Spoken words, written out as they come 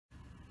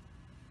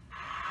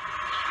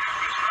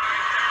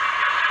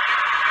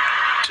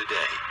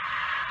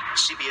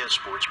CBS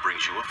Sports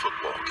brings you a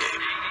football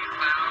game.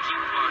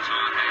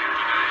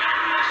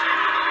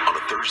 On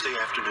a Thursday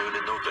afternoon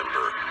in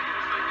November.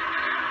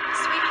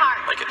 Sweetheart.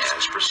 Like it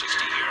has for 60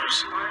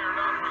 years.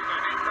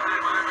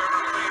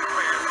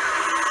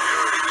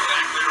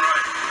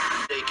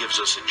 Today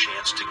gives us a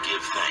chance to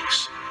give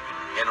thanks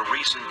and a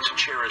reason to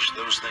cherish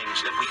those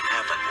things that we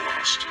haven't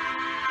lost,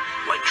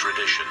 like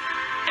tradition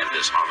and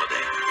this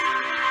holiday.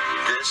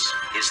 This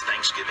is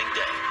Thanksgiving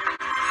Day.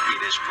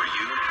 It is for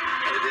you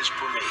and it is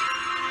for me.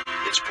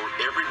 It's for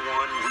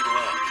everyone we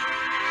love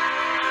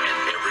and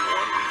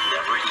everyone we've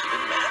never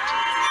even met.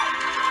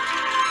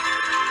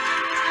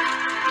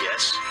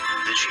 Yes,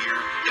 this year,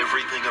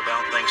 everything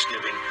about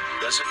Thanksgiving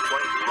doesn't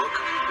quite look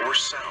or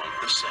sound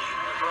the same.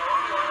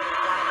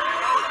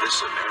 But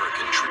this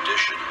American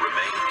tradition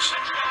remains,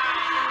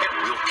 and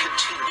we'll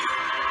continue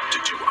to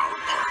do our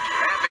part.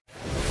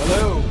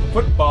 Hello,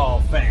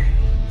 football fans.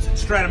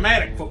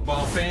 Strat-O-Matic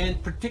football fans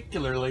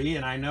particularly,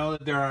 and I know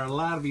that there are a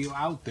lot of you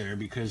out there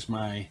because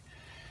my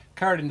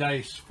card and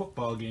dice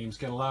football games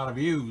get a lot of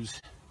views.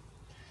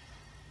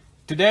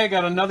 Today I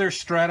got another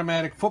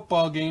Strat-O-Matic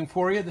football game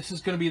for you. This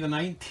is going to be the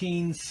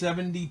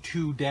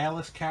 1972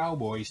 Dallas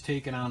Cowboys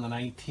taking on the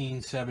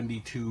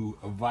 1972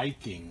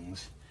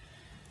 Vikings.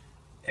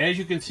 As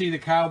you can see, the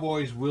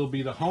Cowboys will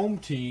be the home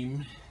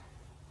team.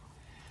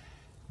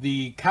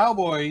 The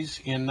Cowboys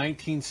in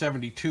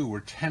 1972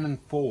 were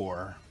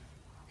 10-4,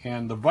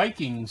 and the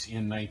Vikings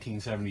in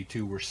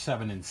 1972 were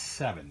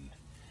 7-7.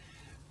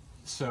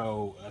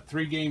 So a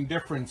 3-game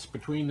difference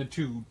between the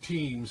two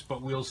teams,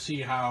 but we'll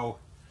see how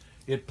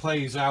it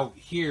plays out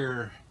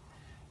here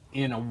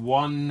in a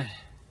one-off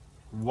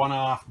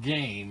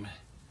game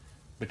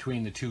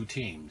between the two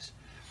teams.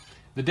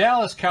 The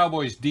Dallas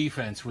Cowboys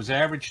defense was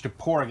average to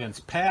poor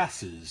against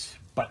passes,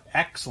 but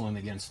excellent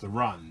against the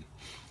run,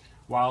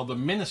 while the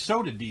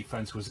Minnesota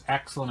defense was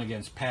excellent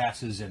against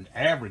passes and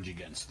average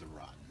against the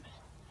run.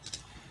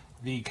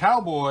 The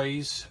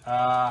Cowboys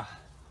are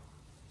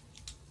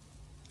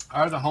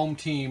the home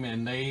team,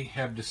 and they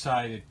have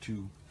decided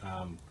to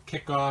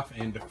kick off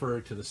and defer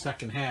to the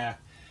second half.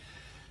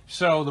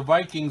 So the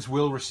Vikings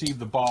will receive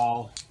the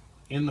ball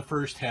in the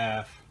first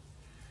half.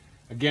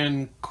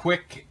 Again,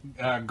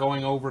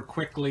 going over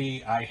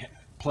quickly, I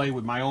play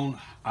with my own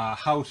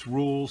house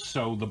rules.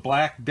 So the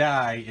black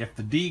die, if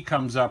the D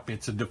comes up,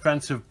 it's a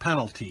defensive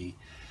penalty.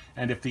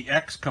 And if the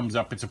X comes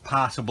up, it's a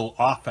possible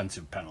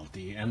offensive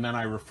penalty. And then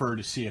I refer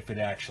to see if it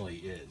actually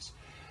is.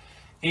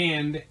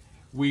 And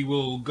we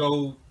will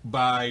go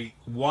by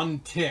one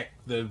tick.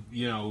 The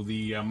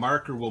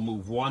marker will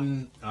move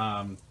one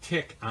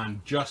tick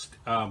on just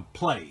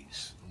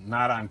plays,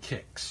 not on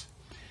kicks.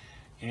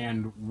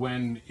 And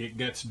when it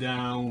gets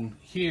down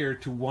here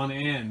to one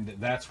end,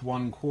 that's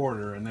one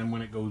quarter. And then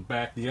when it goes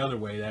back the other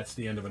way, that's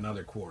the end of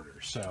another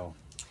quarter. So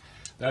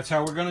that's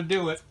how we're going to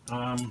do it.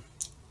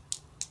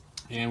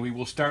 And we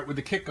will start with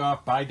the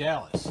kickoff by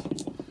Dallas.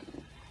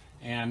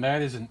 And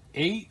that is an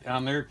 8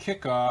 on their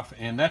kickoff,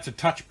 and that's a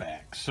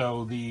touchback.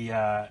 So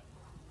the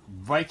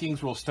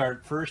Vikings will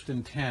start 1st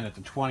and 10 at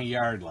the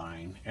 20-yard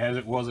line, as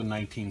it was in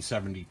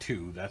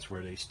 1972. That's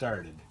where they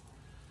started.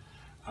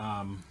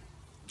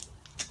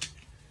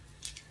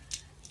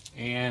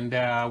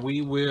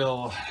 We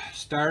will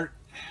start.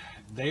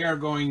 They are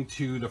going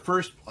to, the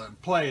first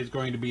play is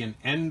going to be an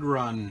end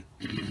run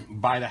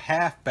by the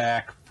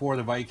halfback for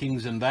the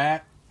Vikings, and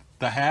the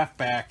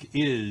halfback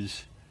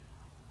is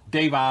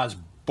Dave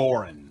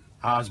Osborne.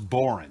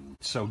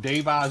 So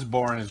Dave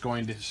Osborne is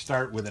going to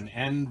start with an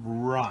end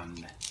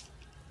run,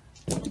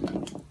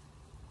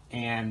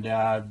 and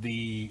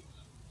the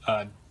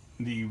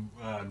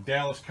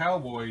Dallas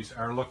Cowboys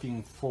are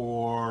looking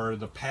for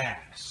the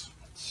pass.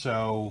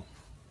 So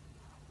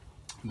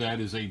that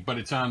is but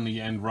it's on the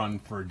end run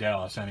for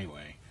Dallas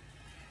anyway.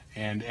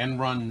 And end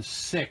run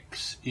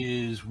 6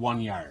 is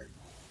 1 yard.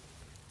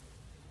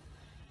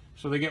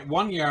 So they get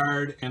 1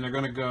 yard, and they're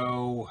going to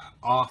go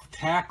off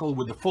tackle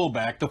with the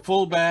fullback. The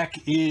fullback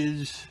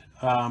is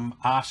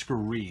Oscar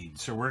Reed.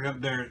 So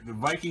the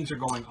Vikings are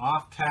going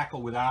off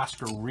tackle with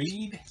Oscar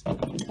Reed.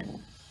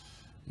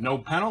 No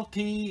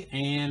penalty,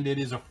 and it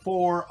is a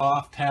 4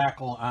 off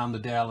tackle on the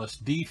Dallas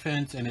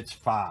defense, and it's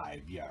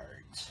 5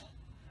 yards.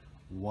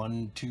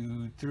 1,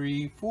 2,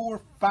 3,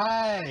 4,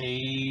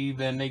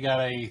 5, and they got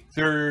a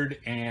 3rd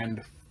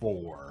and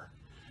 4.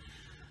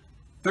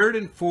 3rd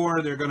and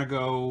 4, they're going to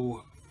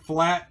go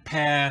flat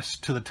pass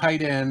to the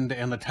tight end,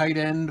 and the tight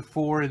end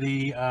for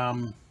the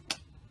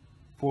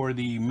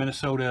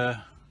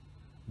Minnesota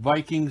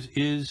Vikings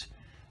is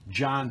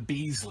John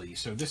Beasley.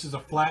 So this is a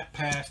flat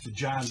pass to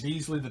John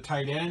Beasley, the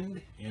tight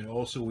end, and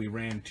also we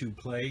ran 2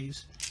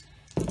 plays.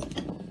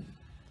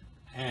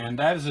 And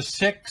that is a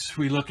 6.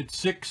 We look at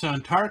 6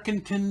 on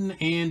Tarkenton,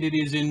 and it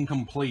is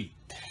incomplete.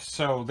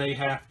 So they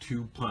have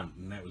to punt,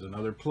 and that was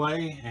another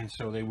play. And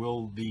so the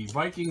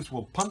Vikings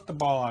will punt the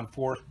ball on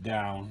 4th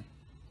down.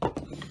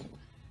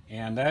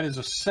 And that is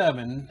a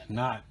 7,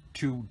 not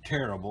too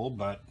terrible,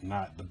 but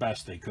not the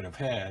best they could have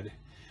had.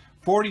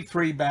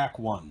 43 back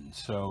 1.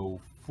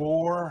 So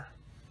 4,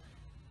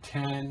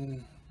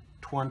 10,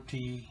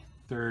 20,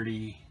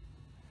 30,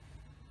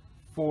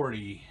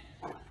 40,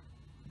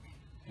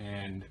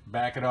 and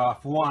back it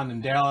off 1,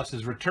 and Dallas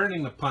is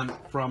returning the punt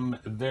from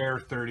their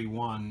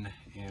 31,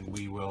 and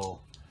we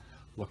will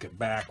look at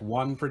back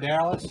 1 for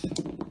Dallas,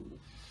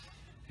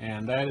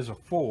 and that is a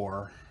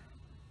 4,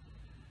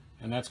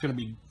 and that's going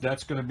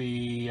to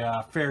be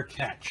fair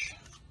catch.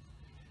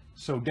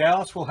 So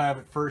Dallas will have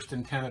it 1st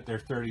and 10 at their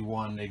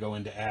 31. They go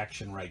into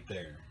action right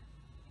there.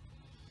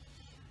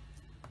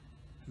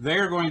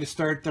 They're going to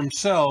start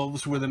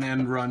themselves with an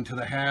end run to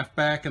the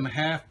halfback, and the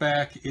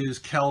halfback is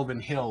Calvin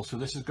Hill. So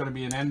this is going to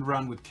be an end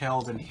run with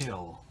Calvin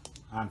Hill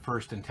on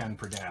 1st and 10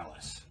 for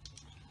Dallas.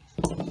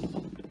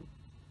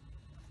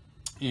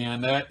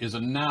 And that is a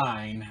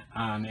 9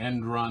 on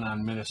end run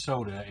on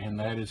Minnesota, and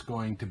that is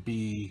going to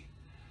be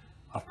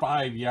a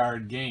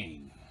 5-yard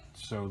gain.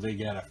 So they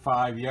got a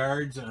 5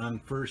 yards on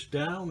 1st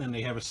down, and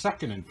they have a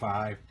 2nd and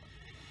 5.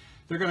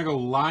 They're going to go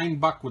line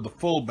buck with the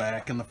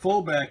fullback, and the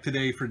fullback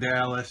today for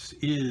Dallas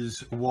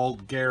is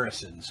Walt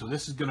Garrison. So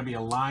this is going to be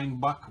a line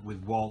buck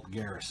with Walt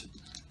Garrison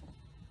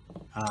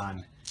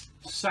on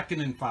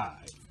 2nd and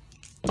 5.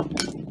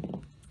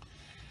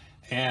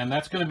 And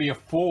that's going to be a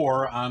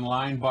 4 on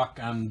line buck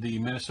on the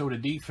Minnesota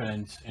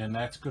defense, and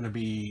that's going to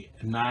be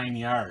 9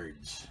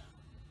 yards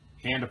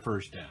and a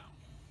 1st down.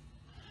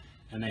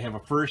 And they have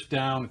a 1st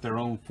down at their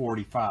own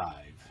 45.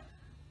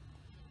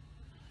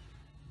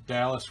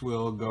 Dallas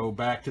will go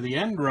back to the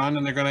end run,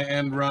 and they're going to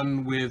end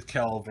run with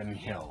Calvin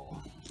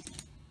Hill.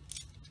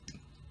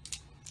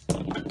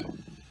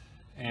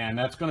 And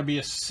that's going to be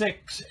a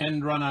 6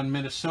 end run on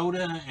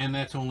Minnesota, and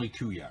that's only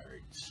 2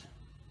 yards.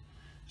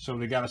 So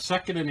they got a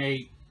 2nd and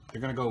 8.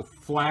 They're going to go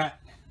flat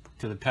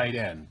to the tight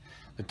end.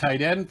 The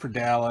tight end for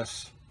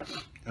Dallas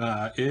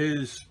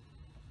is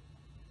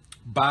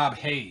Bob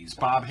Hayes.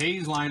 Bob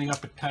Hayes lining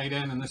up at tight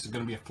end, and this is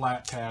going to be a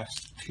flat pass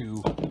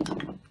to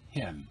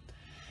him.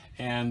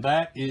 And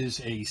that is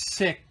a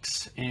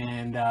 6,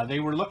 and they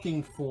were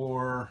looking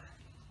for,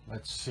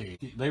 let's see,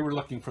 they were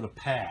looking for the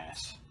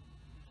pass.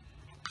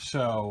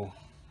 So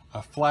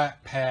a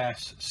flat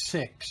pass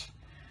 6.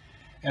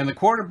 And the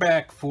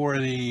quarterback for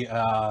the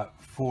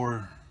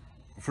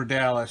for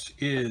Dallas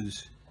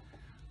is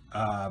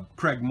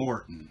Craig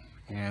Morton,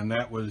 and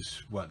that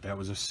was what? That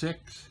was a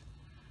 6.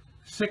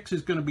 6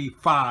 is going to be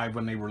 5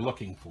 when they were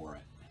looking for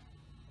it.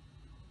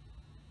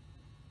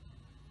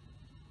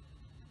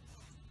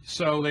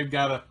 So they've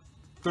got a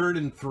 3rd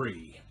and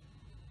 3.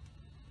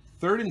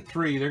 3rd and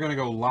 3, they're going to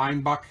go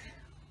line buck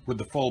with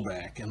the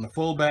fullback, and the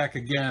fullback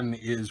again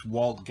is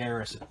Walt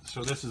Garrison.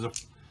 So this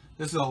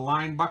is a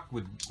line buck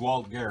with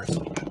Walt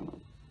Garrison,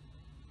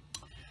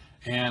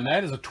 and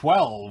that is a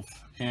 12,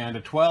 and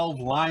a 12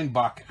 line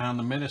buck on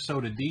the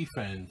Minnesota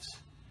defense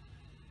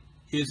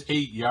is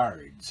 8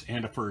 yards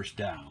and a 1st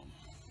down.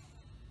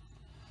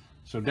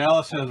 So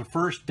Dallas has a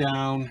 1st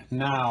down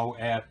now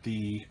at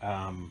the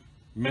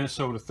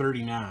Minnesota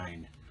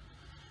 39,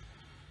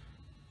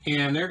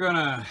 and they're going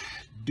to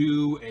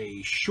do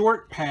a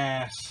short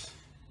pass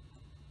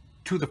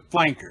to the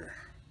flanker,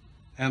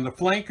 and the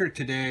flanker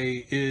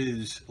today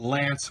is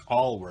Lance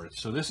Allworth.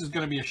 So this is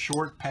going to be a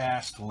short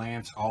pass to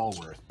Lance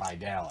Allworth by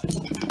Dallas,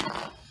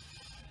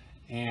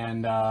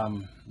 and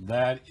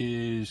that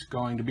is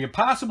going to be a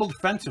possible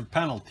defensive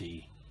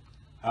penalty.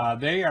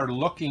 They are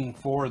looking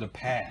for the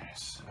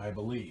pass, I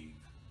believe.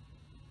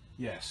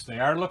 Yes, they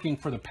are looking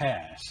for the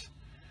pass.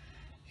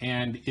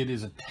 And it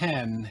is a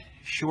 10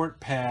 short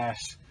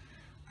pass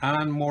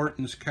on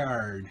Morton's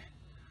card,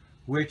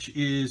 which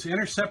is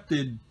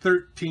intercepted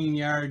 13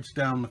 yards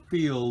down the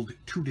field,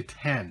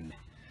 2-10.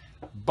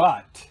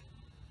 But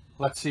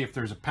let's see if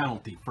there's a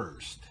penalty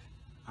first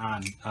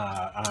on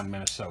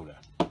Minnesota.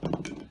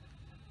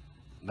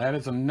 That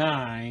is a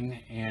 9,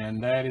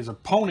 and that is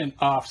opponent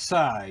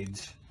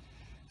offsides.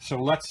 So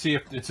let's see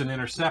if it's an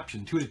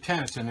interception.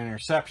 2-10, it's an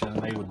interception,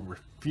 and they would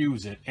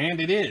refuse it, and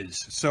it is.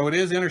 So it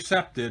is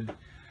intercepted.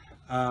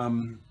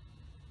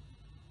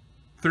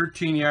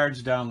 13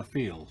 yards down the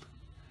field.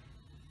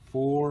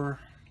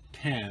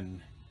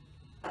 4-10.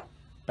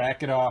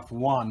 Back it off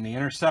 1. The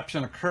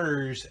interception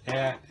occurs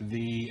at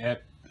the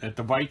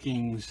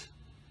Vikings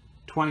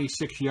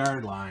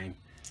 26-yard line,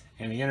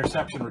 and the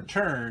interception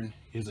return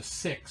is a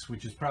 6,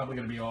 which is probably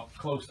going to be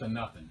close to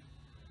nothing.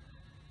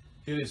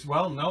 It is,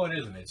 well, no, it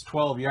isn't. It's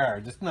 12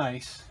 yards. It's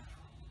nice.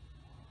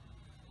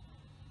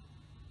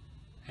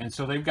 And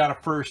so they've got a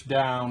 1st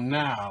down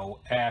now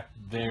at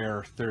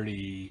their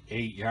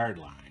 38-yard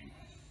line.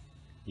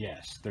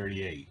 Yes,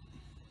 38.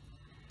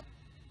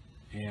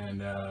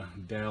 And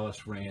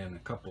Dallas ran a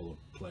couple of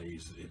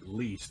plays at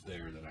least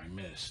there that I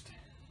missed.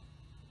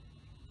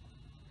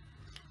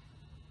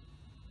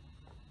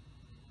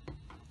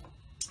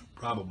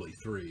 Probably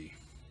 3.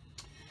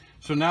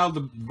 So now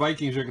the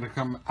Vikings are going to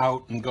come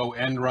out and go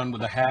end run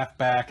with a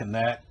halfback, and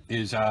that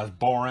is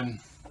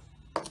Osborne.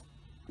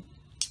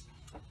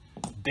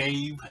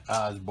 Dave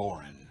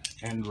Osborne,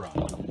 end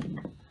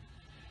run.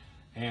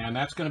 And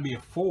that's going to be a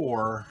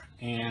 4,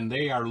 and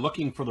they are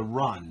looking for the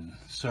run.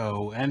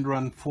 So end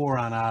run 4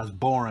 on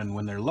Osborne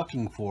when they're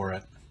looking for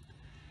it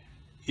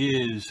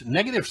is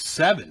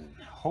 -7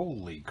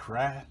 Holy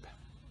crap.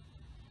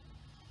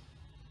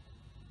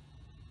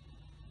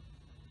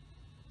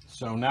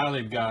 So now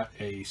they've got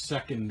a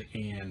second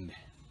and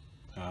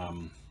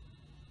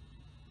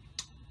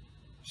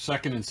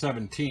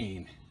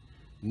 17.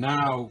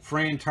 Now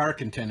Fran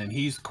Tarkenton, and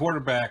he's the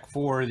quarterback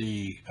for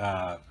the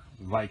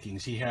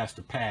Vikings. He has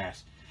to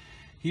pass.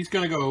 He's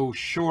going to go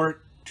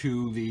short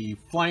to the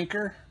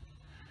flanker,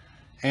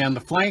 and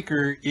the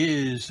flanker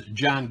is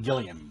John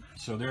Gilliam.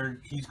 So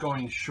he's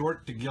going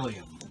short to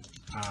Gilliam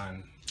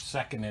on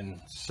 2nd and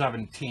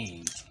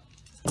 17.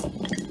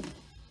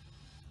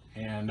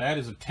 And that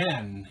is a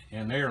 10,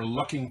 and they are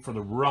looking for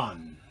the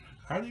run.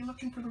 Are they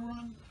looking for the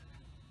run?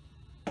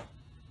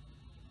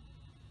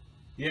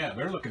 Yeah,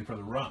 they're looking for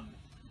the run.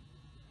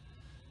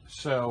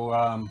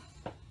 So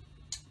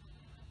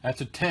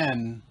that's a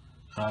 10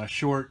 on a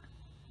short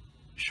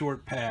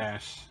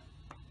pass,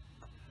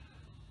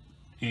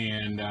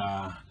 and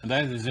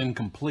that is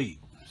incomplete.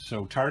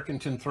 So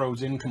Tarkenton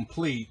throws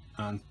incomplete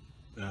on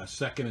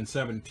 2nd and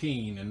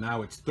 17, and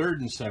now it's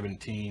 3rd and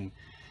 17.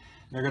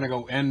 They're going to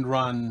go end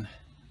run.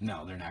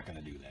 No, they're not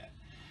going to do that.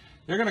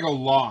 They're going to go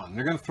long.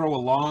 They're going to throw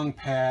a long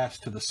pass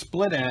to the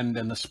split end,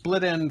 and the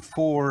split end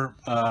for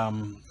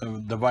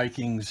the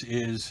Vikings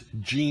is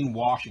Gene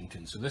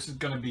Washington. So this is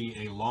going to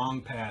be a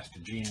long pass to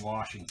Gene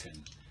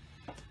Washington,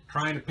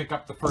 trying to pick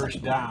up the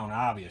first down,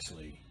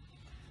 obviously.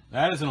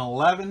 That is an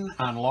 11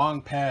 on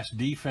long pass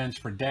defense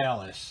for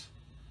Dallas,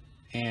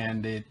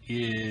 and it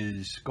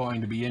is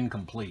going to be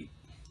incomplete.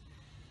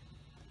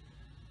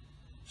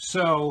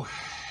 So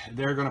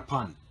they're going to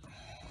punt.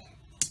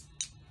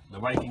 The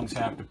Vikings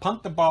have to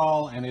punt the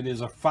ball, and it is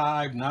a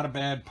 5. Not a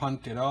bad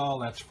punt at all.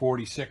 That's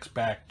 46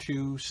 back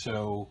 2.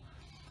 So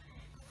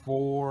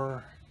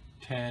 4,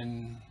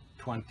 10,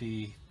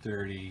 20,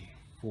 30,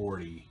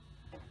 40,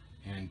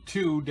 and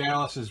 2.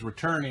 Dallas is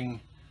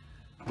returning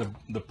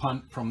the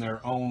punt from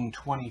their own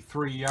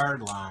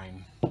 23-yard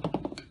line.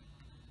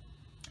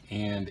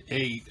 And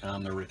 8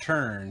 on the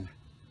return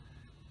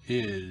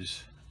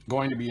is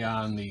going to be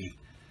on the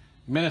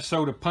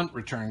Minnesota punt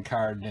return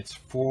card, and it's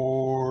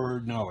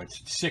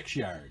 6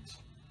 yards.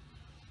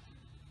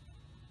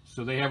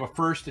 So they have a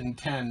 1st and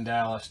 10,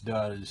 Dallas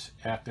does,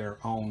 at their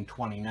own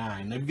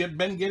 29. They've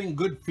been getting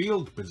good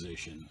field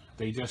position.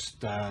 They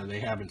just they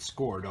haven't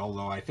scored,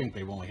 although I think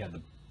they've only had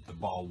the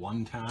ball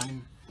one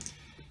time.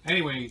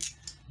 Anyway,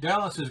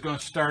 Dallas is going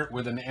to start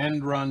with an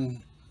end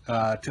run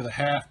to the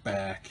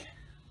halfback,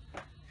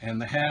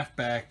 and the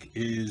halfback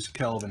is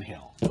Kelvin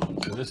Hill.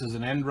 So this is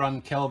an end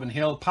run, Kelvin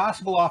Hill.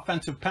 Possible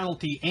offensive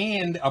penalty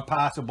and a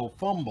possible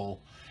fumble.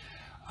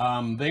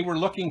 They were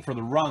looking for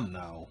the run,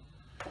 though.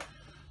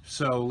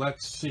 So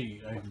let's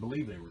see. I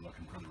believe they were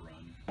looking for the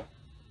run.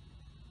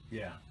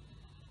 Yeah.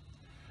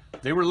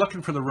 They were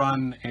looking for the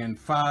run, and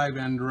 5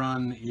 end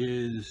run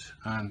is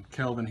on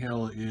Kelvin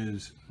Hill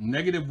is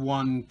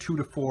 -1, 2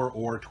 to 4,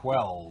 or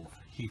 12.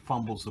 He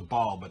fumbles the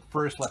ball. But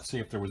first, let's see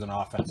if there was an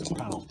offensive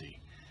penalty.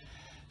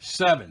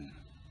 7.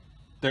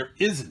 There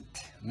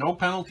isn't. No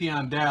penalty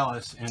on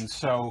Dallas, and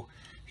so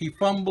he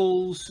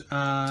fumbles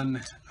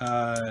on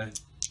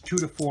 2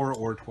 to 4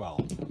 or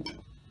 12.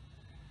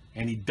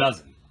 And he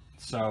doesn't.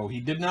 So he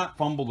did not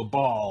fumble the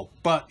ball,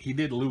 but he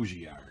did lose a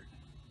yard.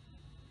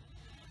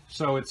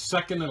 So it's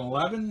 2nd and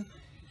 11,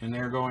 and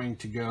they're going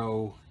to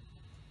go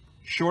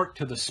short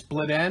to the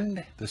split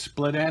end. The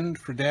split end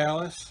for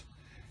Dallas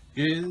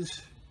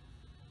is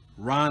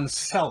Ron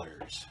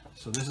Sellers.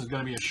 So this is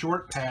going to be a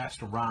short pass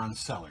to Ron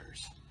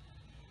Sellers.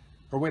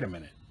 Or wait a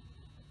minute.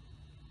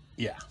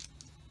 Yeah.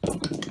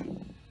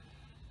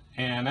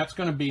 And that's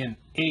going to be an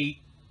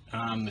 8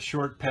 on the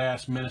short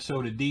pass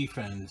Minnesota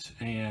defense,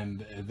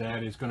 and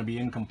that is going to be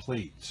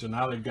incomplete. So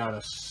now they've got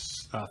a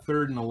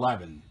 3rd and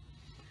 11.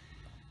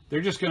 They're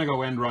just going to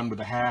go end run with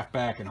the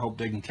halfback and hope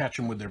they can catch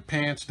him with their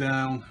pants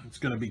down. It's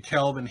going to be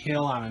Kelvin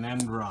Hill on an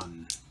end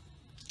run.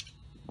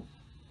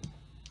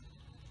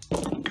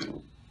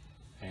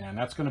 And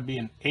that's going to be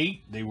an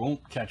 8. They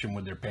won't catch him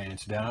with their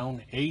pants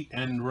down. 8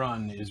 end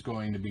run is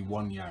going to be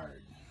 1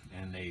 yard.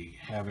 And they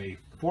have a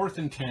 4th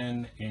and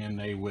 10, and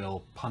they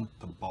will punt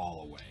the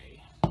ball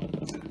away.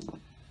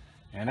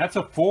 And that's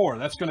a 4.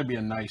 That's going to be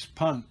a nice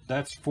punt.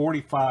 That's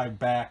 45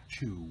 back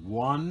to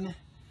 1,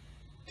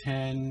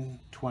 10,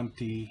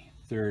 20,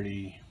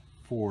 30,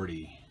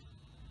 40,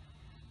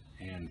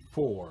 and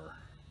 4.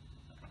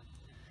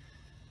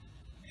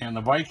 And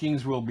the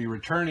Vikings will be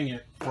returning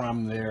it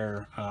from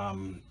their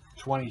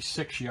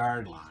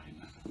 26-yard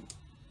line.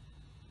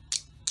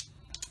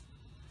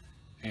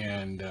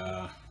 And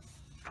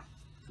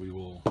we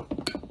will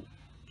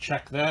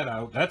check that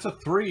out. That's a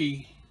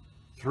 3.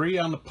 3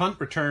 on the punt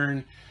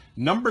return.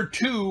 Number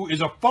 2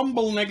 is a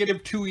fumble,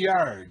 -2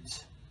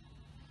 yards.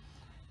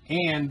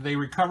 And they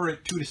recover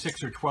it 2 to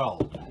 6 or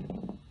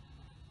 12.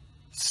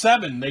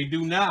 7, they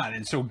do not.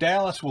 And so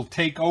Dallas will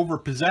take over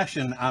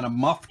possession on a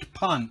muffed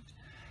punt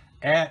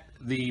at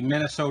the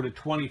Minnesota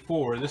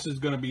 24. This is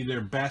going to be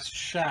their best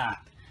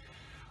shot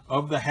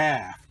of the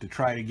half to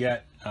try to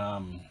get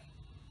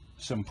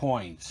some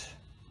points.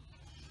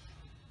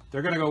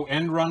 They're going to go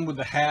end run with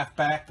the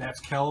halfback. That's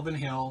Kelvin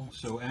Hill.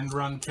 So end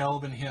run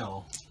Kelvin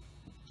Hill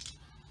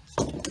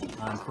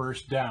on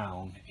first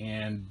down.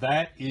 And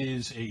that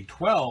is a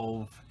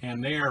 12.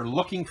 And they are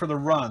looking for the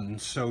run.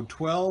 So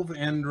 12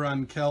 end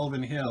run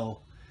Kelvin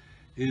Hill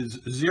is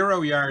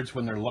 0 yards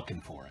when they're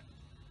looking for it.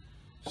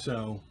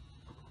 So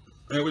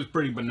that was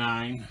pretty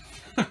benign.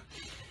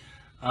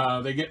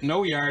 They get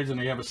no yards and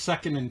they have a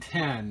 2nd and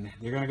 10.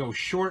 They're going to go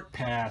short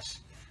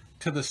pass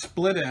to the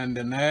split end,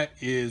 and that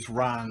is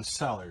Ron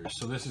Sellers.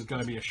 So this is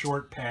going to be a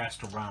short pass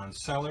to Ron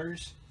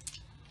Sellers.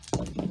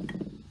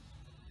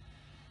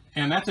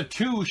 And that's a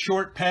 2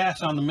 short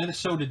pass on the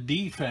Minnesota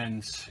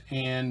defense,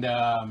 and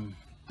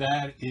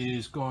that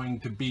is going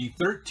to be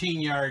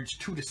 13 yards,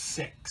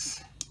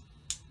 2-6.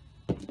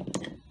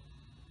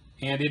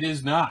 And it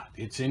is not.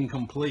 It's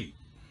incomplete.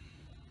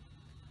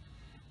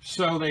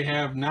 So they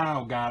have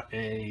now got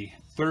a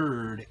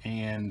 3rd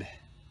and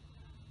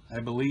I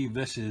believe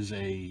this is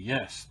a,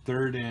 yes,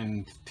 3rd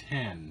and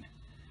 10.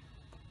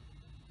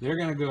 They're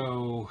going to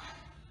go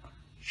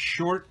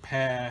short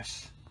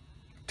pass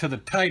to the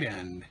tight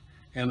end,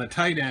 and the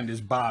tight end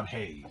is Bob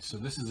Hayes. So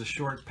this is a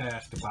short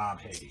pass to Bob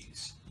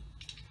Hayes.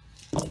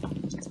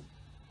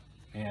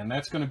 And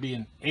that's going to be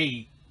an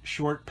 8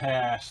 short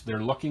pass.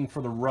 They're looking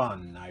for the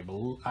run. I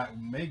believe,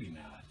 maybe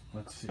not.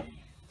 Let's see.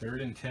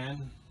 3rd and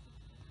 10.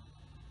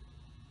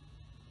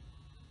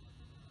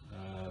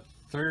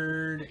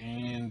 3rd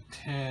and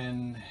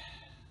 10.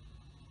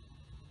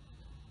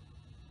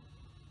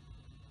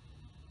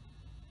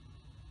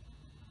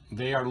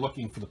 They are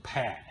looking for the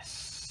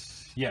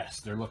pass. Yes,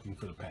 they're looking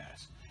for the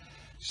pass.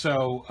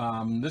 So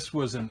this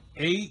was an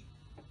 8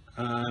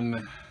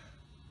 on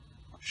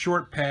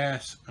short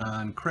pass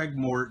on Craig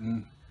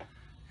Morton,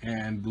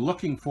 and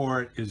looking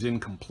for it is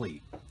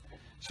incomplete.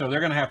 So they're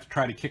going to have to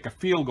try to kick a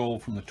field goal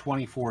from the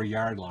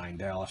 24-yard line,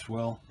 Dallas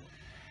will.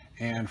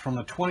 And from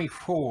the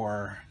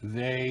 24,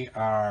 they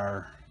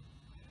are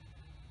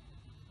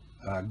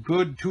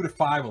good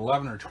 2-5,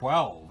 11, or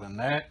 12. And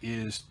that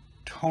is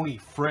Tony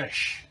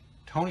Frisch.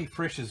 Tony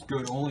Frisch is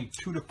good only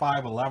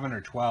 2-5, 11, or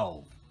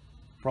 12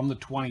 from the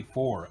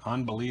 24.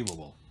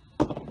 Unbelievable.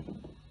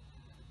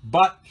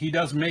 But he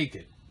does make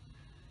it.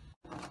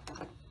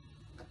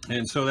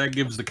 And so that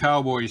gives the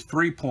Cowboys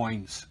 3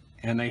 points.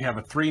 And they have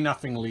a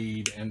 3-0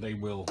 lead. And they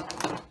will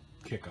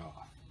kick off.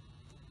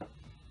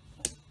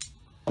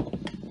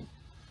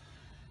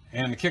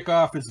 And the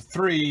kickoff is a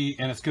 3,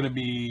 and it's going to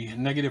be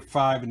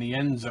 -5 in the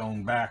end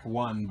zone, back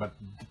 1, but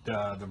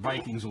the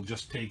Vikings will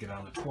just take it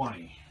on the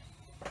 20.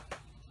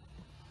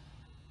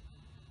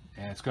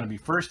 And it's going to be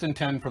 1st and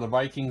 10 for the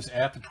Vikings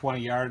at the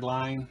 20-yard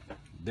line.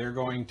 They're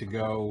going to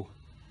go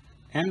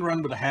end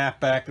run with the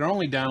halfback. They're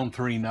only down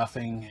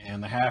 3-0,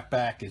 and the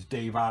halfback is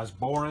Dave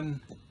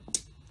Osborne.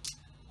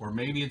 Or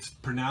maybe it's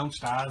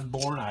pronounced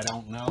Osborne, I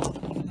don't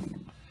know.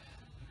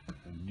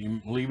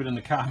 You leave it in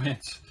the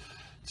comments.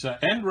 It's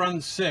end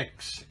run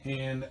 6,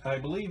 and I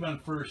believe on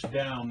first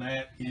down,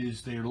 that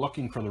is, they're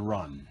looking for the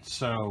run.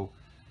 So,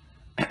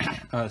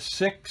 a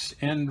 6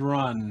 end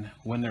run,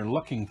 when they're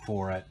looking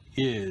for it,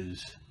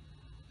 is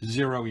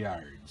 0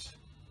 yards.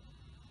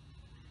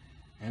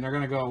 And they're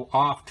going to go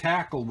off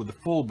tackle with the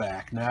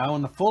fullback now,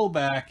 and the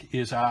fullback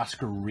is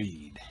Oscar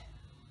Reed.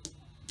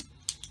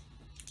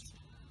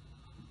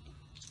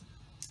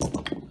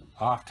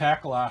 Off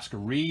tackle, Oscar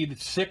Reed.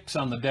 6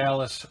 on the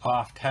Dallas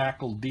off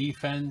tackle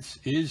defense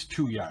is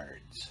 2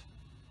 yards.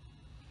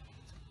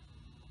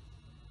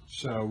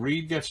 So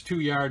Reed gets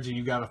 2 yards and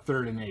you got a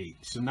 3rd and 8.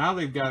 So now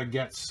they've got to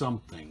get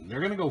something. They're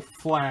going to go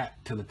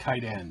flat to the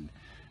tight end.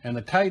 And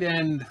the tight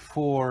end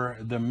for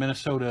the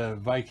Minnesota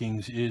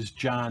Vikings is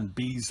John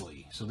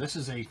Beasley. So this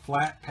is a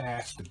flat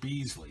pass to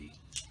Beasley,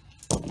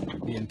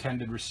 the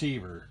intended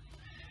receiver.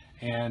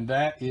 And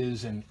that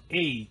is an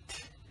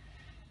 8.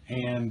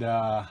 And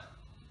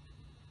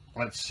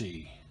let's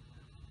see,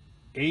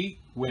 8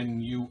 when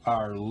you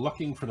are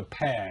looking for the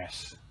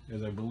pass,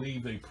 as I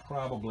believe they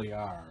probably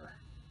are.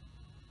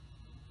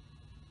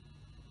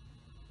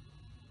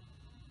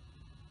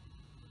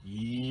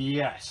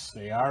 Yes,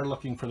 they are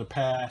looking for the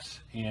pass,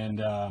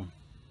 and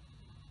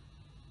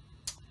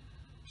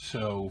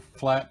so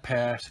flat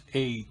pass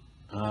 8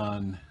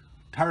 on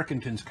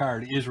Tarkenton's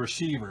card is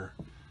receiver.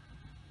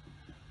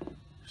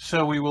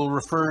 So we will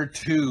refer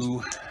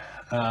to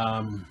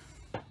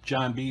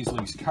John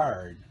Beasley's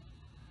card.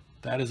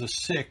 That is a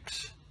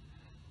 6.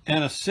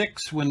 And a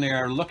 6 when they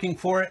are looking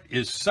for it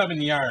is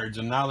 7 yards,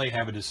 and now they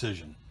have a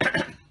decision.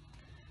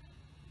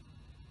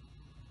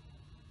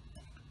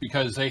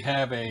 Because they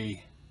have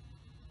a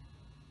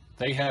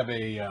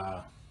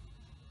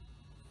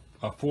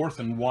 4th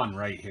and 1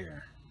 right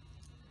here.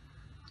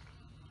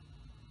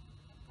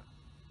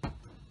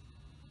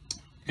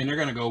 And they're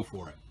going to go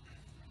for it.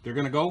 They're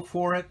going to go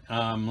for it.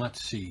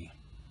 Let's see.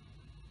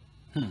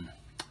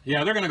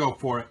 Yeah, they're going to go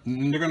for it.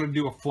 And they're going to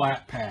do a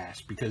flat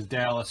pass because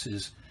Dallas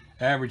is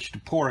average to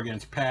poor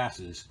against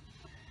passes.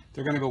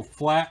 They're going to go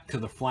flat to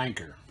the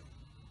flanker.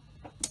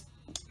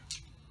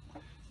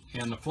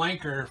 And the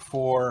flanker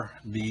for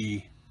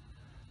the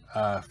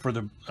for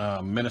the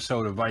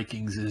Minnesota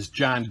Vikings is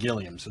John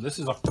Gilliam. So this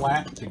is a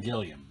flat to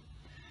Gilliam.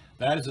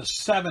 That is a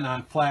 7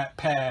 on flat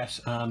pass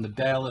on the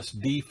Dallas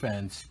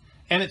defense,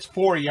 and it's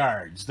 4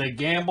 yards. They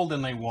gambled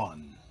and they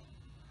won.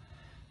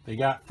 They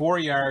got 4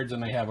 yards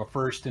and they have a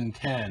 1st and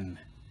 10,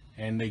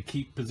 and they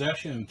keep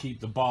possession and keep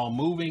the ball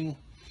moving.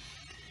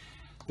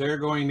 They're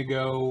going to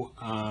go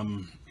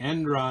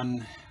end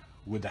run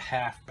with the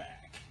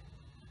halfback.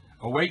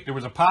 Oh wait, there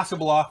was a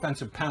possible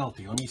offensive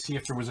penalty. Let me see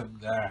if there was a,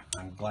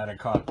 I'm glad I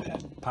caught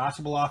that.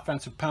 Possible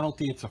offensive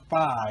penalty, it's a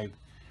 5.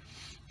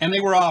 And they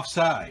were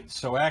offside,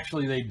 so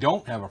actually they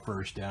don't have a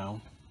 1st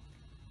down.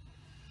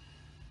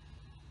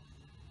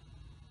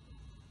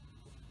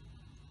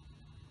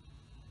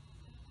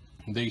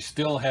 They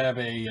still have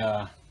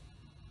a,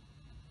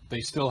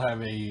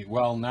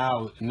 well,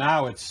 now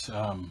it's,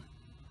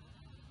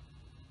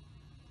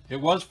 it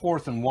was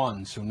 4th and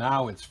 1, so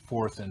now it's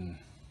 4th and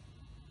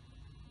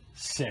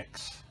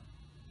 6.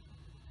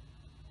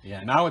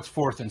 Yeah, now it's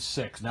 4th and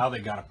 6. Now they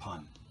got a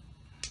punt.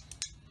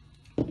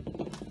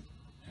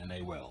 And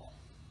they will.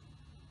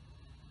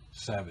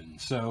 7.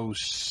 So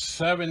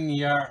 7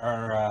 yard,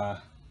 or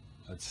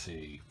let's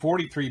see,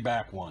 43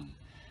 back 1.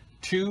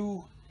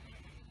 2,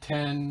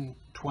 10,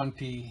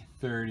 20,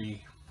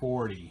 30,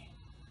 40,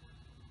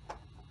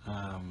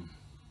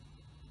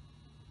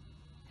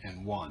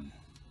 and 1.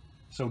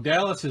 So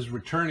Dallas is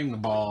returning the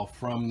ball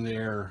from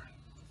their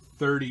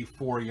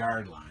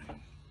 34-yard line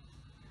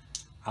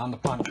on the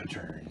punt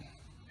return.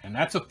 And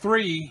that's a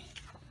 3,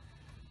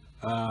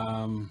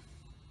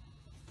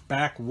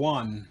 back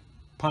 1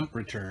 punt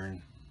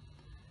return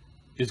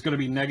is going to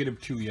be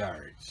 -2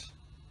 yards.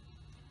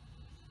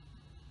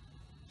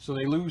 So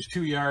they lose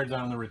 2 yards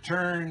on the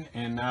return,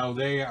 and now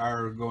they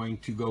are going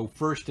to go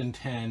 1st and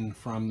 10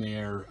 from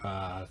their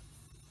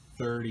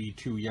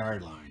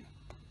 32-yard line.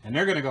 And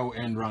they're going to go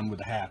end run with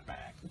the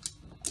halfback.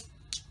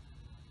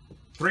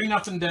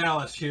 3-0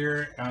 Dallas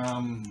here.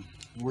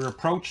 We're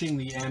approaching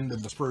the end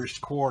of the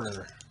first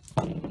quarter.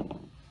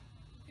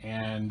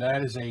 And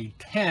that is a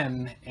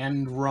 10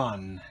 end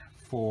run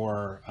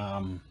for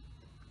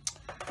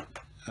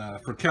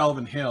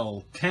Calvin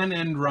Hill. 10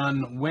 end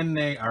run when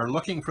they are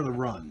looking for the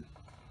run.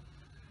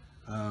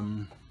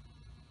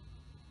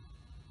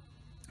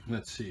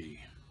 Let's see.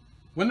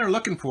 When they're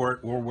looking for it,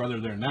 or whether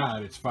they're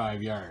not, it's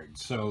 5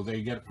 yards. So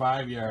they get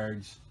 5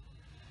 yards.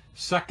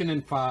 2nd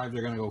and 5,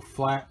 they're going to go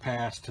flat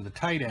pass to the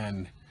tight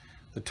end.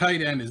 The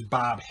tight end is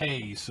Bob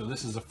Hayes, so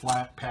this is a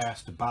flat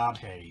pass to Bob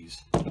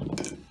Hayes.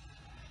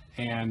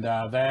 And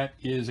that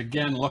is,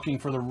 again, looking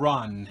for the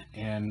run,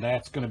 and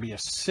that's going to be a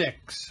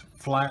 6.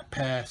 Flat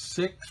pass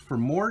 6 for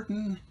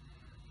Morton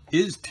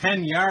is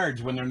 10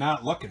 yards when they're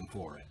not looking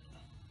for it.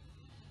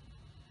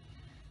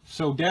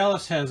 So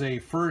Dallas has a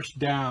 1st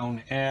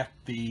down at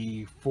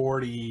the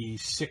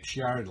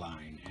 46-yard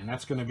line, and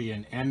that's going to be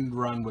an end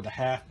run with a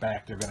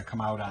halfback. They're going to come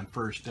out on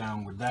 1st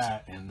down with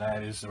that, and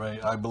that is, right,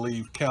 I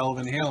believe,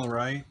 Calvin Hill,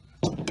 right?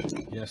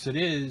 Yes, it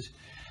is.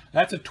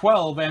 That's a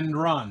 12 end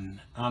run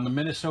on the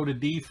Minnesota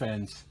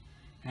defense,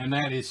 and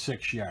that is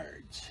 6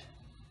 yards.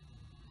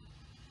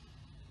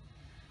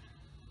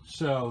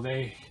 So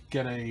they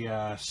get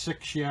a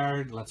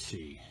 6-yard, let's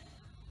see,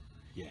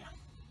 yeah.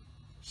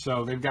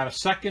 So they've got a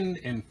 2nd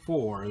and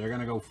 4. They're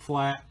going to go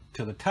flat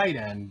to the tight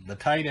end. The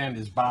tight end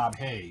is Bob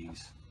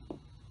Hayes.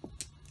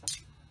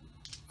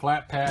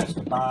 Flat pass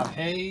to Bob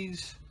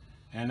Hayes,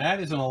 and that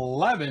is an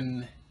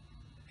 11,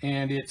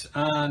 and it's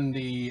on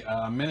the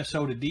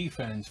Minnesota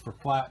defense for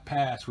flat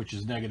pass, which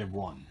is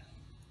 -1.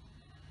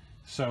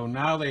 So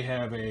now they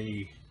have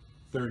a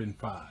 3rd and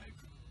 5,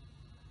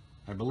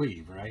 I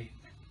believe, right?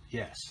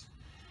 Yes.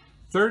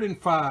 3rd and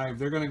 5,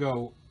 they're going to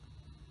go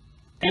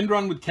end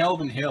run with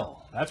Calvin Hill.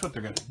 That's what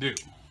they're going to do.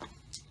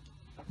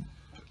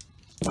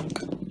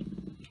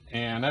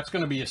 And that's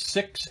going to be a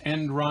 6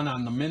 end run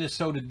on the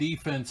Minnesota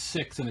defense,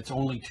 6, and it's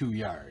only 2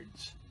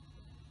 yards.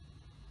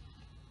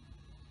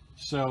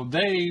 So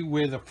they,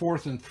 with a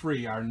 4th and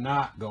 3, are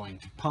not going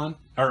to punt,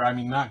 or I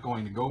mean not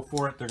going to go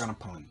for it. They're going to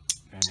punt.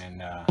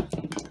 And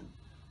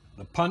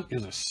the punt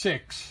is a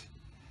 6,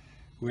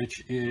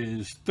 which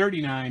is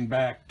 39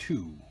 back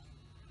 2.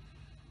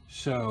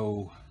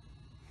 So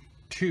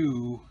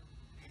 2,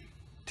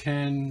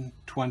 10,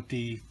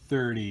 20,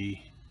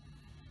 30,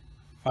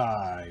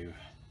 5,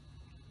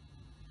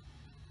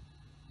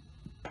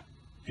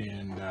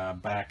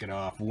 and back it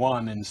off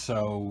 1. And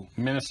so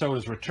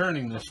Minnesota's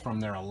returning this from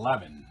their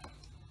 11.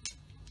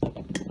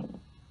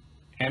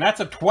 And that's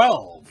a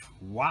 12.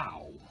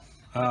 Wow.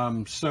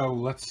 So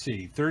let's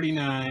see,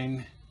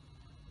 39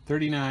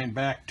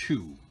 back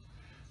 2.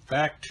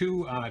 Back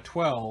 2 on a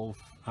 12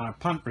 on a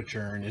punt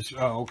return is,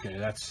 oh, okay,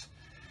 that's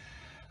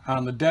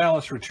on the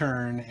Dallas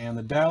return, and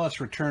the Dallas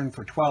return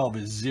for 12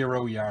 is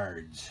 0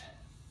 yards.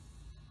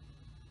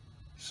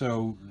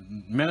 So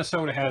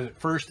Minnesota has it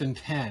 1st and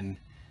 10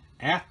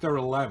 at their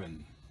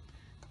 11.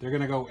 They're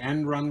going to go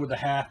end run with the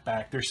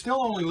halfback. They're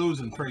still only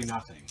losing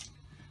 3-0.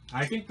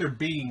 I think they're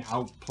being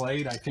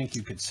outplayed. I think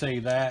you could say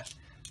that,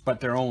 but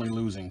they're only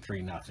losing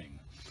 3-0.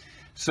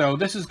 So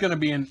this is going to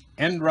be an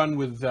end run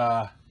with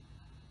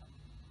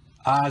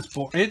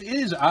Osborne. It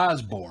is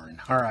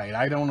Osborne. All right.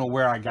 I don't know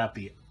where I got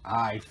the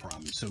I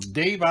from. So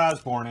Dave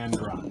Osborne end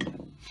run.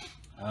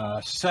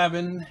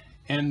 7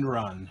 end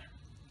run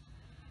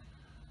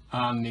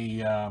on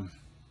the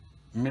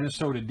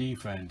Minnesota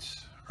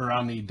defense, or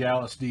on the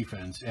Dallas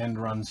defense. End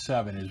run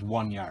 7 is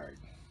 1 yard.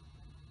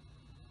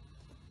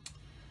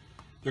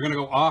 They're going to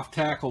go off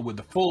tackle with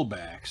the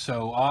fullback.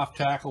 So off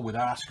tackle with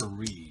Oscar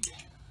Reed.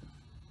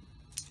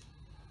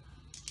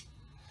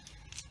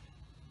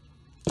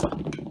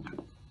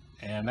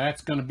 And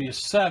that's going to be a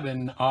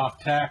 7 off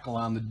tackle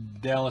on the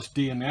Dallas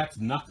D, and that's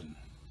nothing.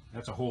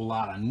 That's a whole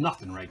lot of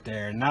nothing right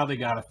there. And now they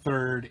got a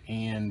 3rd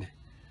and,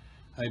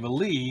 I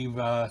believe,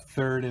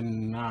 3rd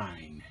and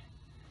 9.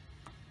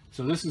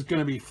 So this is going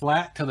to be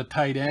flat to the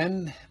tight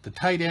end. The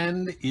tight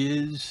end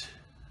is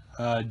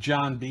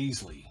John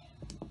Beasley.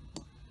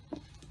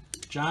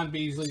 John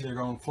Beasley, they're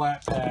going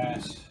flat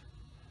pass.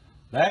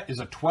 That is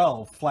a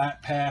 12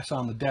 flat pass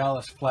on the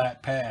Dallas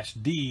flat pass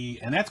D,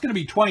 and that's going to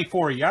be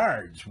 24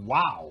 yards.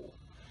 Wow.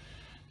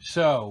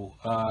 So,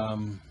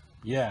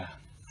 yeah,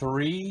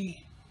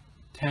 3,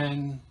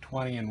 10,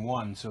 20, and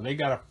 1. So they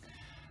got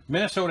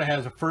Minnesota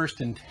has a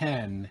 1st and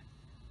 10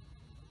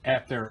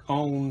 at their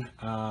own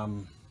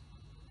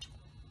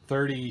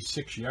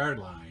 36-yard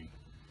line.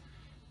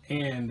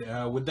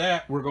 And with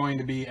that, we're going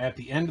to be at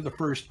the end of the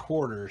first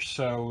quarter.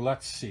 So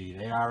let's see.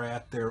 They are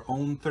at their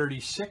own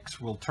 36.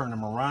 We'll turn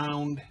them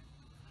around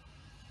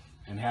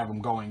and have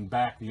them going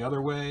back the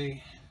other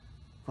way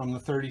from the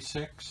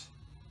 36.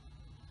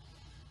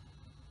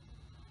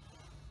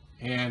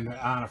 And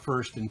on a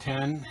 1st and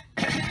 10.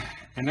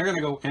 And they're going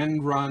to go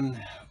end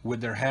run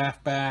with their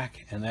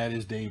halfback, and that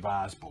is Dave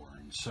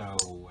Osborne.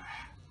 So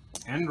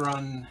end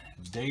run,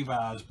 Dave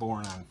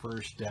Osborne on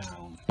 1st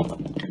down.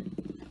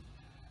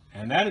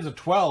 And that is a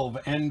 12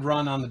 end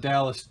run on the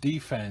Dallas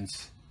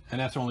defense,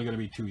 and that's only going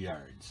to be 2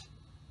 yards.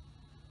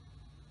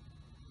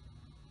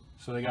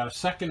 So they got a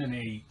 2nd and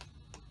 8,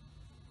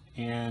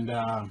 and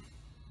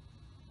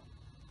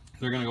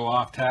they're going to go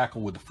off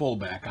tackle with the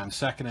fullback on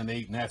 2nd and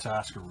 8, and that's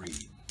Oscar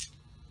Reed.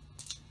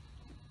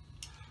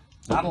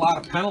 Not a lot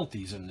of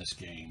penalties in this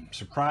game,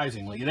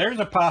 surprisingly. There's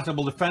a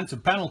possible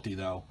defensive penalty,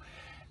 though.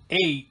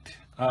 8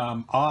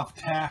 off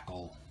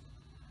tackle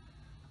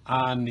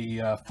on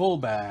the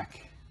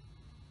fullback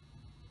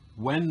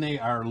when they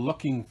are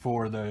looking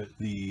for the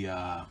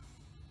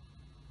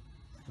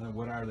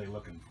what are they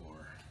looking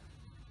for?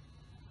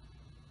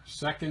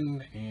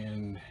 2nd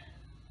and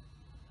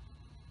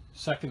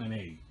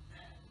 8.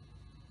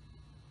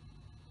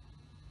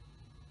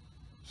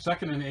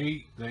 2nd and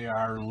 8, they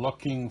are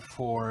looking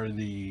for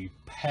the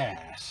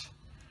pass.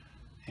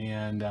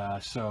 And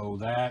so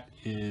that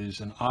is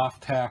an off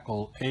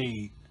tackle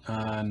 8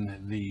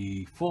 on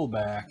the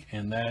fullback,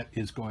 and that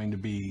is going to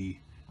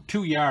be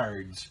 2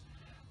 yards.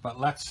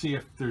 But let's see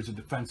if there's a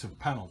defensive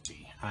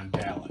penalty on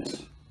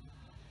Dallas.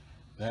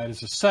 That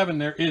is a 7.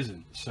 There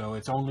isn't. So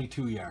it's only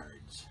 2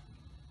 yards.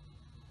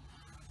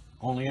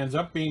 Only ends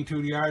up being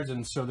 2 yards,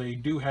 and so they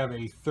do have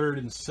a 3rd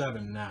and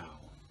 7 now.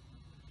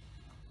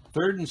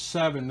 3rd and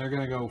 7, they're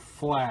going to go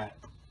flat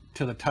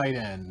to the tight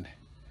end,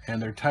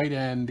 and their tight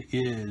end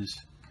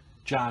is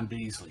John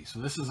Beasley. So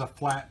this is a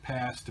flat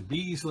pass to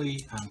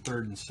Beasley on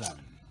 3rd and 7.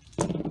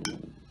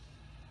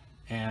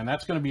 And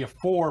that's going to be a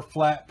 4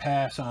 flat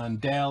pass on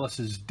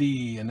Dallas's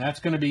D, and that's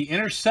going to be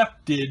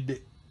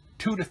intercepted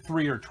 2 to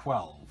 3 or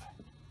 12.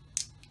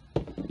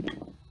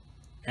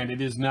 And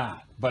it is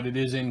not, but it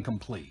is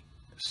incomplete.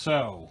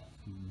 So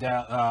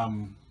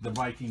the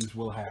Vikings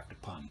will have to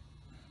punt.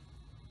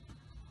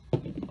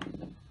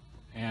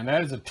 And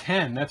that is a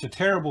 10. That's a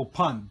terrible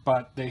punt,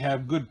 but they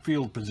have good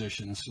field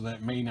position, so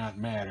that may not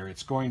matter.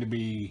 It's going to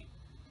be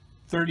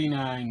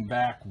 39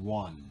 back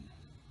 1.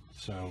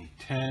 So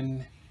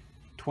 10,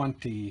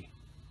 20,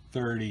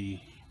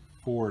 30,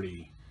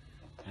 40,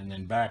 and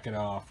then back it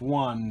off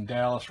 1.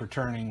 Dallas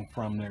returning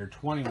from their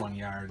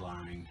 21-yard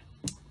line.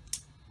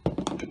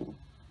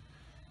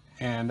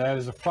 And that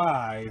is a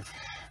 5.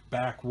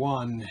 Back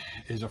 1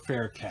 is a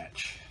fair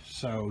catch.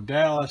 So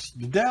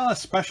the Dallas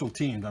special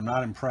teams, I'm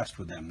not impressed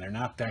with them. They're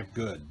not that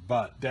good.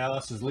 But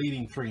Dallas is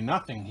leading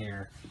 3-0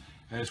 here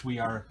as we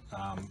are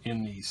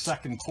in the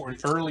second quarter,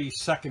 early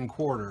second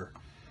quarter.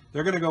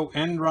 They're going to go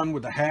end run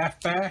with the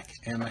halfback,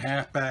 and the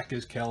halfback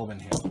is Kelvin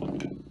Hill.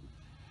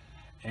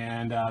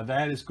 And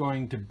that is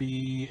going to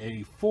be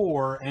a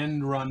 4,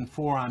 end run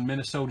 4 on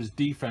Minnesota's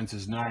defense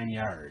is 9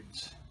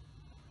 yards.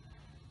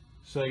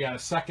 So they got a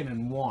 2nd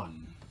and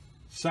 1.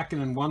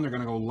 2nd and 1, they're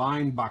going to go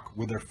linebacker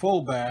with their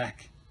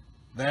fullback,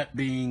 that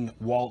being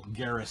Walt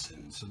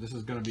Garrison. So this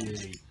is going to be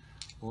a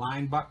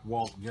linebacker,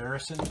 Walt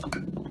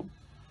Garrison.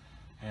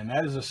 And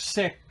that is a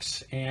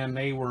 6, and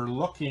they were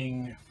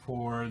looking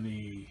for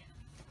the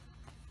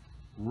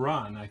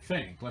run, I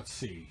think. Let's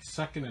see.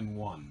 2nd and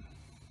 1.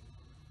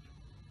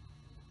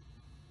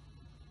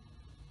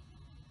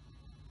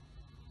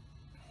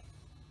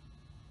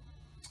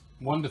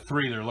 One to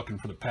 3, they're looking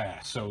for the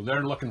pass. So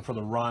they're looking for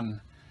the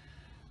run.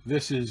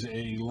 This is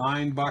a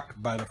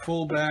linebacker by the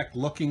fullback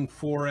looking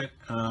for it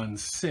on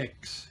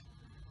 6.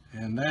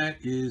 And that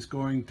is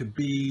going to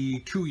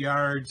be 2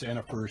 yards and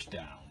a first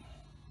down.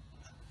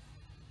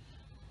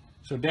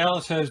 So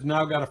Dallas has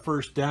now got a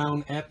first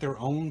down at their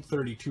own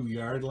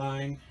 32-yard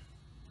line.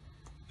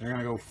 They're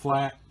going to go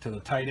flat to the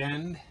tight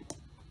end.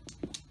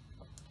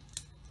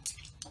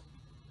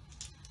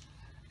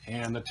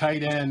 And the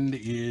tight end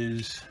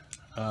is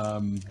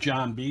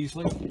John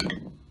Beasley.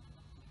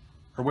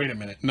 Or wait a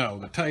minute, no,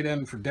 the tight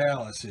end for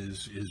Dallas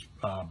is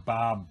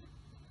Bob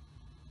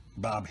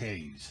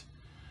Hayes.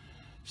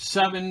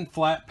 7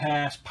 flat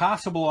pass,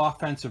 possible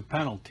offensive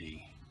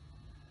penalty.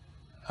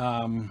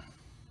 7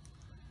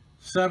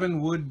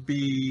 would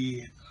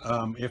be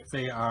if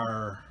they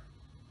are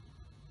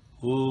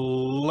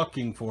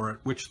looking for it,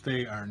 which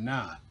they are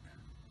not.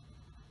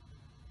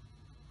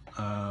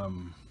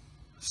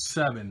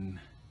 7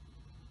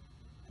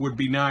 would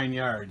be 9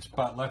 yards,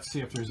 but let's see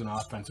if there's an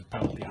offensive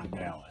penalty on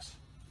Dallas.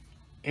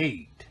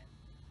 8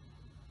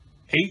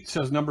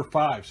 says number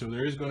 5, so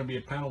there is going to be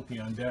a penalty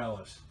on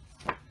Dallas.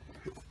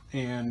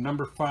 And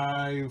number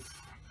 5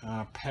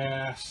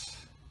 pass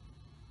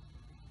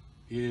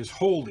is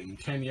holding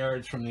 10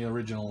 yards from the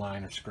original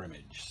line of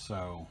scrimmage.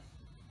 So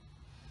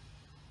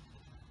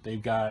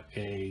they've got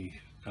a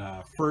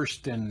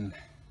first and,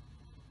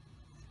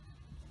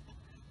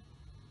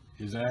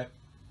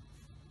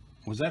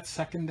 was that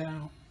second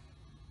down?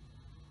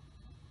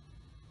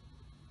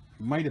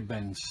 Might have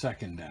been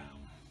second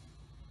down.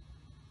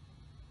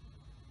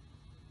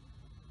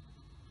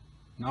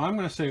 No, I'm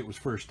going to say it was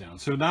first down.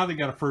 So now they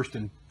got a first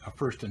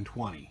and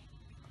 20.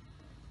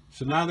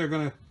 So now they're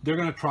going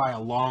to try a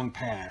long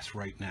pass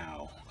right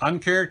now.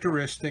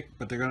 Uncharacteristic,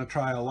 but they're going to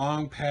try a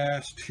long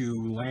pass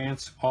to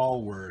Lance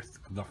Allworth,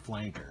 the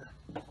flanker.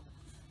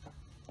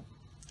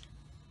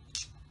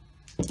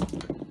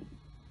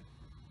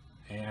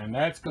 And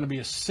that's going to be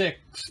a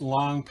 6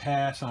 long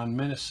pass on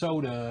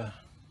Minnesota.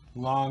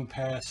 Long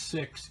pass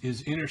 6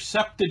 is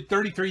intercepted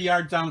 33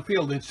 yards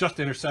downfield. It's just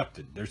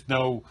intercepted. There's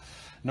no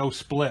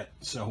split.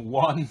 So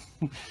 1,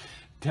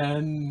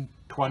 10,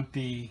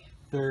 20,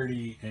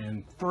 30,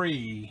 and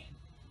 3.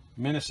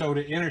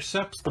 Minnesota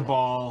intercepts the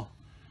ball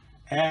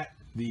at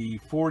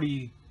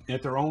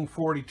their own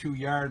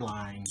 42-yard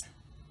line.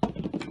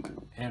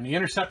 And the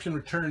interception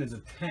return is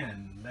a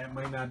 10. That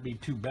might not be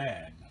too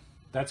bad.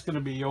 That's going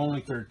to be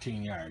only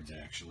 13 yards,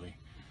 actually.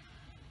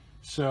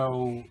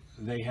 So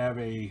they have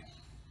a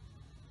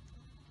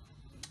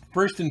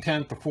first and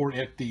 10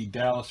 at the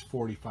Dallas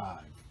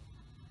 45.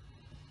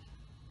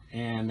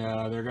 And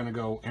they're going to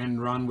go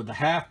end run with the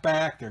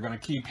halfback. They're going to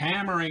keep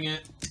hammering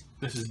it.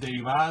 This is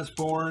Dave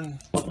Osborne.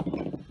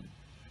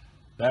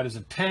 That is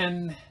a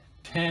 10.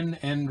 10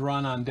 end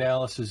run on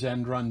Dallas's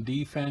end run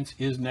defense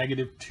is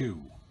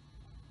 -2.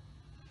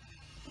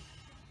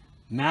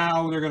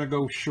 Now they're going to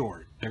go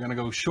short. They're going to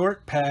go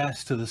short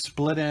pass to the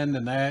split end,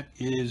 and that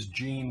is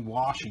Gene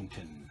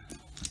Washington.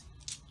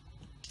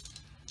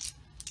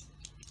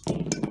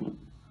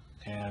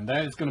 And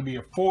that is going to be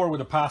a 4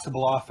 with a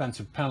possible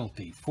offensive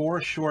penalty.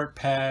 4 short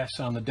pass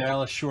on the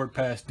Dallas short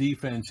pass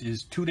defense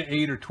is 2 to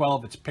 8 or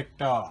 12. It's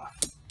picked off.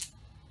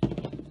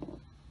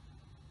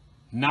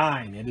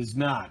 9, it is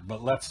not.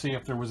 But let's see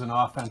if there was an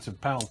offensive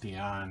penalty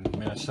on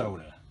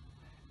Minnesota.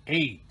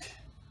 8,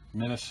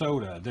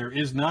 Minnesota. There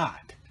is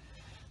not.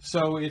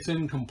 So it's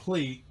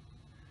incomplete.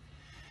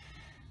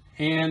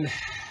 And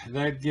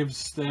that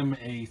gives them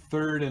a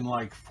 3rd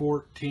and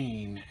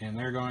 14. And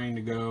they're going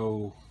to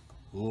go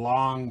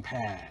long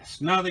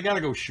pass. No, they got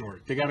to go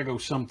short. They got to go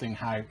something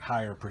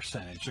higher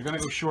percentage. They're going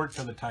to go short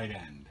to the tight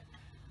end.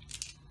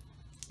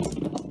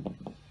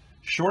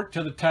 Short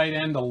to the tight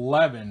end,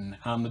 11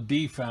 on the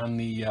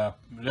defense.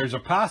 There's a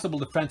possible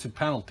defensive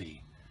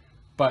penalty,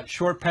 but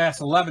short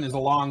pass 11 is a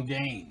long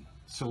gain.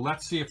 So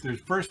let's see if there's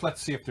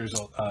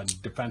a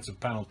defensive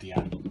penalty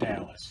on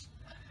Dallas.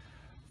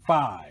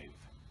 5.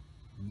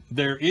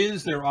 There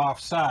is their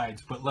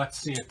offsides, but let's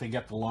see if they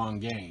get the long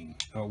gain.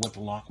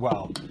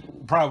 Well,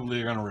 probably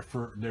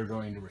they're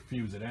going to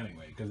refuse it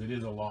anyway because it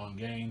is a long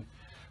gain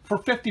for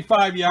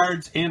 55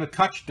 yards and a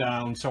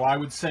touchdown. So I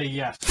would say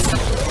yes,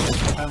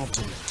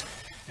 penalty.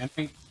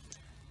 And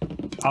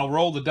I'll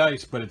roll the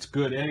dice, but it's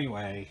good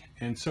anyway.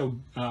 And so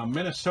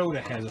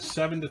Minnesota has a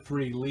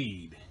 7-3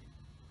 lead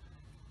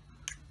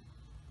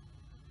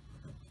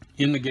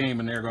in the game,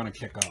 and they're going to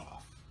kick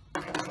off.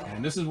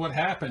 And this is what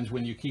happens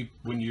when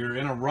you're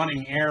in a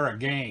running era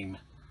game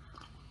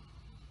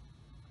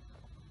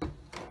and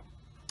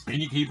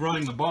you keep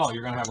running the ball,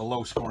 you're going to have a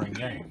low scoring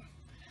game.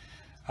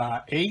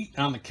 8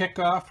 on the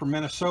kickoff for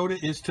Minnesota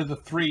is to the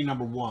 3,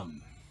 number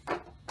 1.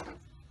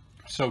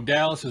 So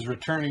Dallas is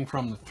returning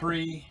from the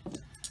 3,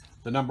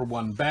 the number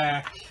 1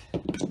 back,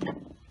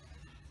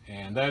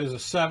 and that is a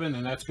 7,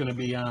 and that's going to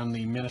be on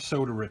the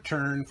Minnesota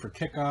return for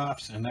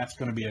kickoffs, and that's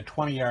going to be a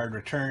 20-yard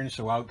return,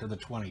 so out to the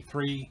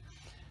 23.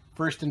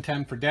 First and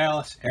 10 for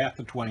Dallas at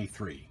the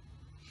 23.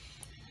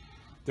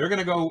 They're going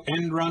to go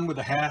end run with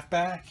a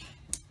halfback,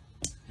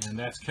 and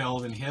that's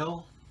Kelvin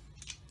Hill.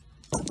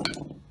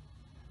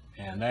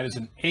 And that is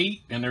an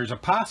 8, and there's a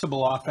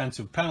possible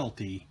offensive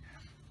penalty.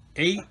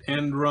 8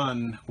 end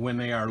run when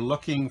they are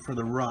looking for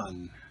the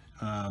run.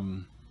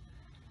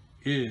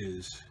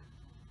 is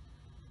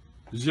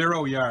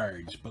 0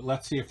 yards, but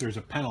let's see if there's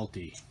a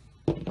penalty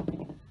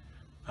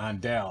on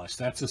Dallas.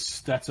 That's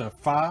a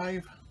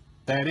 5.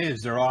 That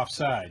is, they're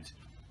offsides.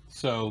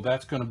 So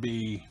that's going to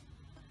be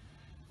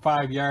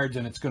 5 yards,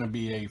 and it's going to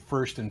be a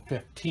 1st and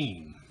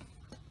 15.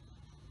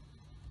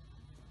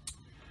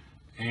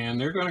 And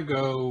they're going to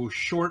go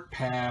short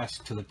pass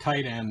to the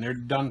tight end. They're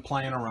done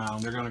playing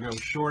around. They're going to go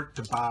short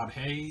to Bob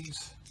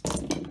Hayes.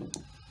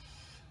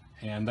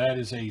 And that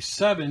is a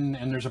 7,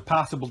 and there's a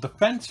possible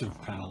defensive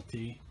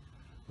penalty.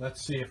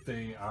 Let's see if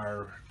they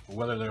are,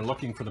 whether they're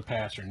looking for the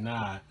pass or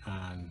not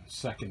on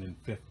 2nd and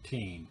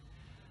 15.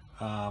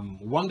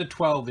 1 to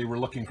 12, they were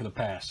looking for the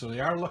pass. So they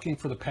are looking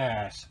for the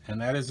pass,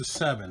 and that is a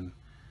 7.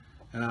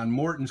 And on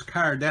Morton's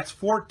card, that's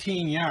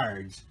 14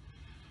 yards,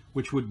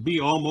 which would be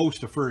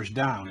almost a first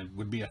down. It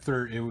would be a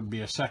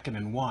 2nd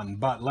and 1.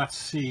 But let's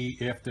see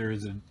if there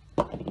is a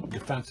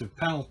defensive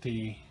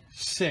penalty.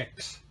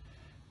 6.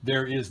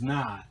 There is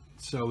not.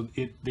 So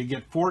they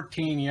get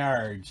 14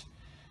 yards,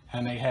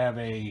 and they have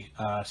a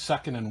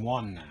 2nd and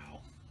 1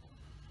 now.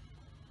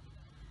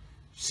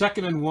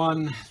 2nd and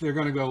 1, they're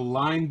going to go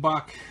line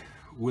buck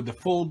with the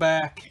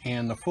fullback,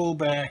 and the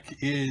fullback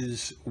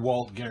is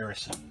Walt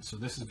Garrison. So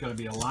this is going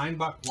to be a line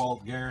buck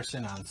Walt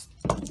Garrison on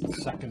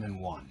 2nd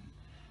and 1.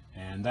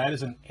 And that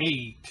is an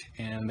 8,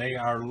 and they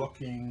are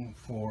looking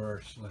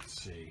for,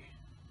 let's see.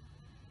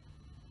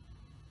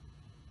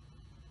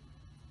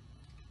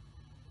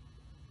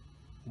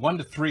 One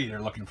to 3, they're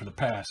looking for the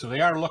pass. So they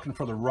are looking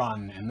for the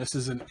run, and this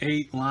is an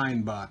 8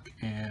 line buck,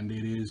 and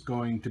it is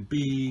going to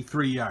be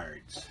 3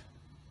 yards.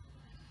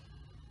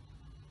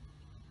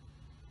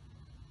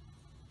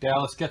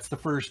 Dallas gets the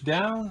first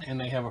down, and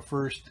they have a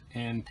 1st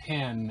and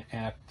 10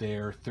 at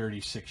their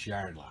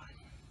 36-yard line.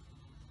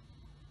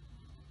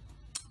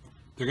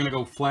 They're going to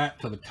go flat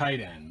to the tight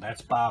end.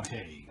 That's Bob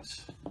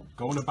Hayes.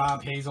 Going to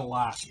Bob Hayes a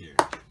lot here,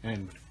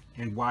 and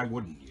why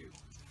wouldn't you?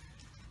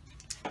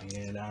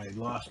 And I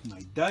lost my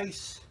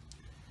dice,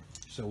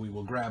 so we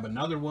will grab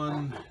another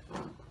one.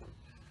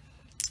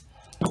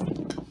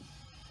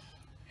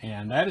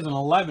 And that is an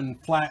 11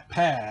 flat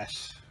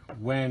pass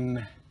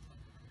when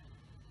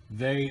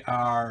they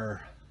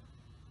are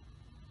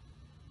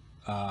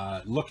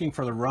looking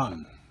for the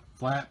run.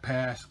 Flat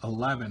pass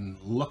 11,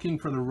 looking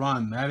for the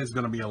run. That is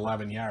going to be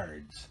 11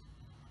 yards.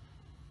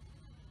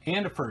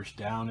 And a first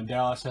down, and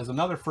Dallas has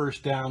another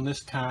first down,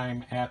 this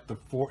time at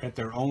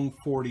their own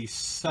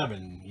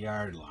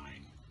 47-yard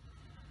line.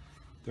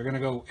 They're going to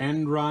go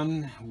end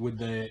run with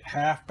the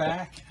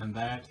halfback, and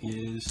that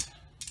is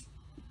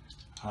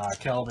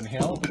Kelvin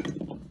Hill.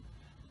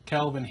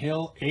 Kelvin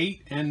Hill,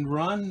 8 end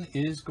run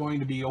is going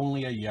to be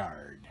only a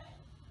yard.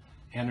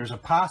 And there's a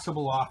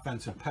possible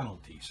offensive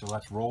penalty, so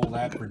let's roll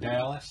that for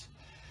Dallas.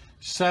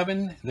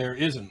 7, there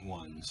isn't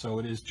one, so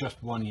it is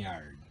just 1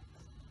 yard.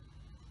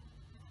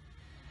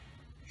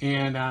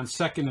 And on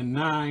 2nd and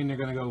 9, they're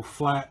going to go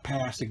flat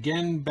pass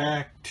again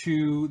back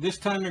to, this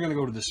time they're going to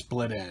go to the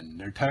split end.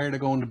 They're tired of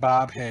going to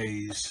Bob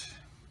Hayes,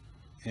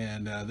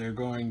 and they're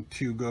going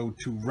to go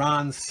to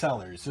Ron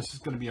Sellers. This is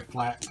going to be a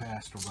flat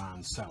pass to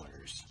Ron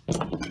Sellers.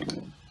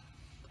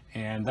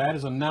 And that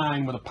is a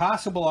 9 with a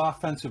possible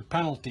offensive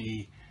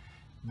penalty.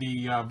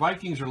 The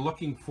Vikings are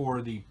looking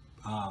for the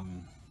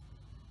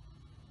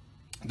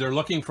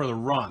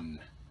run.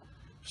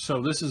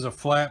 So this is a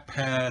flat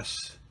pass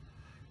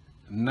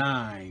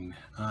 9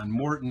 on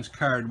Morton's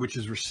card, which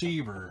is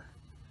receiver.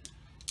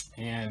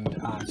 And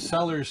on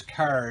Sellers'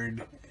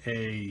 card,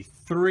 a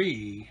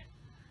 3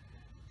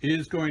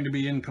 is going to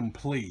be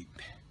incomplete.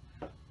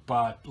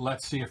 But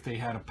let's see if they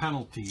had a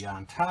penalty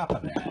on top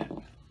of that.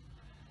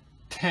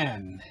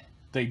 10,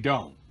 they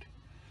don't.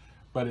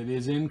 But it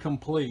is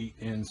incomplete,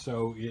 and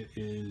so it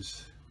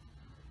is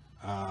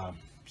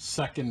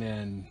 2nd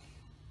and,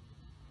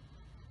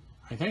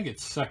 I think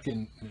it's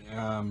 2nd,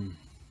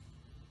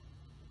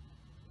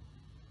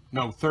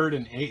 no, 3rd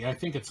and 8. I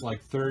think it's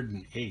like 3rd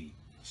and 8.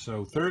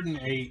 So 3rd and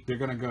 8, they're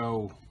going to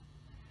go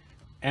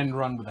end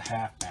run with a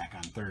halfback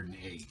on 3rd and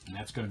 8. And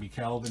that's going to be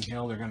Kelvin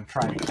Hill. They're going to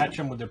try to catch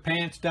him with their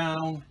pants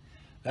down.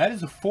 That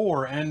is a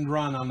 4 end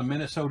run on the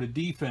Minnesota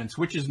defense,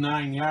 which is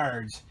 9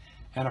 yards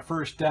and a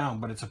first down,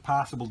 but it's a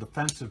possible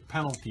defensive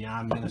penalty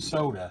on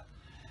Minnesota.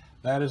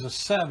 That is a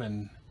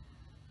 7.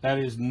 That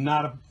is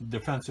not a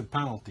defensive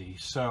penalty.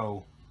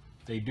 So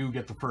they do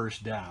get the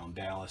first down.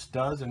 Dallas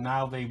does. And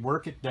now they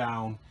work it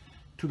down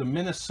to the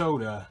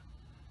Minnesota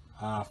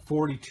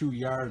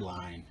 42-yard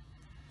line.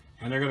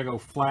 And they're going to go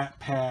flat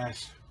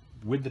pass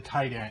with the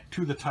tight end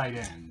to the tight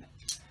end.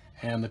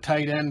 And the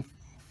tight end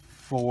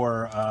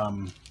for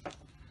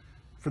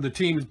the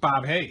team is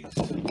Bob Hayes.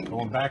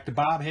 Going back to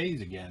Bob Hayes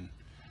again.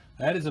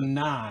 That is a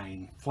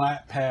 9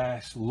 flat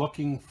pass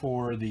looking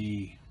for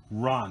the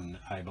run,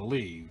 I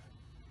believe.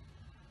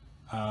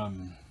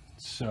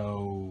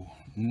 So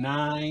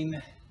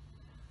 9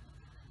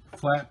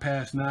 flat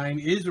pass 9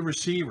 is a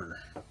receiver.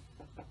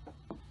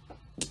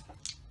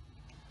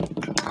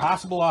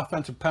 Possible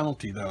offensive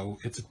penalty though.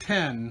 It's a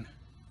 10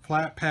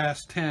 flat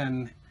pass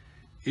 10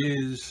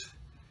 is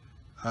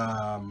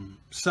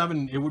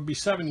it would be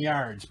 7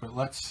 yards, but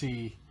let's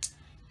see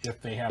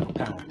if they have a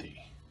penalty.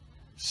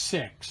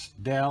 6,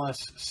 Dallas,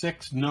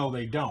 6, no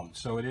they don't,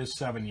 so it is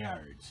 7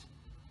 yards.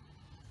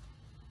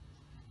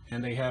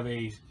 And they have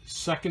a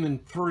 2nd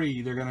and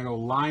 3, they're going to go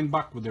line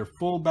buck with their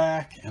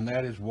fullback, and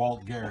that is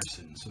Walt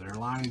Garrison. So they're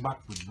line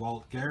buck with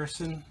Walt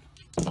Garrison.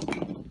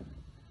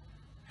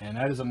 And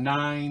that is a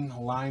 9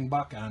 line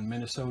buck on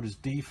Minnesota's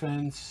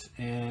defense,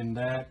 and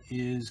that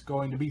is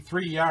going to be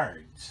 3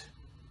 yards.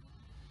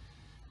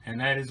 And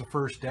that is a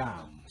first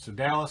down. So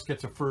Dallas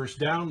gets a first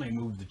down. They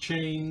move the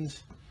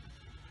chains.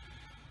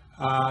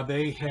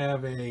 They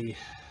have a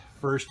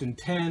 1st and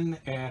 10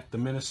 at the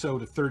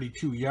Minnesota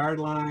 32-yard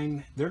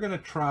line. They're going to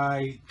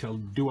try to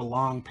do a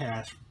long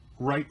pass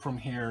right from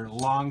here,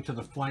 long to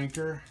the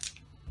flanker.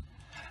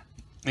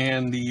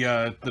 And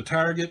the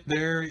target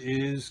there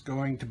is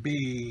going to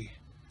be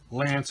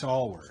Lance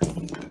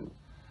Allworth.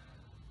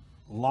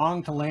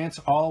 Long to Lance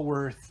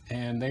Allworth,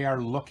 and they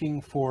are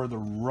looking for the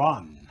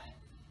run.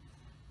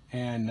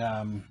 And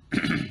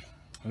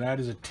that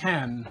is a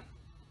 10.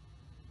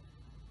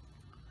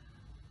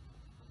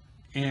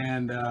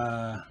 And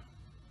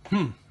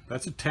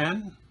that's a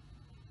 10.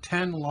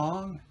 10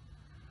 long.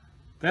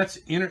 That's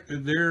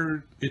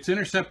it's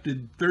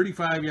intercepted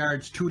 35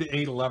 yards, 2 to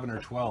 8, 11 or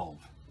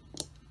 12.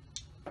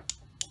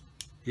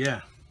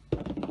 Yeah.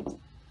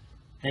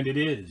 And it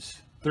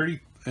is 30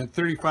 and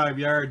 35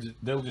 yards.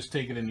 They'll just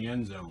take it in the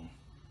end zone,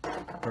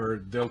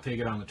 or they'll take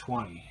it on the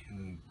 20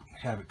 and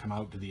have it come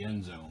out to the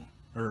end zone,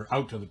 or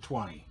out to the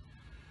 20.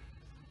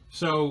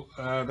 So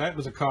that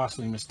was a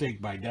costly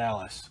mistake by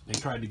Dallas. They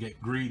tried to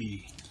get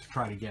greedy to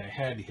try to get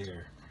ahead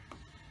here,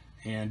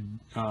 and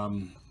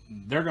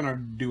they're going to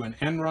do an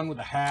end run with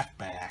a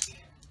halfback.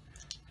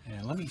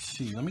 And let me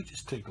see. Let me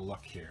just take a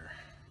look here.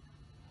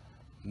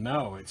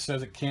 No, it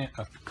says it can't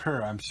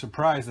occur. I'm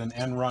surprised an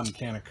end run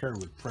can't occur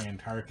with Fran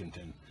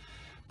Tarkenton.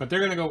 But they're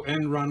going to go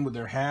end run with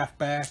their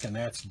halfback, and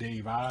that's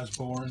Dave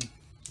Osborne.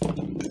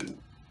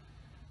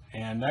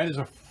 And that is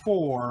a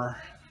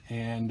 4.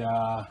 And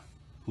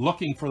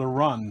looking for the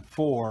run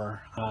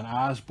 4 on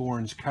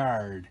Osborne's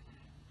card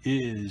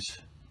is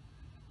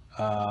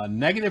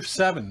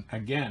 -7.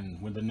 Again,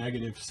 with the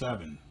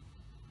 -7.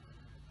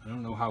 I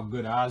don't know how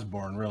good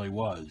Osborne really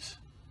was.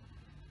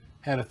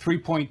 Had a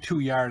 3.2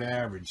 yard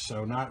average,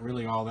 so not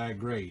really all that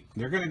great.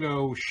 They're going to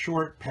go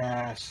short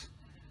pass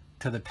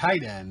to the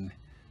tight end.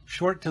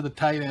 Short to the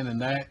tight end,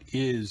 and that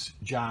is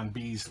John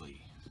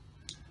Beasley.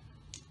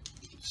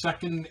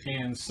 2nd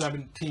and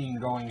 17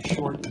 going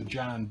short to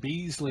John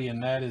Beasley,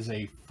 and that is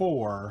a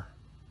 4.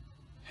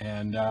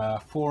 And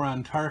 4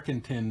 on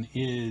Tarkenton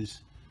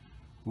is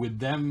with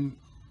them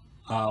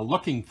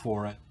looking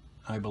for it.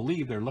 I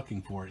believe they're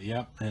looking for it,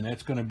 yep. And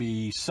that's going to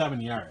be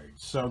 7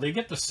 yards. So they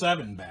get the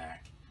 7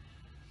 back.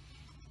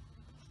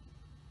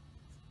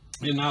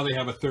 And now they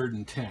have a 3rd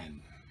and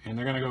 10. And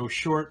they're going to go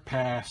short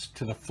pass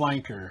to the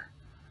flanker.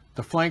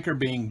 The flanker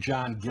being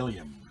John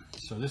Gilliam.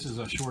 So this is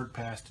a short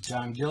pass to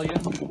John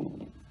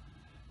Gilliam.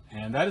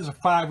 And that is a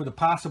 5 with a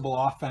possible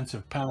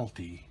offensive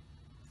penalty.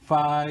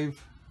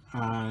 5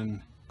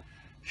 on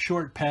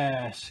short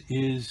pass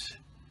is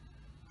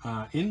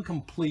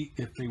incomplete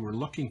if they were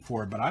looking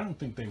for it, but I don't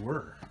think they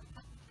were.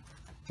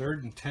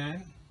 3rd and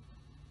 10.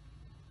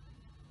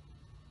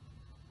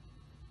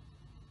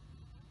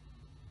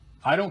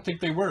 I don't think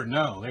they were.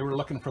 No, they were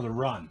looking for the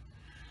run.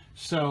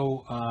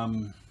 So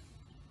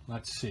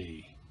let's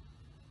see.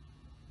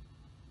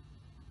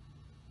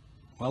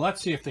 Well,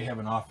 let's see if they have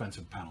an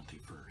offensive penalty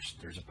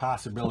first. There's a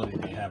possibility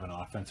they have an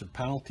offensive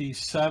penalty.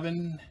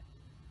 7,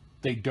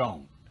 they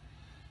don't.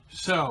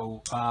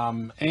 So,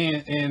 and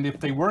if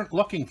they weren't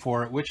looking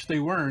for it, which they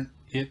weren't,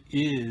 it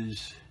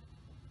is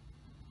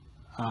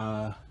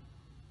a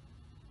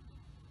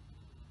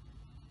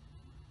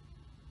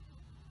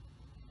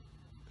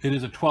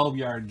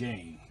 12-yard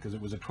gain, because it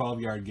was a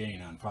 12-yard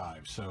gain on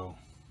 5. So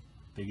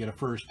they get a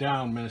first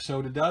down,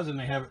 Minnesota does, and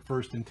they have it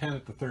 1st and 10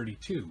 at the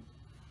 32.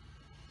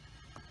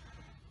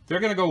 They're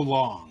going to go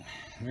long.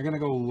 They're going to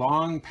go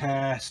long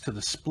pass to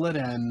the split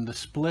end. The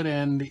split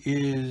end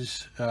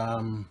is,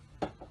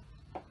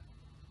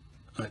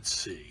 let's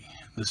see.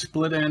 The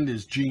split end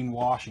is Gene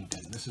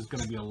Washington. This is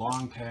going to be a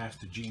long pass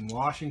to Gene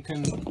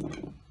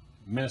Washington.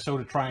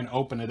 Minnesota try and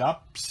open it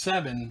up.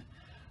 7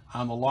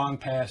 on the long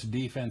pass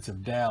defense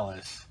of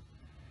Dallas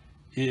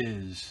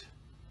is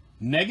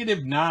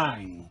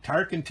 -9.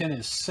 Tarkenton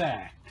is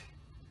sacked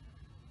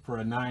for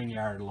a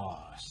 9-yard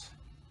loss.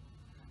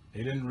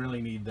 They didn't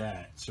really need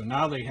that. So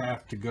now they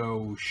have to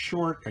go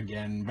short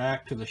again,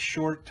 back to the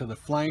short to the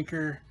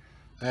flanker.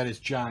 That is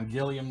John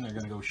Gilliam. They're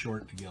going to go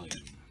short to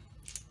Gilliam.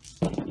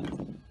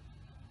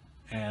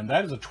 And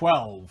that is a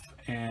 12.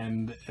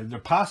 And the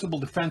possible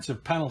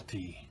defensive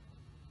penalty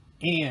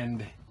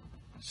and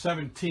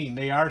 17.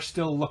 They are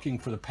still looking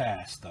for the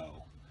pass,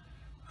 though.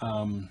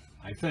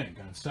 I think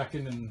on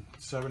 2nd and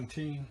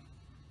 17.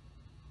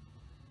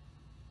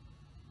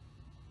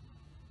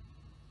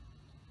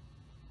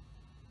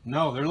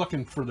 No, they were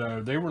looking for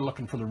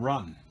the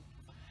run.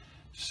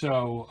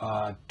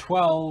 So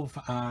 12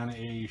 on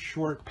a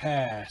short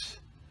pass.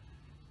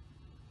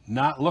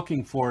 Not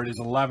looking for it is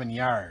 11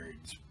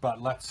 yards,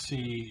 but let's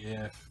see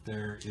if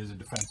there is a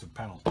defensive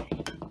penalty.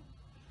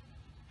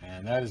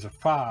 And that is a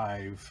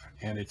 5,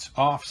 and it's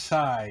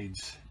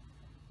offsides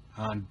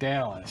on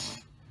Dallas.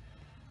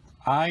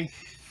 I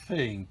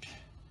think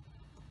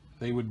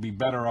they would be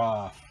better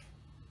off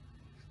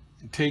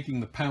taking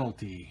the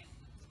penalty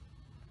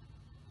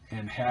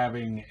and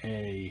having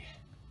a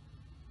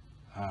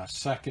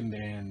 2nd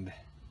and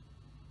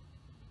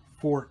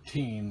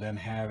 14 than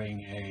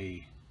having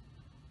a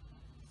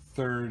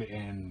 3rd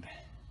and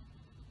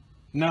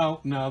no,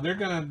 they're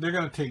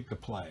gonna take the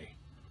play,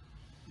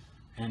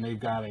 and they've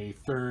got a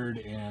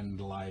 3rd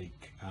and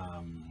like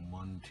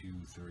 1, 2,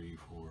 3,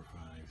 4,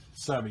 5,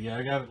 7. Yeah,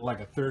 I got it like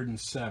a 3rd and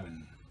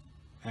 7,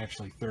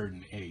 actually 3rd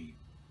and 8.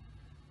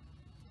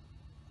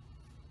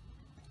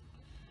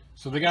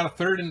 So they got a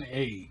 3rd and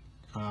 8,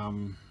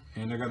 and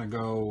they're gonna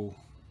go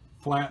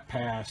flat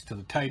pass to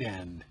the tight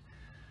end,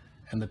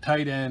 and the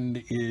tight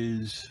end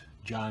is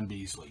John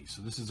Beasley.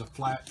 So this is a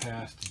flat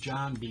pass to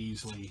John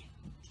Beasley.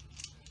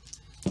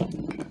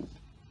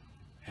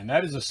 And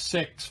that is a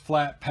 6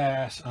 flat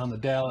pass on the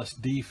Dallas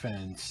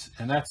defense.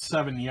 And that's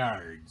 7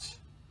 yards.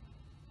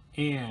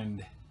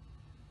 And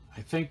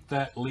I think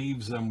that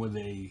leaves them with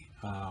a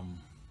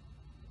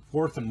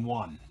 4th and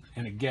 1.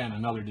 And again,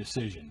 another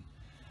decision.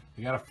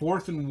 They got a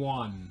 4th and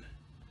 1.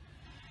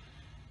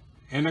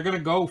 And they're going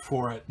to go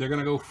for it. They're going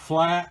to go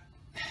flat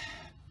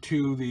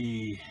to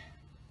the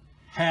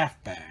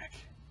halfback.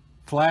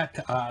 Flat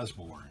to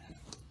Osborne.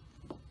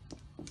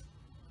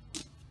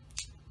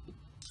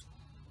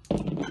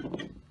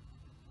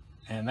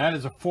 And that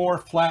is a 4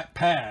 flat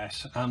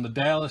pass on the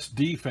Dallas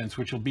defense,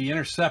 which will be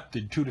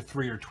intercepted 2 to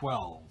 3 or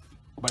 12.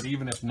 But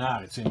even if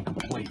not, it's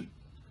incomplete.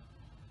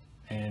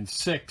 And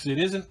 6, it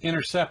isn't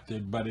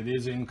intercepted, but it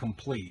is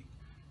incomplete.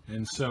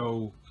 And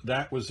so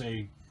that was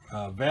a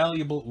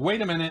valuable...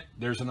 Wait a minute,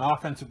 there's an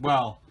offensive...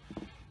 Well,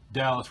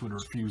 Dallas would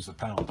refuse the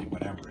penalty,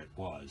 whatever it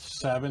was.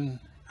 7...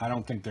 I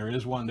don't think there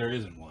is one. There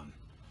isn't one.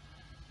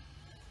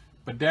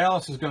 But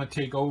Dallas is going to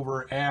take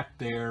over at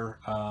their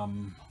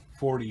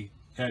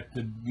at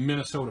the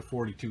Minnesota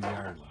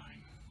 42-yard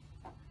line.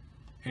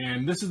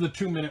 And this is the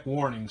 2-minute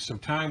warning, so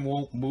time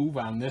won't move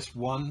on this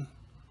one.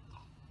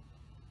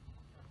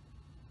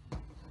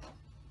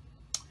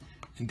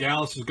 And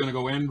Dallas is going to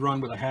go end run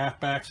with a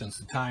halfback since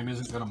the time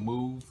isn't going to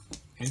move.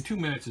 And 2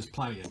 minutes is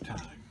plenty of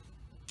time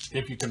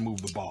if you can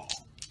move the ball.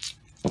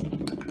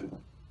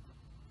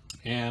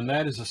 And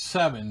that is a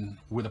 7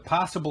 with a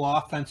possible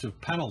offensive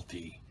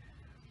penalty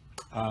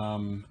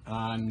on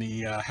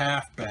the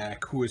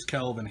halfback, who is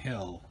Kelvin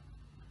Hill.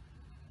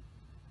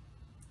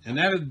 And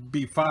that would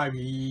be 5.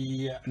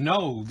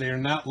 No, they're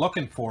not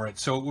looking for it.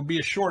 So it would be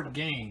a short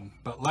game.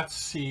 But let's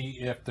see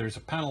if there's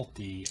a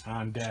penalty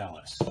on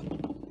Dallas.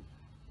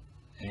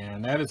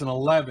 And that is an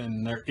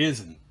 11. There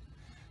isn't.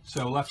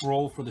 So let's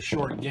roll for the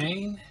short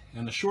gain.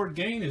 And the short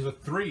gain is a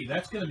 3.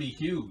 That's going to be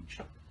huge.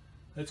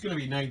 That's going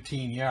to be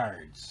 19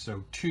 yards.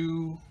 So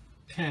 2,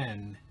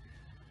 10,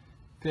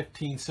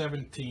 15,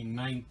 17,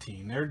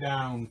 19. They're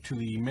down to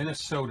the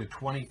Minnesota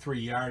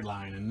 23-yard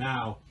line. And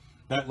now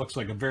that looks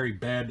like a very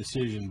bad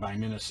decision by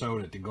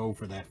Minnesota to go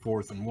for that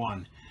 4th and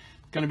 1.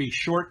 It's going to be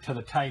short to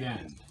the tight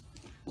end.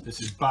 This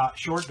is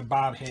short to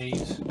Bob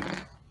Hayes.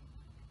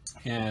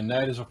 And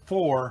that is a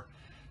 4.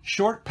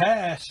 Short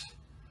pass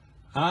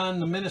on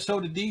the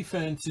Minnesota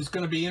defense is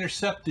going to be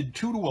intercepted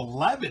 2 to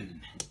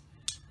 11.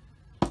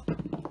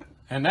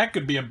 And that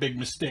could be a big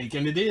mistake,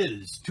 and it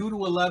is. 2 to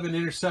 11,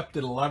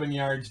 intercepted 11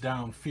 yards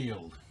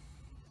downfield.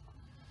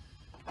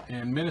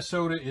 And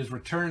Minnesota is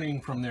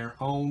returning from their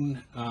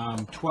own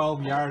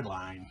 12-yard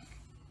line.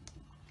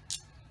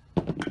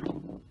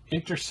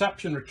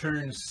 Interception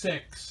return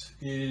 6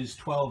 is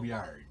 12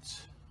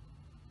 yards.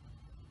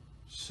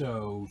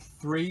 So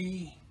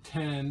 3,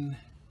 10,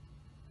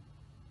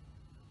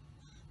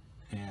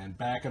 and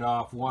back it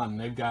off 1.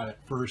 They've got it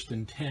 1st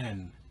and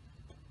 10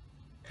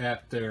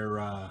 at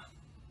their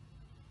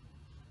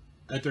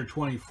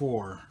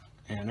 24,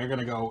 and they're going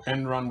to go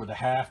end run with a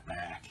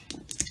halfback.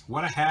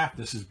 What a half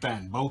this has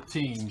been. Both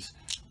teams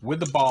with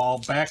the ball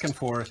back and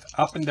forth,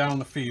 up and down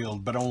the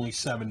field, but only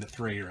 7 to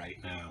 3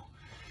 right now.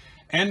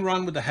 End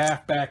run with the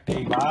halfback,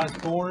 Dave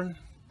Osborne.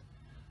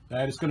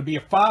 That is going to be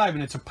a 5,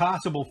 and it's a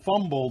possible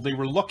fumble. They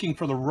were looking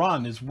for the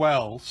run as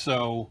well,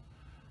 so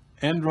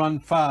end run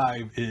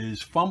 5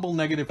 is fumble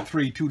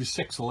 -3, 2 to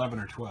 6, 11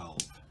 or 12.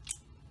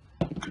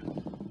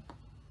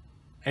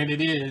 And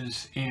it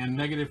is, and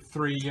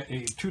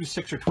 -3, 2 to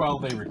 6 or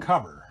 12, they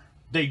recover.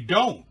 They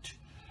don't,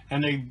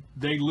 and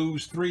they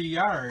lose 3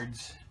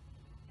 yards,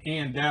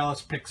 and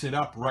Dallas picks it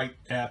up right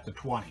at the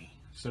 20.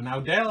 So now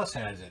Dallas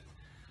has it.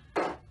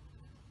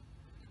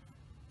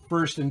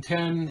 1st and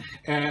 10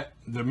 at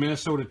the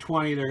Minnesota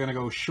 20. They're going to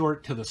go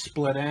short to the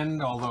split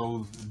end,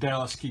 although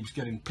Dallas keeps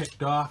getting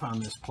picked off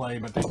on this play,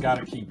 but they've got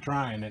to keep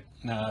trying it.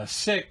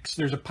 6,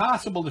 there's a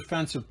possible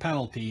defensive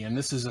penalty, and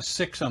this is a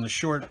 6 on the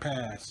short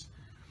pass.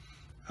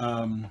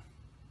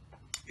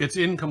 It's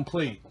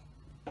incomplete.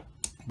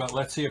 But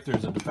let's see if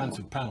there's a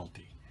defensive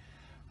penalty.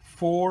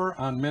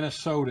 4 on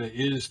Minnesota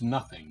is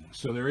nothing.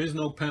 So there is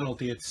no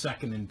penalty at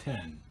 2nd and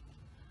 10.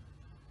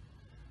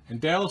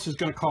 And Dallas is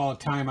going to call a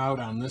timeout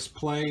on this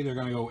play. They're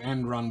going to go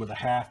end run with a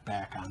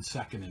halfback on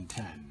 2nd and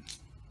 10.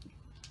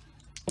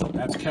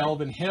 That's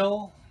Calvin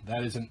Hill.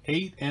 That is an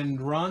 8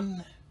 end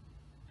run,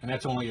 and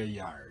that's only a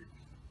yard.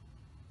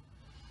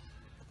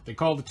 They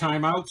called the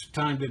timeout, so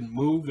time didn't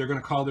move. They're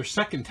going to call their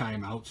second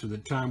timeout, so the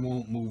time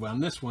won't move on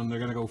this one. They're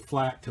going to go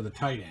flat to the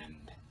tight end.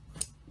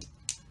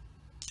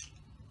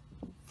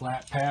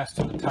 Flat pass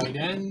to the tight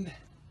end.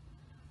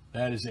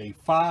 That is a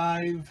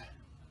 5.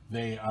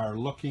 They are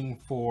looking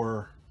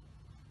for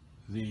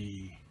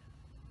the,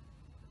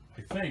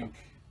 I think,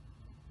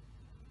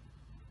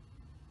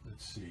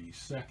 let's see,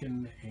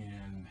 2nd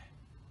and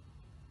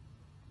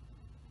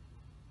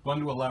 1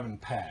 to 11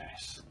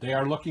 pass. They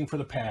are looking for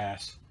the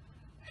pass,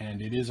 and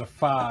it is a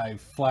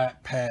 5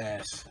 flat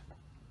pass,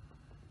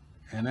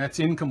 and that's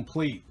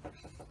incomplete,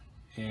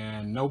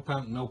 and no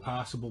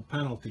possible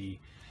penalty.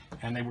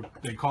 And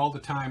they called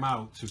the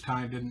timeout, so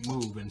time didn't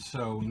move, and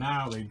so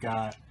now they've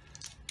got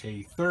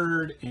a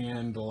 3rd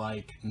and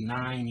like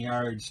 9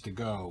 yards to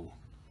go.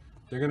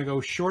 They're going to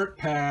go short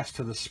pass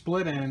to the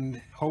split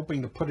end,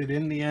 hoping to put it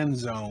in the end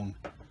zone.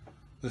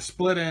 The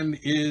split end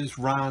is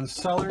Ron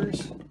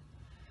Sellers.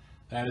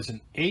 That is an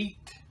 8.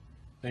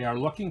 They are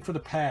looking for the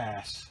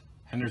pass,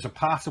 and there's a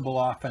possible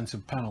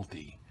offensive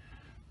penalty.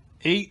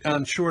 8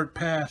 on short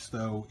pass,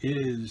 though,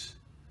 is,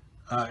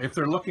 if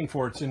they're looking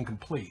for it, it's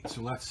incomplete.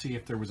 So let's see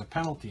if there was a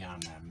penalty on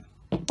them.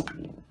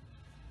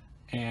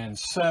 And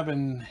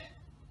 7,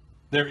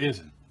 there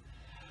isn't.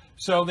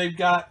 So they've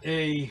got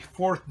a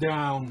 4th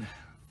down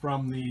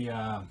from the,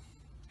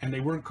 and they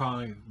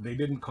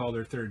didn't call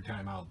their 3rd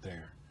timeout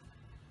there,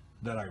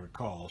 that I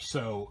recall.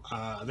 So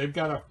they've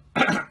got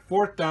a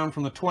 4th down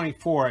from the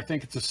 24. I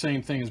think it's the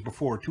same thing as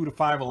before. 2 to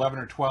 5, 11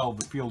 or 12,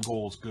 the field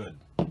goal is good.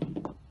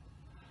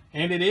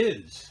 And it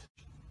is.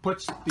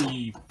 Puts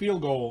the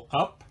field goal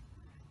up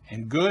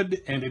and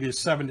good, and it is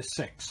 7 to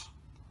 6.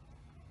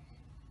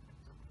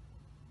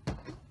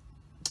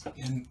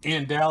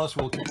 And Dallas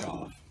will kick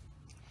off.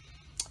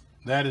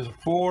 That is a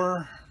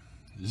 4.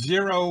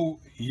 0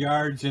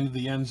 yards into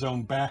the end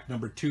zone, back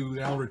number 2.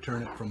 They'll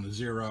return it from the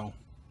 0.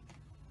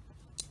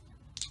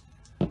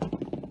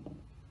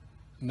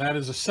 And that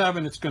is a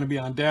 7. It's going to be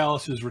on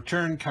Dallas's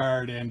return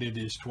card, and it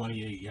is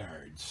 28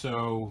 yards.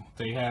 So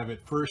they have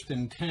it 1st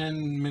and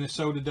 10.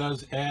 Minnesota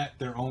does at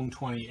their own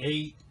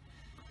 28.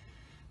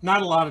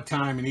 Not a lot of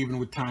time, and even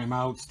with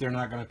timeouts, they're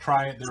not going to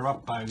try it. They're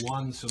up by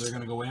 1, so they're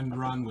going to go end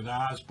run with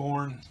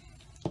Osborne.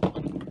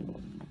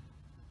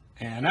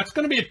 And that's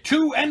going to be a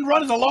 2. End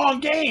run is a long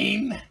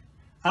gain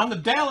on the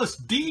Dallas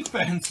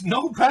defense.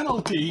 No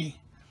penalty.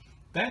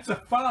 That's a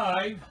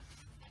 5.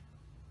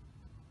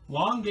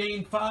 Long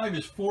gain 5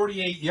 is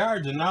 48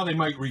 yards, and now they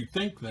might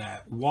rethink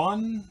that.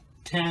 1,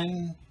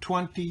 10,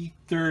 20,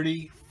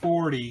 30,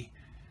 40,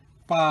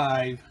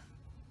 5,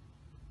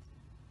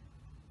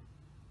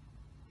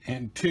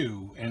 and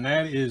 2. And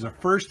that is a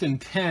 1st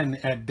and 10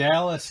 at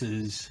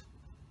Dallas's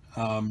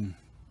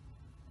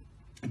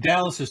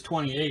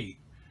 28.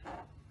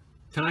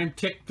 Time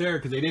ticked there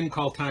because they didn't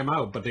call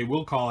timeout, but they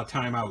will call a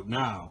timeout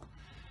now.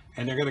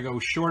 And they're going to go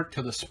short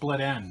to the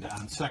split end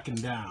on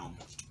 2nd down.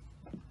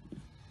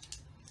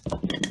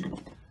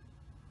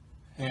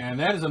 And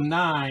that is a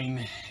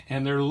 9,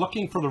 and they're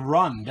looking for the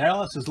run.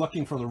 Dallas is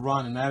looking for the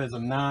run, and that is a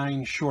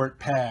 9 short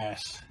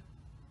pass.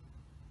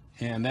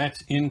 And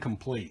that's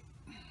incomplete.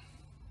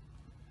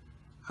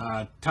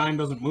 Time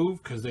doesn't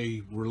move because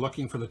they were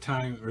looking for the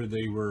time, or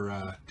they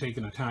were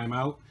taking a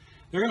timeout.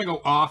 They're going to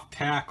go off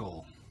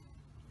tackle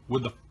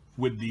with the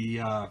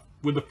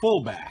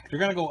fullback. They're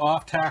going to go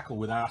off tackle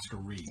with Oscar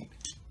Reed.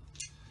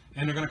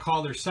 And they're going to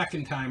call their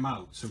 2nd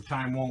timeout, so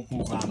time won't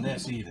move on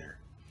this either.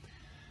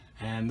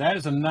 And that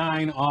is a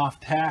 9 off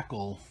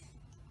tackle.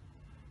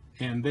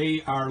 And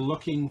they are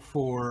looking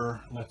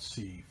for, let's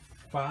see,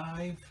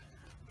 5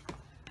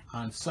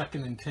 on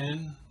 2nd and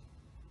 10.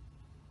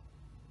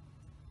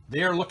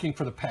 They are looking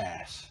for the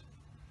pass.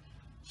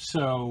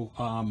 So,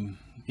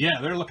 yeah,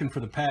 they're looking for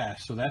the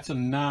pass. So that's a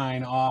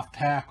 9 off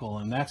tackle,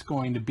 and that's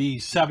going to be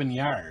 7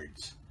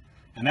 yards.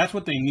 And that's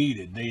what they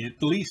needed. They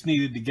at least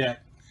needed to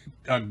get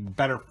a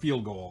better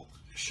field goal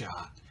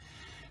shot.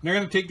 And they're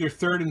going to take their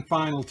 3rd and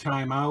final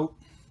timeout,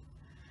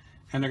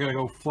 and they're going to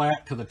go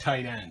flat to the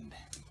tight end.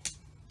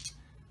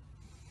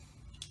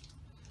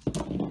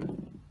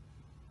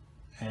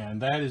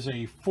 And that is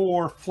a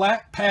 4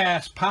 flat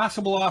pass,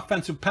 possible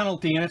offensive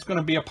penalty, and it's going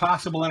to be a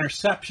possible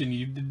interception.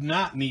 You did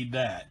not need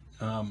that.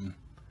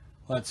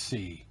 Let's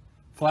see.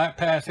 Flat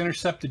pass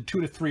intercepted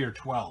 2 to 3 or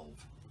 12.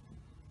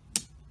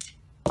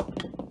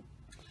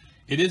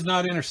 It is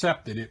not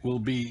intercepted. It will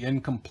be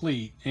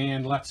incomplete.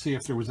 And let's see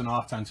if there was an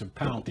offensive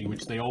penalty,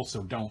 which they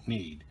also don't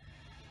need.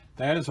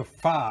 That is a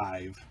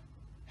 5,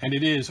 and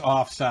it is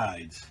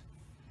offsides.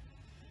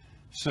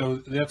 So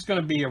that's going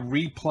to be a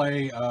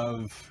replay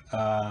of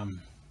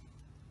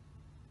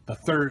the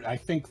 3rd, I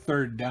think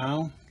 3rd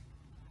down.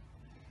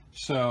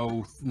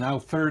 So now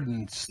 3rd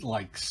and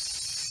like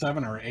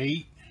 7 or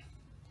 8.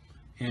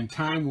 And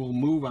time will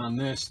move on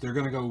this. They're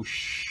going to go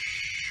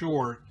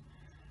short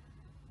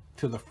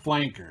to the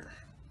flanker.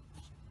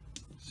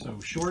 So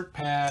short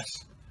pass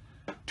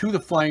to the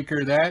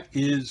flanker. That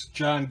is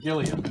John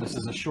Gilliam. This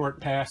is a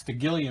short pass to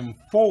Gilliam.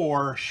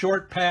 4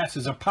 short pass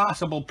is a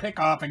possible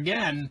pickoff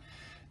again.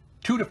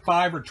 2 to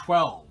 5 or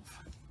 12.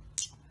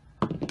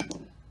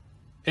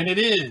 And it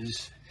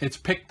is. It's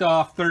picked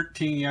off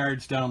 13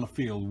 yards down the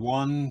field.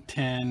 1,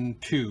 10,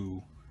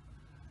 2.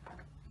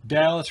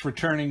 Dallas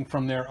returning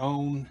from their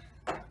own,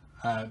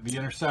 the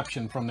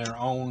interception from their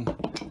own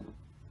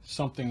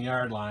something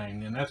yard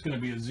line. And that's going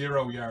to be a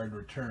 0-yard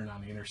return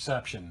on the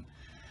interception.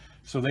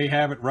 So they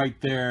have it right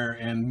there.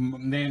 And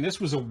man, this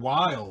was a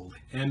wild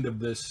end of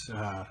this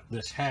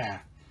this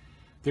half.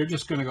 They're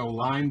just going to go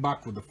line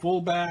buck with the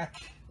fullback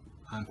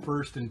on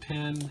 1st and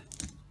 10.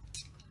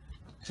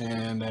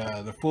 And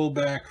the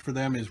fullback for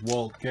them is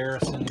Walt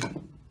Garrison.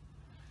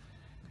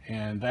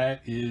 And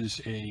that is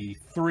a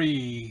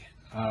 3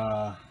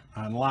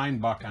 on line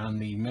buck on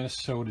the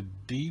Minnesota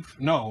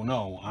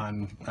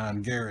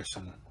on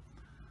Garrison.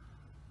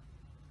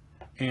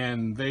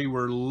 And they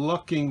were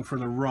looking for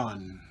the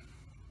run.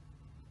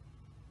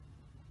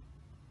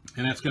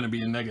 And that's going to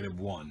be a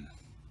 -1.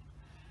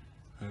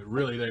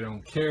 Really, they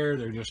don't care.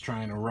 They're just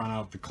trying to run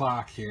out the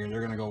clock here. They're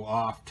going to go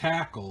off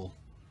tackle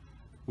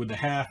with the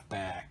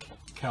halfback,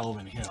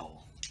 Kelvin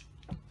Hill.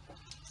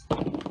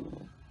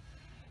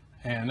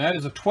 And that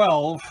is a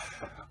 12.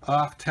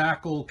 Off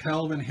tackle,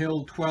 Kelvin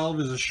Hill. 12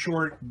 is a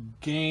short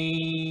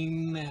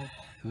gain.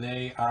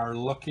 They are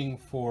looking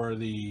for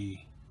the...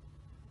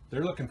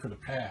 They're looking for the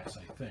pass,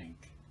 I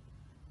think.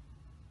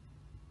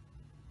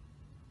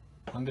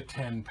 1 to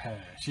 10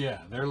 pass.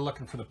 Yeah, they're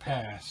looking for the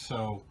pass.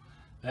 So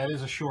that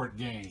is a short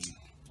gain.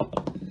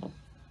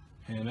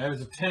 And that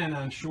is a 10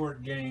 on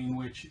short gain,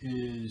 which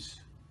is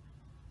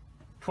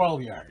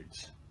 12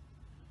 yards.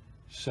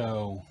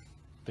 So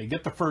they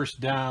get the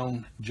first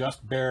down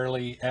just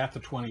barely at the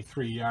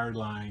 23-yard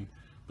line.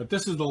 But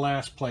this is the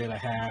last play of the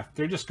half.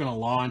 They're just going to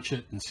launch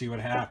it and see what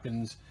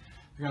happens.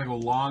 They're going to go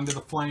long to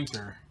the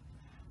flanker.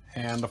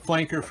 And the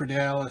flanker for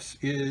Dallas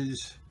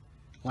is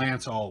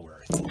Lance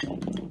Allworth.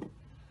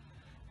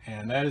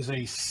 And that is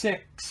a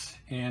 6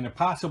 and a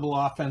possible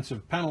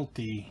offensive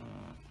penalty.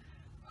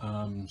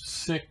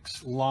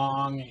 6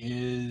 long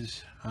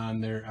is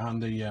on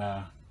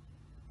the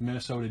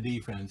Minnesota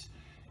defense.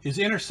 Is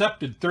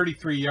intercepted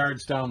 33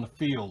 yards down the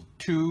field.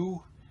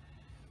 2,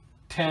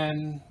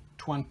 10,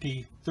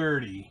 20,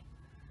 30.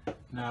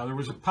 Now, there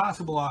was a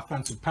possible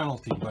offensive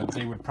penalty, but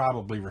they would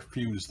probably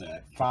refuse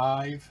that.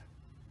 5.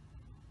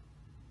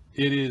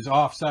 It is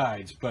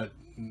offsides, but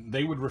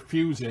they would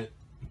refuse it.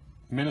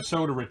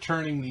 Minnesota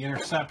returning the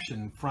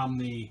interception from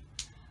the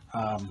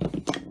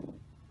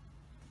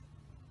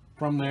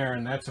from there,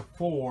 and that's a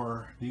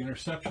 4. The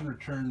interception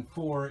return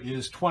 4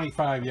 is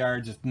 25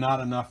 yards. It's not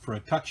enough for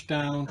a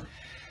touchdown.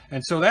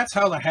 And so that's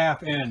how the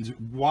half ends.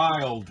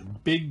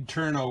 Wild, big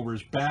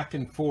turnovers back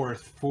and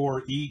forth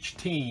for each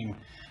team.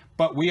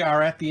 But we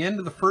are at the end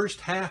of the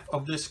first half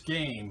of this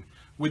game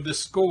with the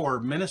score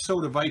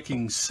Minnesota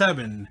Vikings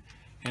 7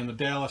 and the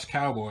Dallas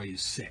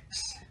Cowboys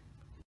 6.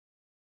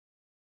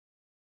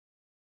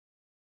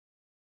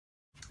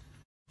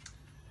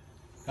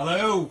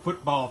 Hello,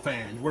 football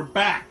fans. We're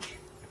back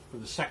for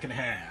the second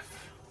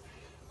half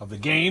of the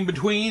game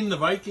between the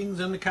Vikings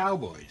and the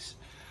Cowboys.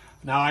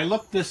 Now, I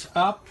looked this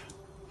up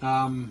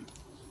on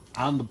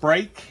the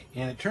break,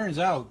 and it turns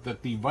out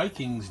that the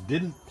Vikings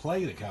didn't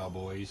play the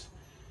Cowboys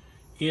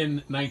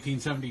in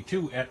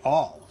 1972 at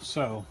all.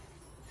 So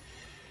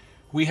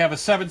we have a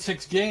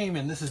 7-6 game,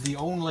 and this is the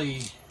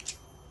only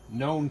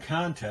known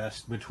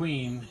contest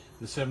between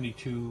the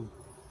 72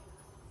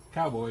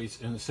 Cowboys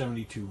and the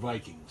 72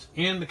 Vikings.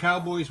 And the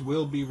Cowboys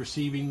will be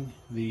receiving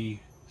the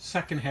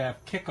second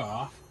half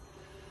kickoff.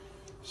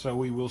 So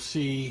we will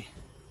see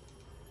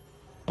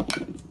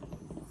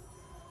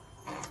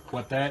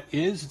what that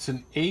is. It's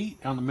an 8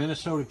 on the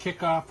Minnesota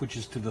kickoff, which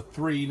is to the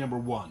 3, number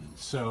 1.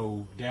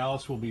 So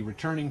Dallas will be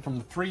returning from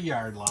the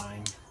 3-yard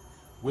line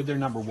with their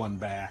number 1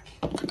 back.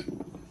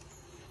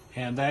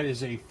 And that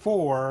is a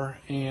 4,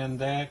 and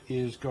that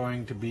is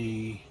going to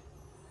be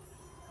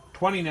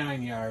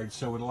 29 yards,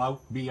 so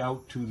it'll be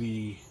out to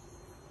the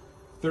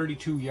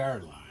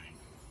 32-yard line.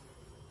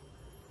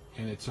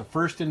 And it's a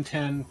 1st and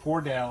 10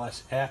 for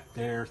Dallas at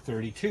their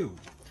 32.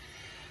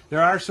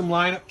 There are some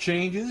lineup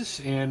changes,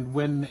 and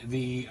when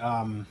the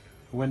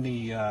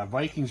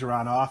Vikings are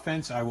on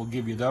offense, I will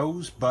give you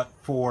those. But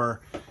for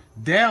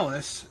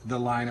Dallas, the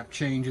lineup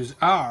changes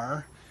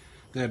are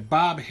that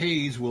Bob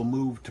Hayes will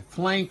move to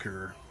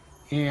flanker,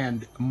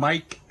 and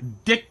Mike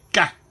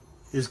Ditka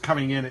is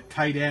coming in at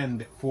tight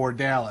end for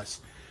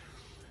Dallas.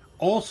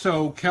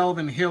 Also,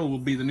 Kelvin Hill will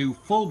be the new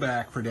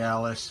fullback for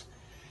Dallas,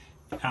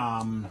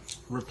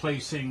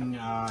 replacing,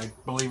 I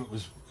believe it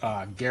was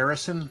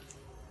Garrison.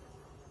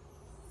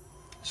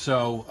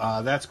 So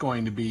that's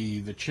going to be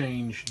the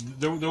change.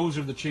 Those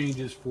are the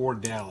changes for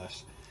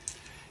Dallas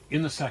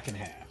in the second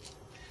half.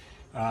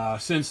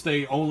 Since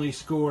they only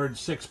scored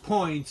 6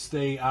 points,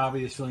 they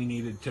obviously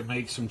needed to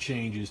make some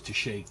changes to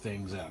shake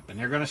things up. And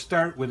they're going to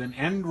start with an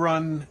end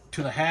run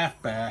to the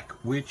halfback,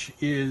 which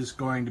is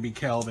going to be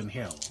Calvin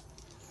Hill.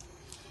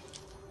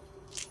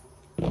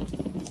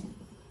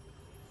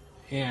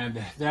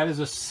 And that is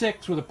a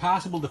 6 with a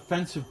possible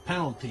defensive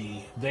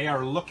penalty. They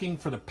are looking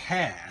for the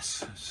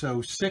pass.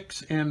 So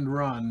 6 end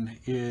run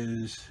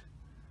is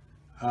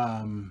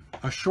a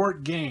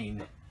short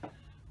gain.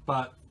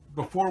 But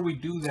before we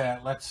do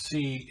that, let's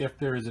see if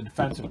there is a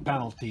defensive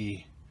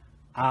penalty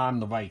on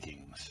the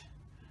Vikings.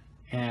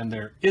 And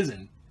there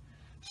isn't.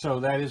 So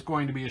that is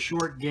going to be a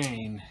short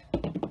gain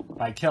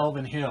by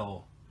Calvin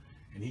Hill.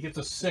 And he gets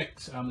a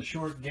 6 on the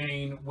short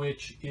gain,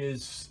 which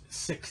is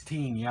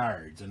 16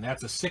 yards. And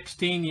that's a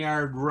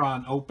 16-yard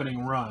run,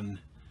 opening run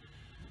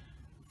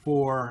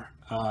for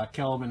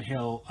Calvin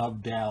Hill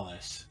of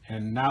Dallas.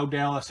 And now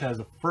Dallas has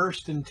a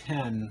 1st and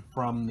 10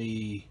 from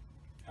the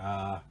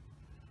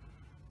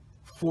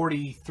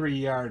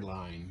 43-yard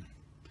line.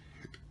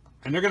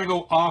 And they're going to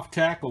go off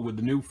tackle with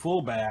the new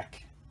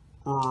fullback,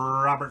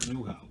 Robert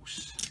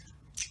Newhouse.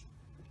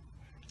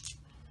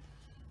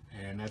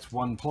 And that's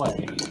one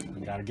play.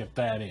 We got to get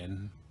that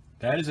in.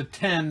 That is a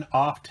 10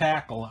 off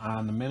tackle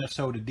on the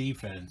Minnesota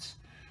defense,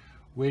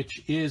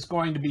 which is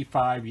going to be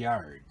 5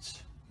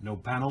 yards. No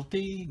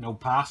penalty, no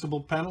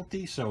possible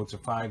penalty, so it's a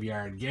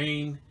 5-yard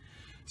gain.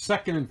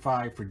 2nd and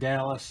 5 for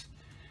Dallas.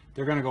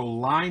 They're going to go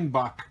line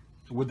buck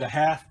with the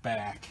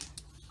halfback,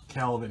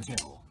 Calvin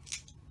Hill.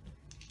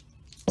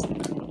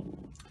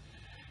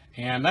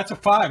 And that's a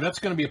 5. That's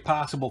going to be a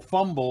possible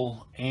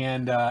fumble.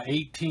 And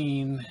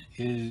 18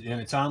 is,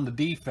 and it's on the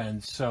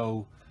defense.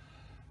 So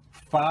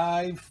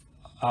 5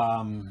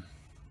 line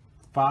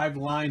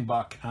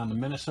buck on the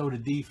Minnesota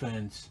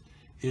defense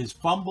is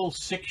fumble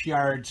 6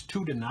 yards,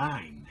 2 to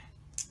 9.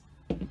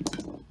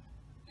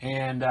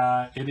 And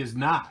it is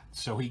not.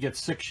 So he gets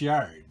 6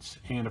 yards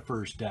and a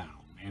 1st down.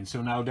 And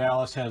so now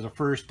Dallas has a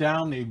 1st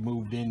down. They've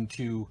moved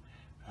into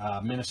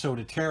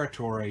Minnesota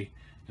territory.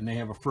 And they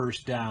have a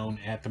 1st down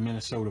at the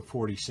Minnesota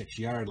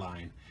 46-yard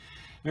line.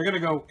 They're going to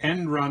go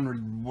end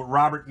run with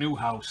Robert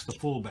Newhouse, the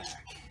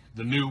fullback.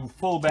 The new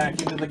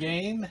fullback into the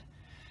game.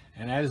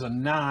 And that is a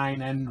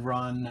 9 end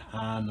run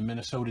on the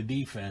Minnesota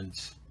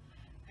defense.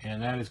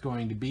 And that is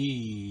going to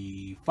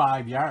be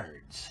 5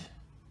 yards.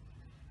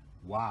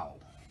 Wow.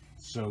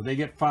 So they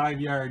get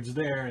 5 yards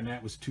there, and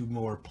that was 2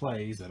 more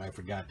plays that I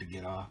forgot to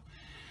get off.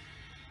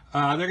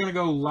 They're going to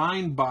go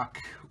line buck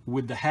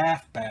with the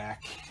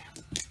halfback.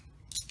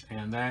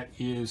 And that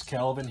is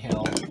Calvin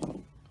Hill.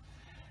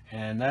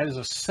 And that is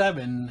a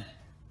 7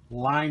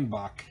 line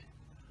buck.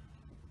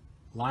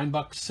 Line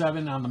buck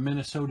 7 on the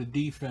Minnesota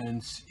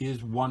defense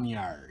is 1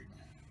 yard.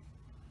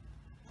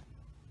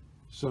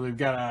 So they've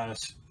got a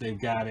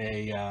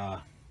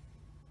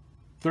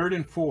 3rd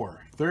and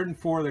 4. 3rd and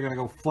 4, they're going to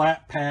go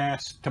flat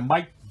pass to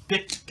Mike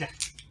Dick.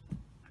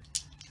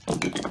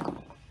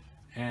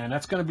 And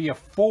that's going to be a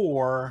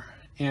 4,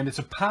 and it's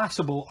a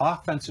possible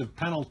offensive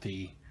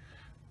penalty.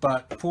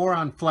 But 4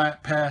 on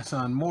flat pass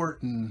on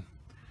Morton,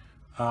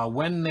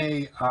 when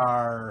they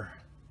are,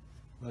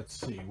 let's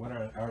see, what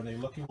are they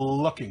looking for?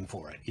 Looking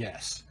for it,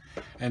 yes.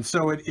 And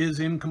so it is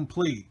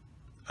incomplete.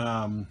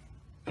 And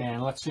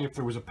let's see if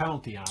there was a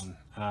penalty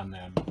on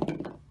them.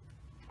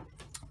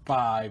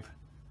 5.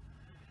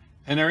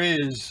 And there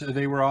is,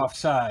 they were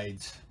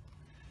offsides.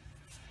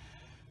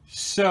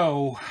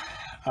 So,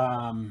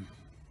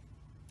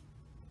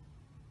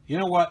 you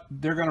know what?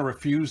 They're going to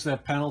refuse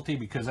that penalty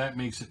because that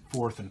makes it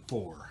 4th and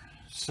 4.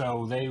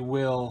 So they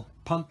will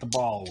punt the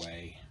ball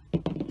away.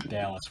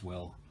 Dallas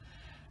will.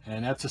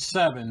 And that's a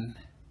 7.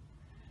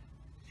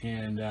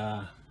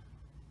 And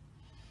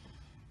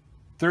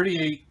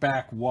 38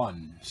 back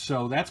 1.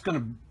 So that's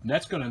going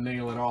to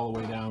nail it all the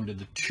way down to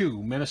the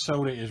 2.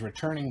 Minnesota is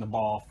returning the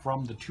ball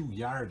from the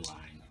 2-yard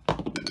line.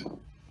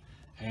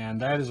 And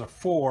that is a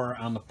 4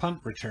 on the punt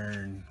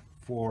return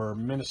for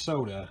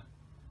Minnesota.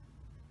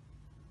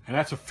 And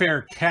that's a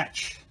fair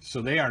catch.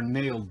 So they are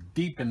nailed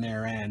deep in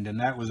their end. And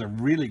that was a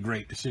really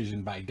great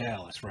decision by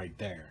Dallas right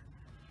there.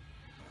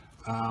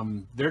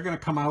 They're going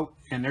to come out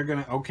and they're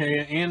going to,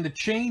 okay. And the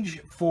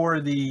change for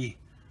the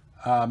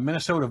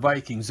Minnesota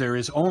Vikings, there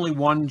is only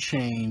one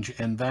change.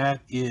 And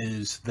that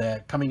is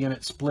that coming in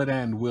at split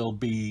end will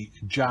be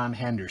John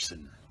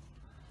Henderson.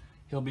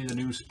 He'll be the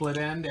new split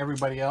end.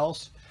 Everybody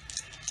else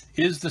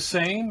is the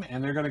same,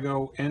 and they're going to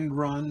go end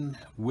run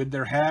with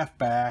their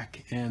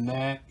halfback, and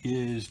that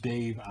is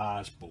Dave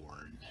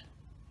Osborne.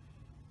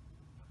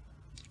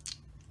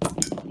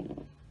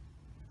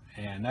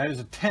 And that is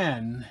a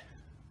 10.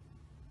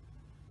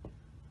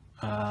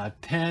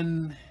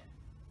 10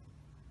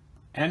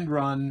 end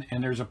run,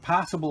 and there's a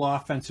possible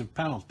offensive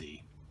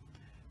penalty.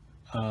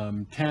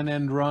 10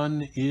 end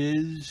run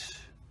is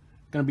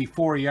going to be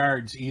 4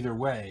 yards either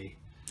way.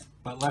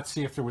 But let's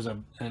see if there was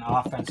an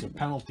offensive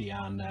penalty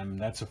on them.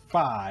 That's a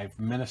 5.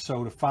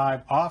 Minnesota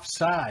 5.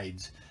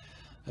 Offsides.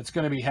 That's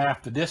going to be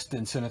half the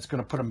distance, and it's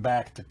going to put them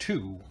back to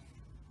 2.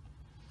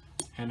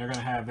 And they're going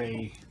to have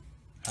a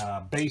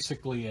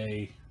basically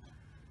a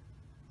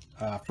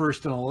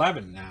first and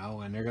 11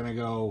 now, and they're going to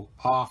go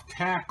off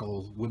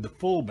tackle with the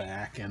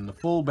fullback, and the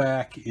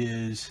fullback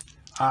is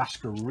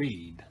Oscar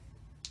Reed.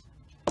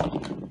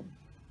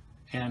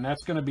 And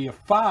that's going to be a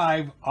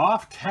 5.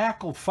 Off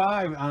tackle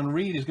 5 on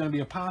Reed is going to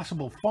be a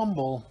possible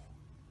fumble.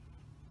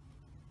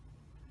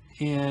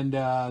 And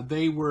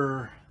they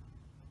were,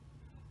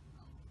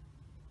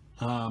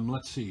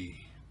 let's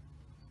see,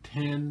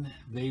 10.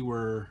 They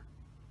were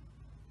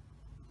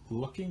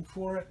looking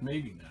for it,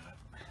 maybe not.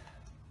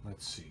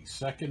 Let's see,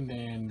 second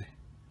and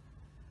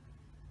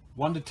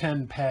 1 to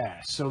 10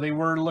 pass. So they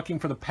were looking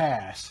for the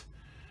pass.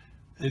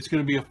 It's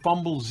going to be a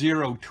fumble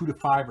 0, 2 to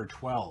 5 or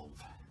 12.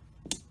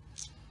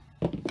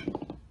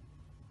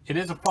 It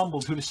is a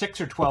fumble 2 to 6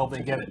 or 12.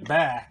 They get it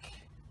back.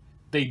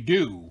 They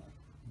do,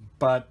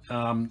 but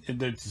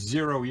it's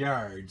 0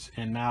 yards,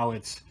 and now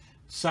it's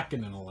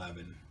second and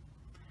 11.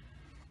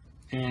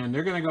 And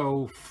they're going to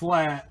go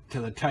flat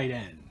to the tight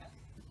end.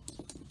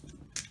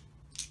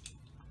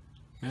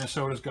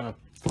 Minnesota's going to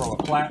throw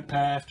a flat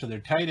pass to their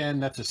tight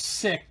end. That's a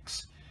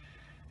 6.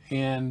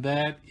 And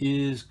that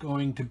is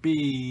going to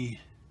be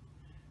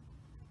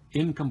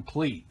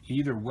incomplete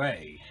either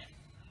way.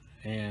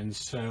 And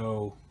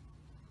so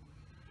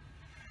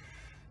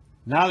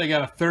now they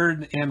got a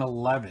 3rd and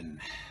 11.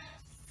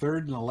 3rd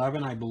and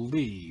 11, I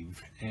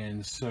believe.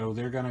 And so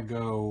they're going to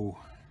go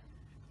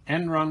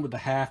end run with the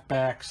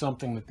halfback,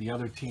 something that the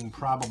other team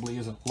probably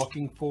isn't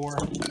looking for.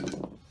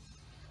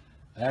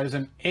 That is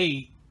an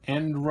 8,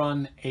 end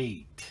run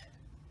 8.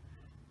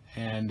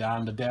 And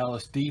on the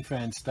Dallas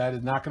defense, that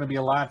is not going to be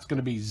a lot. It's going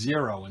to be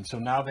 0. And so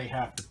now they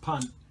have to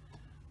punt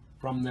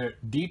from their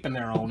deep in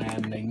their own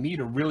end. They need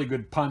a really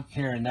good punt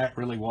here, and that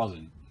really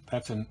wasn't.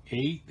 That's an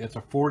 8. That's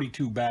a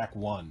 42 back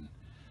 1.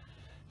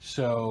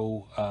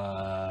 So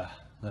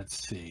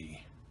let's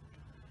see.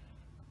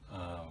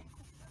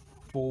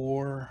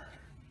 4,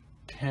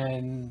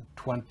 10,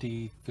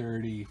 20,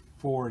 30,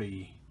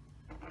 40,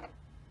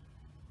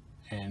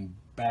 and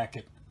back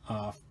at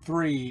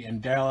 3.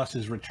 And Dallas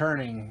is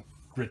returning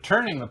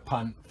the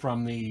punt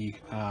from the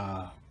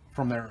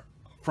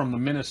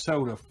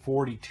Minnesota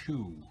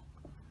 42,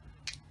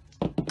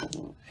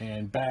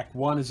 and back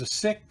 1 is a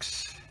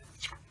 6,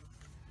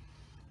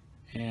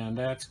 and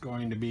that's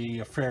going to be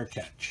a fair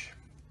catch.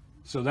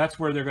 So that's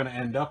where they're going to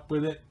end up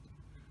with it.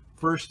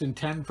 1st and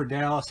 10 for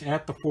Dallas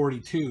at the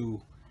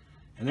 42,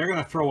 and they're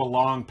going to throw a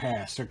long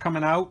pass. They're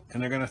coming out,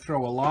 and they're going to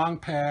throw a long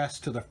pass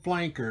to the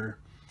flanker,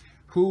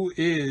 who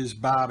is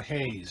Bob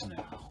Hayes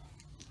now.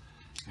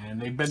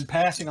 And they've been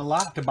passing a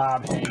lot to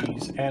Bob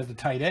Hayes as the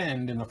tight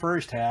end in the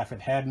first half.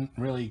 It hadn't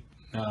really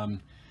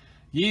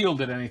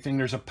yielded anything.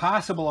 There's a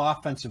possible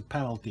offensive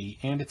penalty,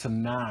 and it's a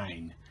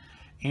 9.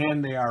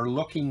 And they are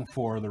looking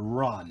for the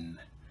run.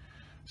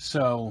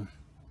 So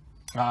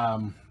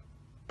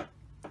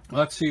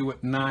let's see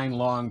what 9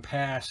 long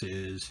pass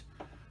is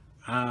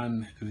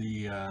on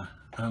the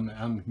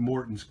on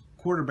Morton's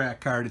quarterback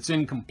card. It's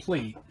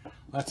incomplete.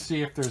 Let's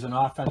see if there's an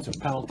offensive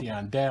penalty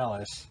on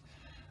Dallas.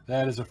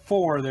 That is a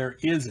 4. There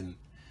isn't.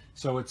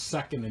 So it's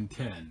 2nd and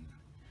 10.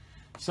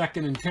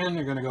 2nd and 10,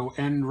 they're going to go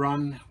end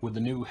run with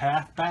the new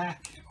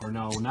halfback. Or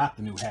no, not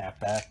the new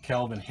halfback,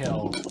 Kelvin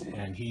Hill.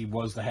 And he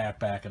was the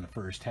halfback in the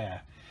first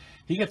half.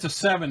 He gets a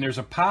 7. There's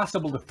a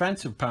possible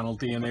defensive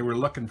penalty, and they were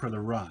looking for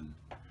the run.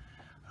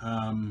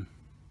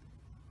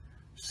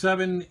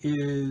 7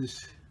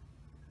 is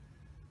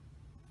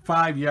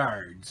 5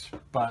 yards.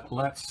 But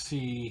let's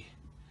see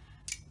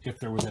if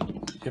there was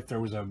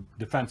a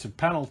defensive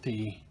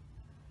penalty.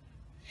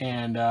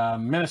 And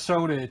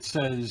Minnesota, it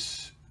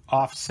says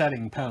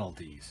offsetting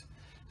penalties.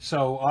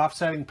 So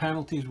offsetting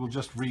penalties will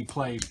just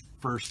replay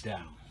first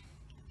down.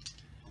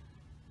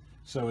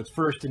 So it's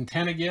 1st and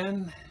 10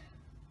 again.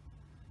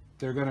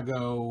 They're going to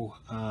go,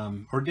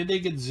 or did they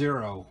get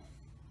 0?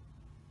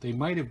 They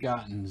might have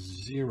gotten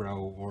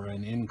 0 or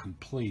an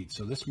incomplete.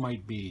 So this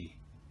might be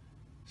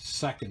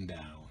 2nd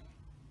down.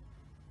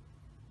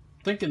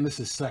 Thinking this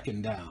is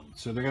 2nd down.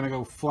 So they're going to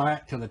go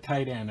flat to the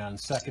tight end on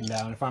 2nd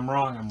down. If I'm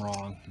wrong, I'm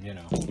wrong, you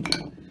know.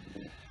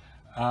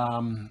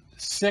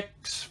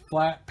 6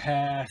 flat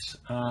pass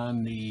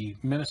on the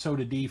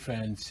Minnesota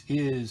defense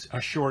is a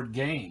short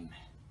gain.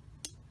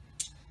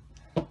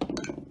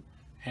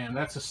 And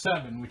that's a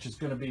 7, which is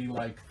going to be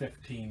like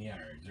 15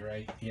 yards,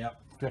 right? Yep,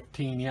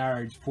 15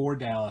 yards for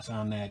Dallas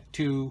on that.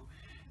 2,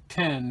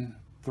 10,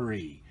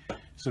 3.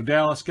 So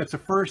Dallas gets a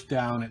 1st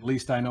down. At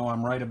least I know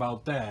I'm right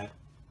about that.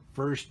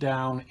 1st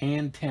down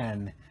and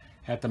 10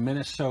 at the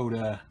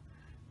Minnesota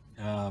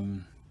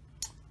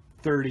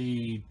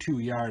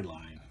 32-yard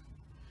line.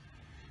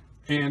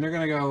 And they're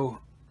going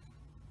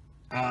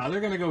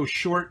to go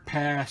short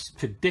pass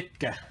to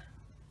Ditka.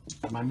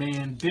 My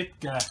man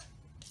Ditka.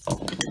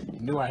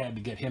 Knew I had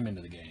to get him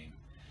into the game.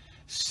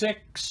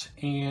 6,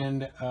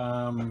 and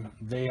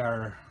they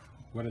are,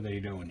 what are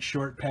they doing?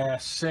 Short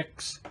pass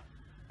 6.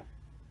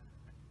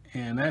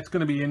 And that's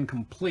going to be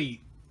incomplete.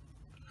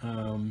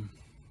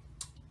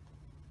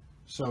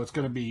 So it's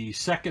going to be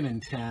 2nd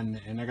and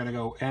 10, and they're going to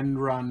go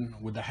end run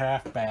with the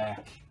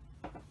halfback,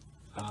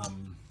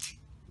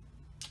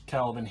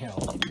 Kelvin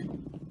Hill.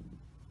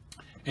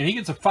 And he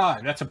gets a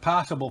 5. That's a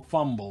possible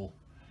fumble.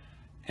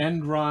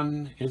 End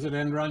run, is it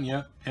end run?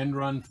 Yep, end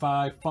run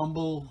 5,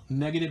 fumble,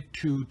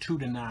 -2,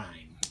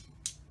 2-9.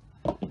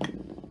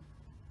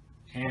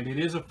 And it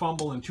is a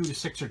fumble, and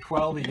 2-6 or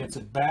 12, he gets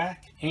it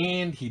back,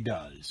 and he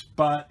does.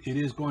 But it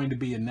is going to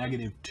be a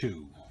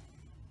 -2.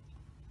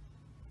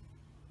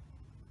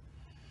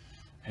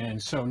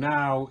 And so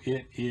now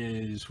it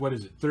is, what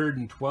is it, 3rd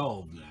and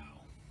 12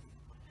 now.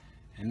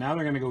 And now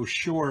they're going to go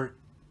short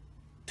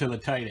to the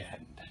tight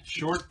end.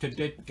 Short to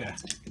Ditka.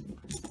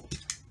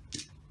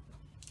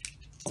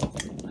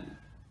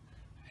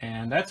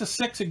 And that's a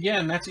 6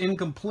 again. That's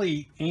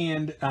incomplete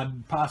and a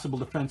possible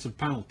defensive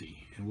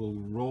penalty. And we'll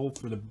roll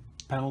for the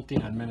penalty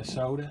on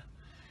Minnesota.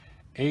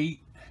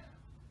 8.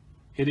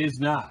 It is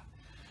not.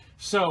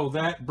 So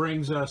that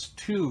brings us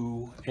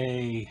to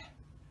a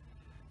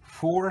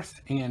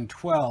 4th and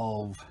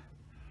 12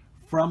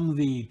 from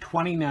the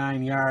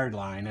 29-yard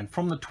line. And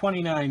from the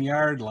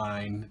 29-yard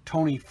line,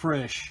 Tony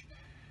Frisch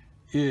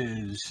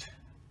is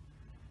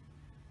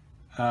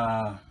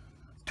 2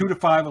 to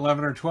 5,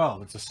 11 or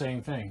 12. It's the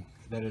same thing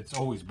that it's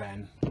always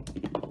been.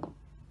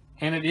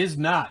 And it is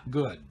not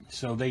good.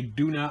 So they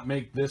do not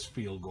make this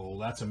field goal.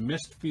 That's a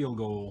missed field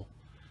goal.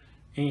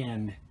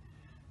 And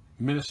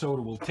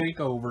Minnesota will take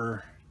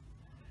over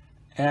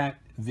at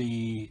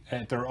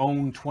their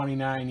own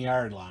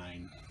 29-yard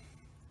line.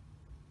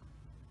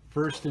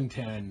 1st and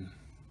 10.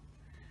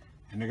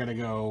 And they're going to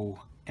go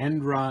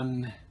end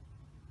run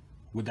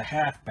with the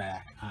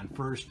halfback on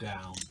 1st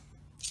down.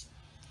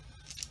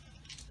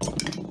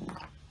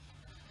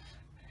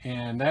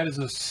 And that is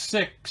a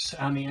 6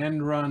 on the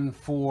end run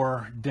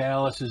for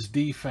Dallas's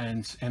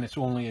defense, and it's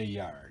only a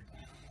yard.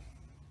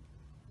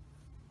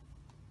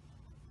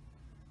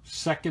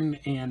 2nd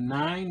and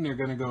 9, they're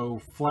going to go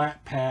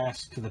flat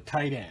pass to the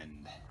tight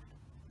end.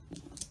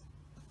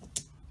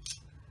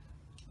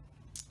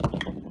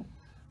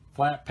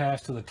 Flat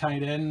pass to the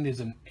tight end is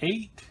an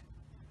 8,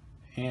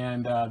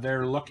 and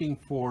they're looking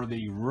for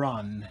the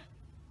run.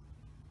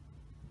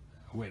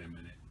 Wait a minute.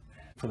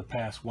 For the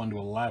pass 1 to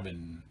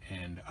 11,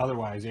 and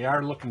otherwise they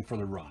are looking for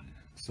the run.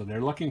 So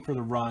they're looking for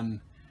the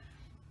run,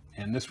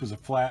 and this was a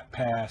flat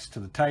pass to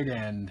the tight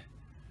end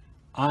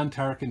on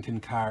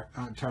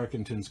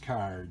Tarkenton's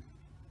card.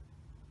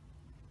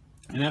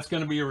 And that's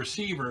going to be a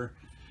receiver.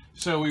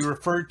 So we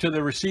referred to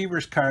the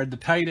receiver's card. The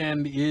tight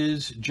end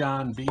is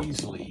John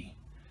Beasley.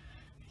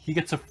 He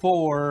gets a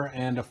 4,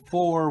 and a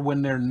 4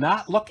 when they're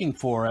not looking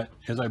for it,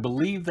 as I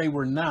believe they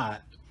were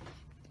not,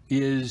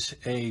 is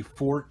a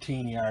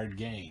 14-yard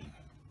gain.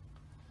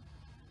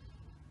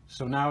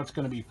 So now it's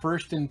going to be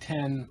 1st and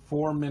 10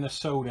 for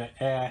Minnesota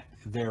at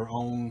their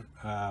own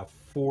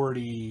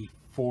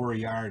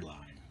 44-yard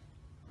line.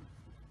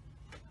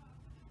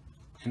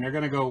 And they're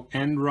going to go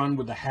end run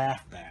with the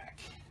halfback.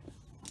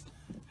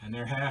 And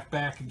their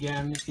halfback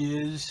again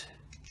is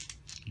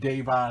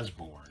Dave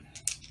Osborne.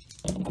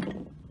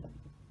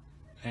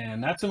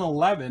 And that's an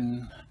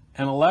 11,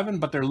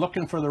 but they're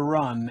looking for the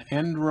run.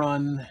 End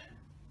run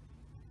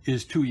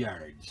is 2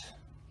 yards.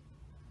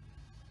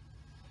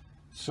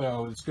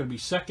 So it's going to be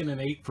 2nd and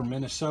 8 for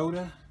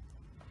Minnesota.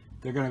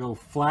 They're going to go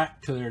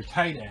flat to their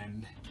tight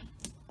end.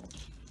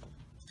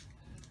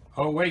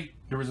 Oh, wait.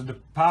 There was a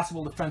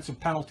possible defensive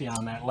penalty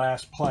on that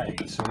last play.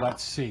 So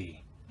let's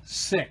see.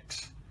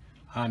 6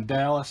 on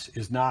Dallas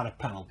is not a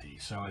penalty.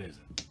 So it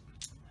isn't.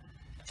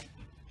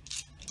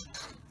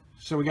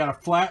 So we got a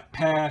flat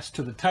pass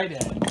to the tight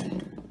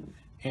end.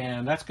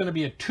 And that's going to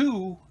be a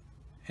 2.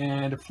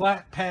 And a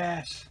flat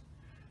pass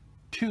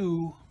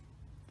 2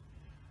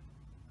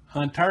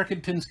 on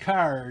Tarkenton's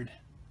card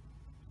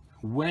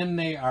when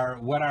they are,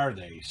 what are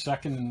they?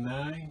 2nd and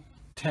 9?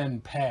 10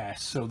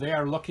 pass. So they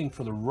are looking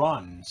for the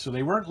run. So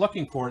they weren't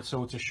looking for it,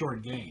 so it's a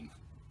short gain.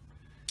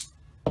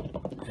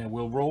 And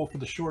we'll roll for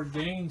the short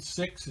gain.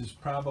 6 is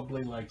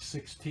probably like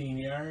 16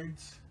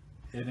 yards.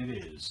 And it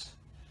is.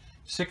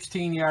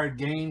 16-yard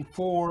gain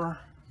for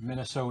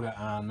Minnesota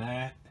on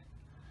that.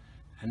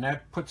 And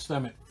that puts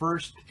them at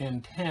 1st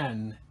and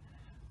 10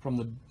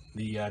 from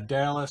the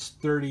Dallas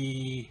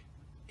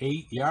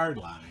 38-yard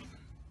line.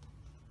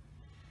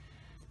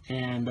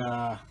 And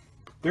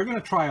they're going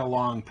to try a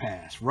long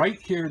pass. Right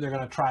here, they're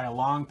going to try a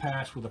long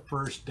pass with a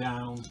 1st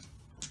down.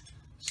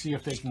 See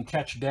if they can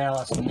catch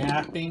Dallas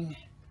napping.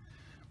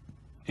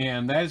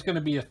 And that is going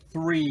to be a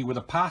 3 with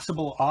a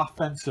possible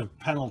offensive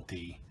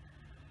penalty.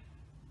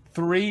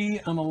 3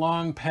 on the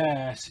long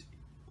pass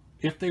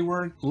if they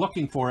weren't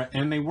looking for it,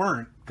 and they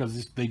weren't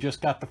because they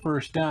just got the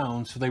 1st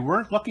down. So they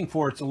weren't looking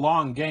for it. It's a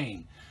long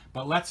gain.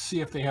 But let's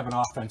see if they have an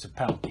offensive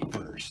penalty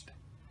first.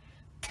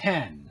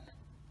 10.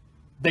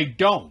 They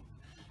don't.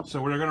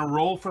 So we're going to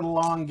roll for the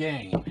long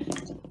gain.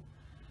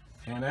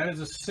 And that is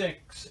a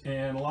 6.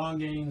 And long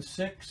gain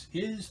 6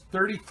 is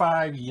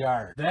 35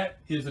 yards. That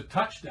is a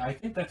touchdown. I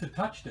think that's a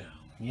touchdown.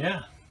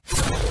 Yeah.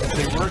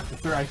 They were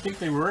at I think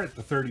they were at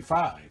the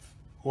 35.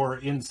 Or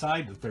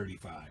inside the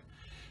 35.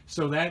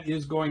 So that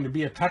is going to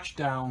be a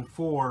touchdown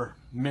for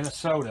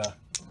Minnesota.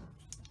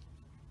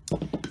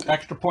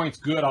 Extra point's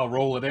good. I'll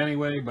roll it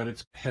anyway, but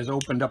it has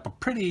opened up a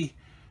pretty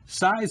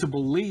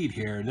sizable lead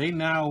here. They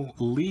now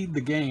lead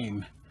the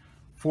game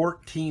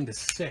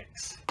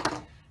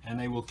 14-6, and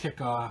they will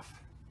kick off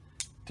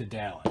to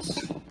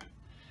Dallas.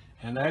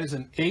 And that is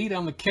an 8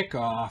 on the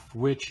kickoff,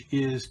 which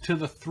is to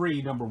the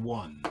 3, number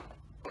 1.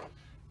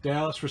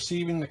 Dallas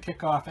receiving the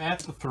kickoff at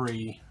the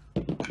 3.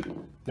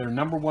 Their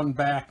number 1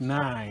 back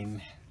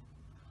 9.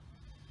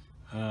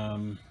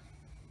 And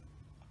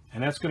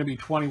that's going to be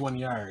 21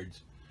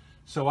 yards.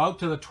 So out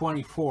to the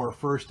 24,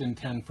 1st and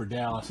 10 for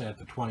Dallas at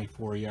the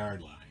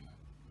 24-yard line.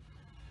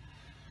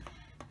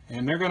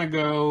 And they're going to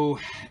go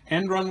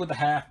end run with the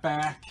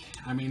halfback.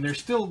 I mean, they're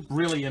still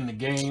really in the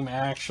game,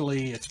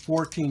 actually. It's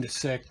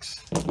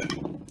 14-6.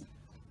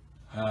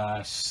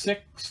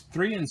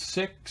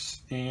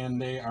 3-6,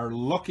 and they are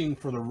looking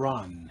for the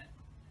run.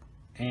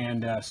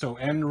 And so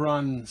end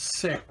run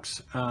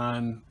 6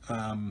 on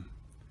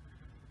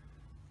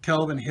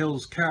Kelvin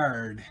Hill's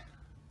card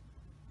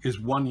is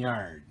 1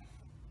 yard.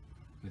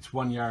 It's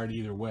 1 yard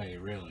either way,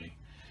 really.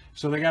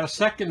 So they got a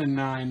 2nd and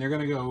 9. They're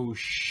going to go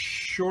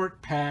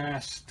short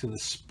pass to the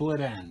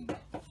split end.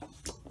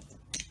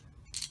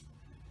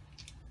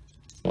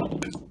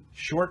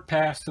 Short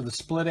pass to the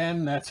split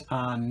end. That's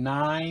on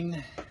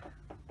 9.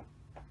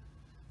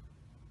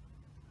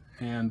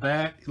 And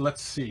that,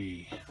 let's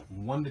see,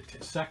 1 to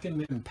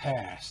 2nd and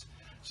pass.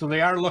 So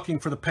they are looking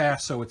for the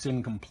pass, so it's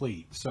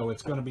incomplete. So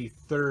it's going to be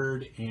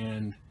 3rd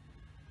and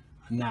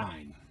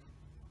 9.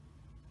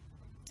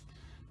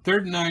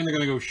 3rd and 9, they're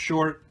going to go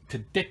short to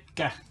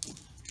Ditka.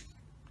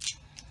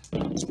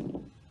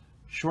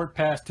 Short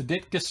pass to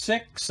Ditka,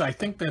 6. I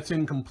think that's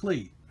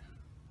incomplete.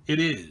 It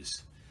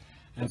is.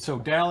 And so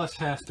Dallas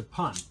has to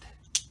punt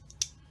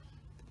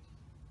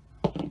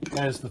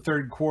as the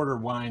 3rd quarter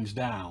winds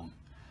down.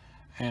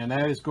 And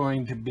that is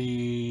going to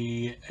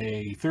be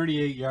a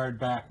 38-yard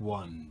back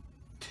 1.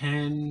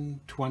 10,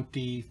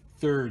 20,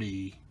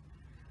 30,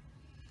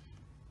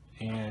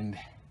 and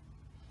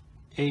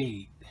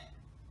 8.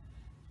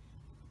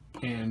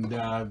 And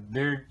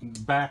their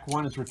back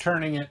 1 is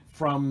returning it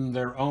from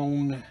their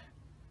own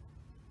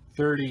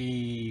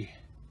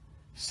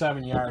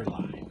 37-yard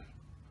line.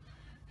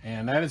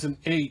 And that is an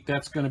 8.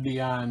 That's going to be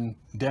on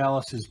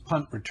Dallas's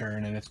punt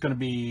return, and it's going to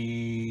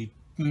be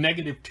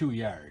 -2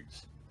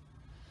 yards.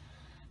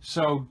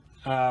 So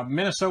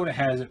Minnesota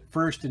has it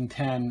 1st and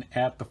 10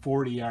 at the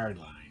 40-yard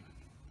line.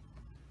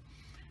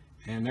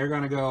 And they're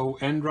going to go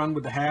end run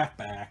with the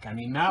halfback. I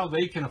mean, now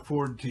they can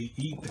afford to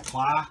eat the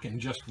clock and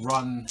just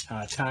run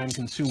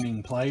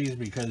time-consuming plays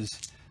because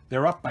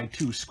they're up by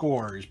 2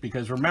 scores.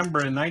 Because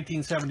remember, in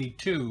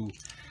 1972,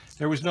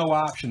 there was no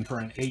option for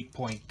an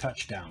 8-point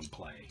touchdown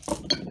play.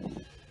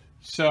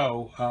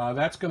 So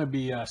that's going to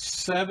be a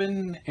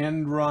 7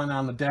 end run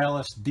on the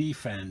Dallas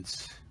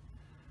defense.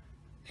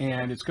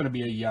 And it's going to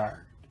be a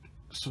yard.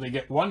 So they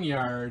get 1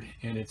 yard,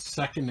 and it's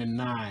 2nd and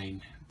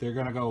 9. They're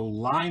going to go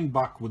line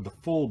buck with the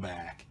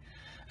fullback.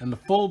 And the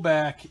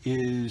fullback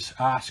is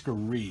Oscar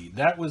Reed.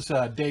 That was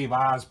Dave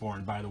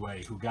Osborne, by the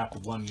way, who got the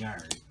 1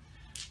 yard.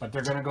 But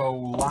they're going to go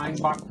line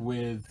buck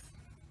with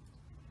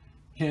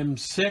him,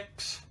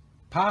 6.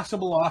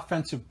 Possible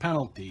offensive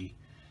penalty.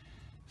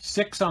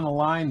 6 on the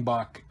line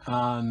buck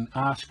on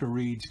Oscar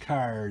Reed's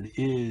card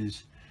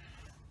is...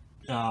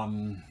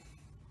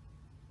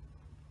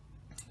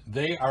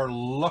 they are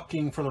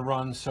looking for the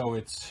run, so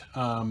it's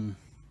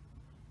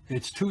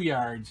 2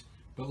 yards,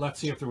 but let's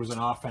see if there was an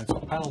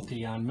offensive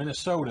penalty on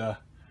Minnesota.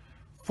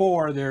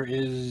 4, there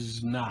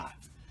is not.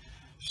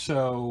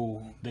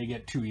 So they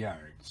get 2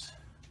 yards.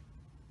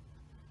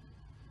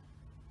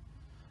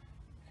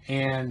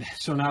 And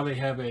so now they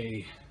have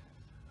I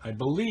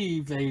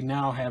believe they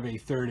now have a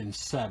 3rd and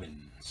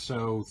 7.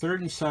 So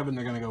 3rd and 7,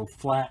 they're going to go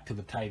flat to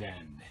the tight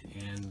end.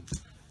 And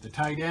the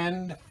tight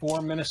end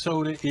for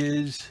Minnesota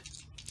is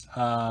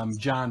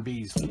John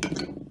Beasley.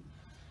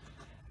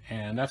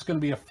 And that's going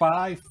to be a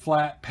 5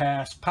 flat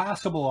pass,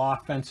 possible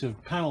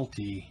offensive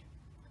penalty.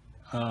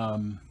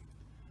 5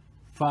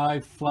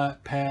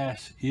 flat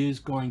pass is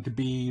going to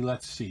be,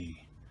 let's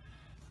see,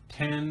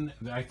 10.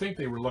 I think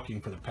they were looking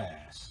for the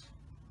pass.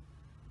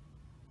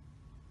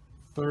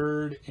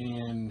 3rd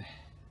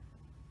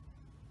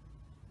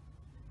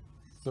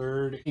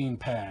and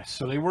pass.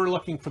 So they were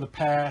looking for the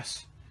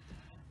pass,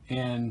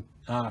 and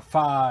on a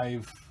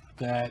 5,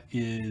 that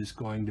is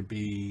going to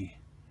be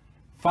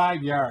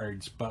 5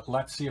 yards, but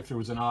let's see if there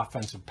was an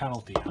offensive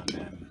penalty on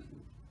them.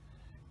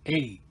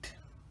 8.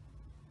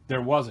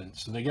 There wasn't,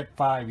 so they get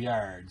 5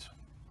 yards.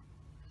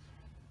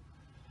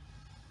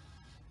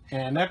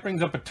 And that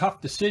brings up a tough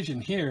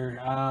decision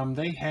here.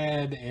 They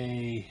had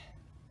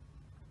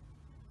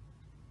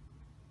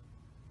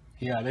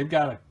they've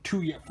got a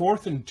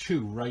 4th and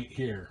 2 right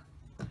here.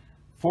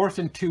 4th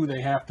and 2,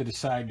 they have to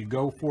decide to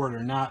go for it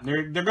or not.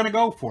 And they're going to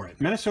go for it.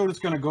 Minnesota's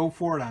going to go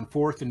for it on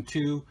 4th and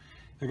 2.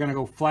 They're going to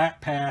go flat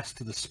pass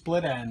to the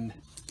split end.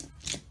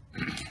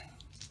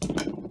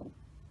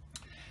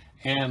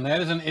 And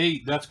that is an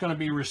 8. That's going to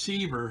be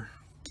receiver.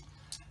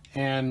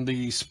 And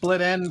the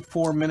split end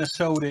for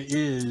Minnesota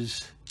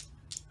is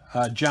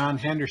John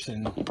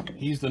Henderson.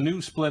 He's the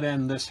new split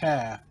end this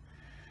half.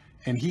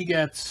 and he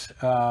gets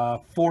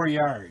 4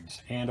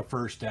 yards and a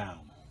first down.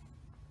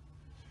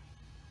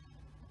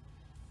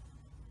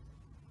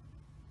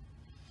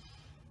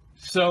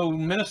 So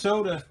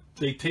Minnesota,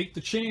 they take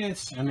the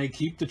chance and they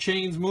keep the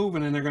chains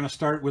moving, and they're going to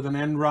start with an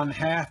end run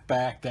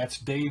halfback. That's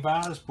Dave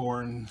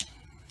Osborne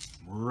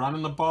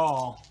running the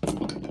ball.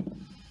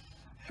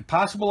 A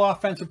possible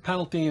offensive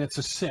penalty, and it's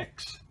a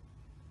 6.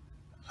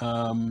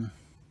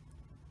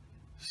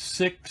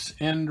 6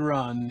 end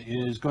run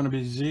is going to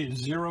be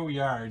 0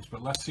 yards,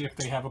 but let's see if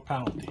they have a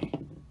penalty.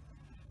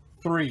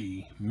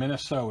 3,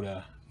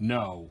 Minnesota,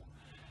 no.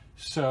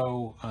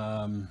 So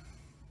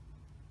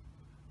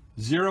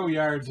 0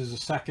 yards is a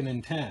 2nd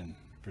and 10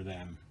 for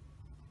them.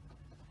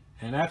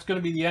 And that's going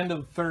to be the end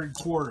of the third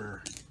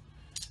quarter.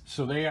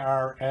 So they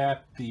are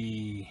at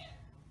the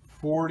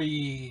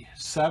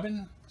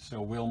 47.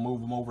 So we'll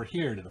move them over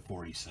here to the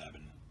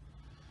 47.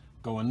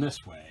 Going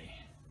this way.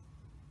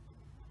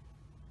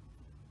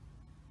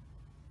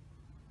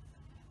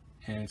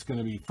 And it's going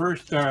to be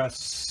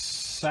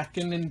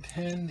 2nd and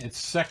 10.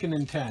 It's 2nd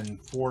and 10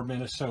 for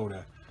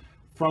Minnesota.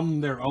 From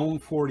their own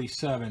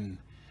 47.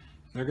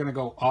 They're going to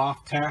go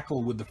off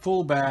tackle with the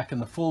fullback,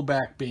 and the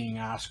fullback being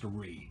Oscar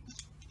Reed.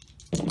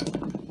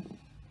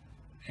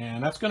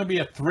 And that's going to be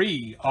a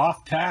 3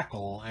 off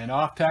tackle, and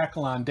off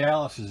tackle on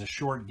Dallas is a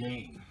short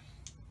gain.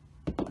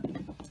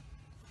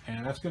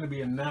 And that's going to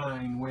be a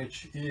 9,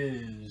 which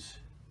is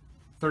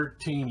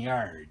 13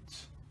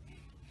 yards.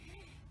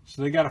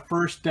 So they got a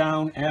first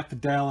down at the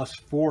Dallas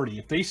 40.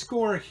 If they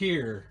score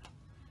here,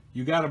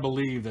 you got to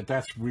believe that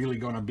that's really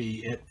going to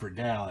be it for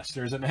Dallas.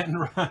 There's an end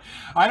run.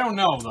 I don't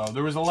know, though.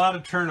 There was a lot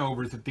of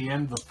turnovers at the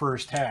end of the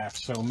first half,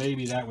 so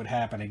maybe that would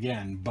happen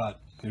again. But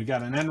we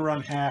got an end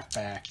run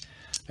halfback.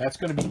 That's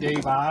going to be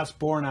Dave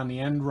Osborne on the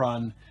end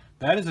run.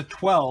 That is a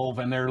 12,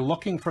 and they're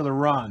looking for the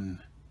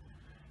run.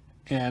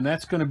 And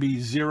that's going to be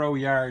 0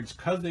 yards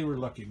because they were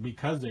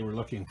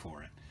looking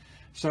for it.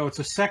 So it's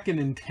a 2nd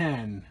and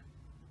 10.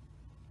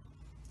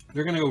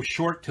 They're going to go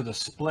short to the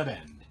split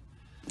end.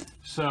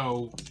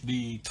 So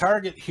the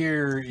target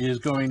here is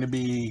going to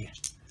be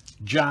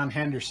John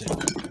Henderson,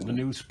 the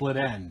new split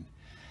end.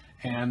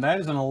 And that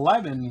is an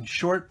 11,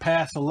 short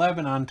pass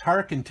 11 on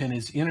Tarkenton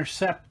is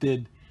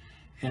intercepted,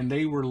 and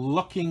they were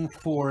looking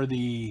for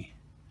the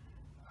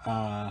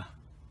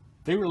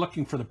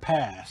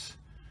pass.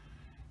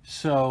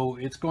 So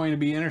it's going to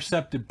be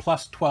intercepted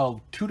plus 12,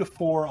 2 to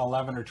 4,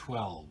 11 or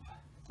 12.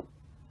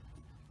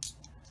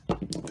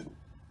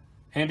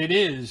 And it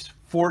is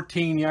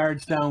 14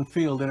 yards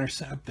downfield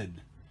intercepted.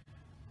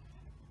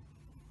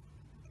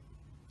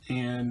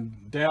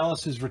 And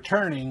Dallas is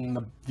returning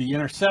the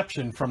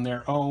interception from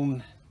their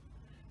own,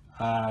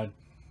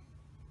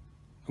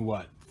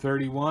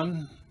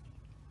 31?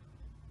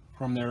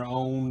 From their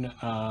own,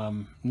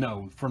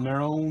 from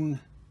their own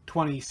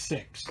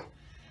 26.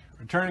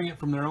 Returning it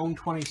from their own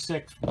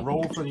 26,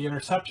 roll for the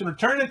interception.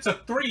 Return it's a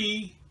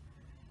 3.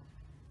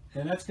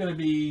 And that's going to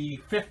be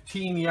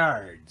 15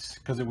 yards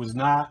because it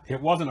wasn't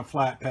a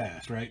flat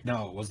pass, right?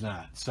 No, it was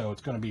not. So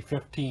it's going to be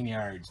 15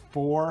 yards,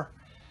 4,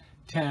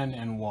 10,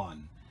 and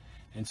 1.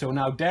 And so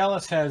now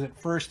Dallas has it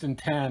 1st and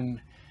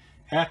 10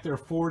 at their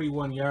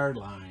 41-yard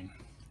line.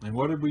 And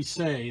what did we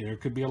say? There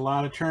could be a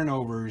lot of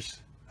turnovers.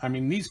 I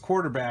mean, these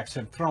quarterbacks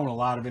have thrown a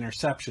lot of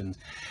interceptions.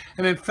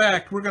 And in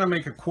fact, we're going to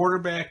make a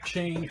quarterback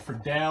change for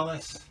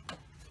Dallas.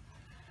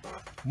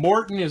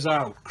 Morton is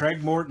out.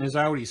 Craig Morton is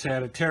out. He's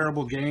had a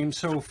terrible game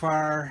so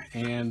far,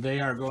 and they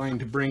are going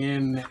to bring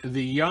in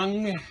the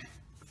young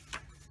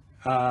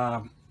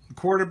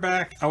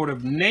quarterback out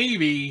of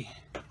Navy,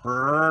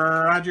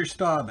 Roger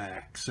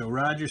Staubach. So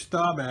Roger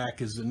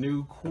Staubach is the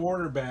new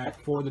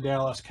quarterback for the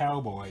Dallas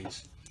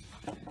Cowboys.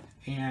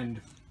 And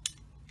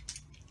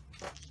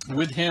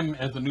with him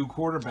as the new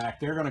quarterback,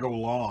 they're going to go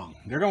long.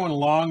 They're going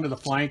long to the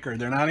flanker.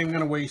 They're not even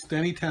going to waste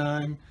any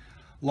time.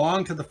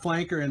 Long to the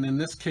flanker, and in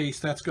this case,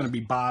 that's going to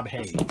be Bob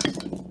Hayes.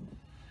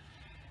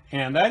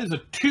 And that is a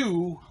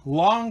 2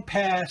 long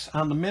pass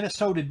on the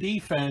Minnesota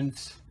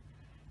defense,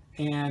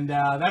 and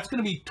that's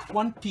going to be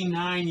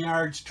 29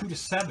 yards, 2 to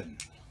 7.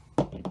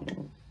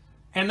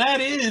 And that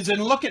is,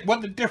 and look at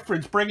what the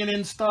difference bringing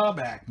in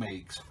Staubach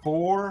makes.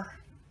 4,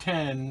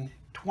 10,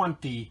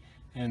 20,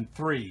 and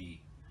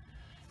 3.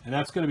 And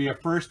that's going to be a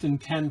 1st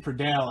and 10 for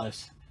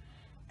Dallas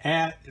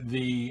at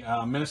the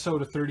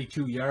Minnesota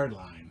 32-yard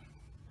line.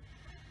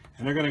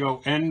 And they're going to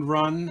go end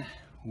run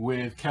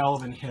with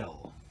Calvin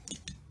Hill.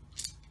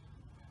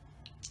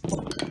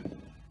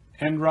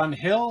 End run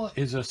Hill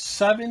is a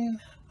 7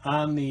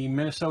 on the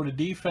Minnesota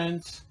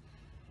defense,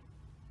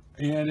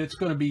 and it's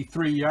going to be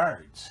 3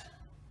 yards.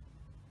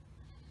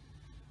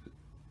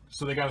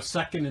 So they got a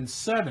 2nd and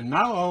 7.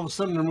 Now all of a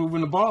sudden they're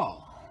moving the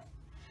ball.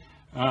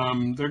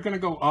 They're going to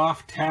go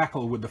off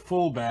tackle with the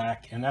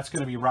fullback, and that's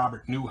going to be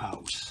Robert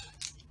Newhouse.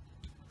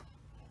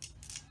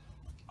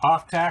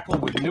 Off tackle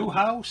with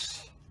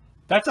Newhouse.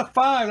 That's a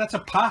 5. That's a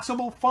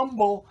possible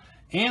fumble,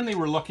 and they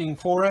were looking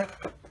for it.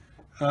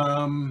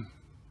 Fumble,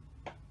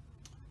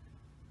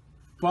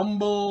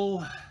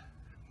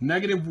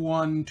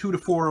 -1, 2 to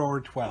 4, or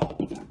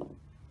 12.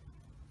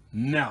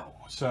 No.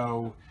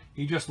 So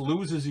he just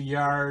loses a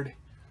yard,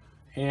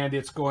 and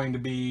it's going to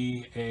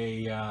be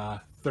a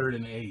 3rd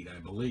and 8, I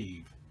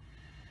believe.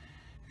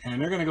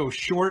 And they're going to go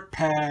short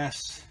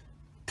pass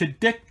to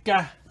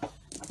Ditka.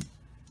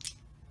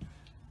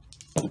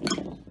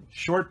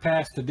 Short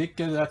pass to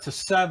Ditka. That's a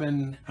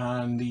 7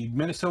 on the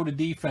Minnesota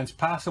defense.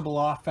 Possible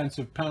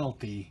offensive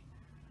penalty.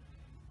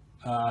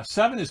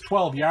 7 is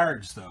 12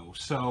 yards, though.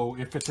 So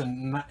if it's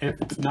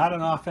not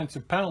an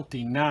offensive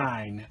penalty,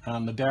 9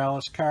 on the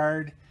Dallas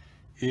card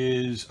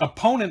is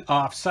opponent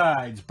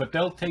offsides, but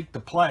they'll take the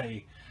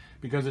play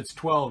because it's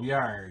 12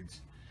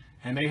 yards.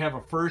 And they have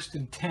a 1st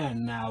and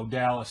 10 now,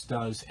 Dallas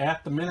does,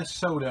 at the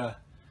Minnesota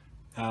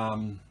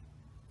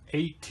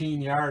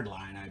 18-yard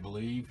line, I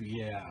believe.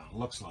 Yeah,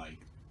 looks like.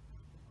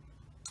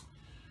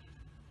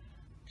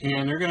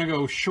 And they're going to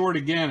go short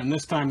again, and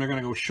this time they're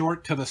going to go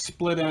short to the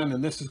split end,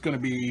 and this is going to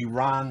be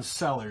Ron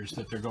Sellers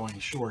that they're going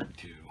short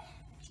to.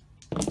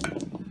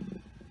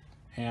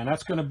 And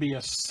that's going to be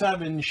a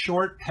 7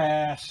 short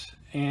pass,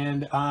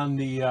 and on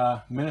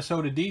the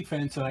Minnesota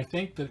defense, and I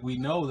think that we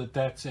know that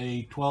that's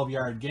a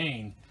 12-yard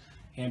gain,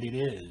 and it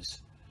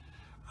is.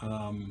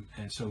 And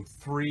so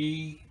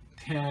 3,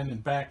 10,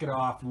 and back it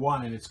off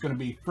 1, and it's going to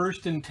be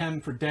 1st and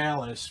 10 for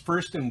Dallas,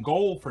 1st and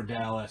goal for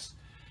Dallas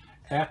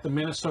at the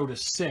Minnesota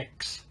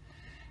 6,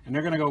 and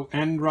they're going to go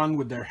end run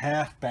with their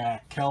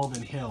halfback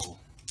Kelvin Hill,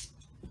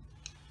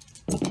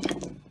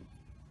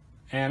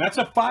 and that's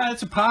a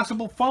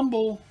possible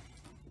fumble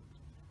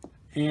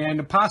and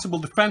a possible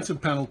defensive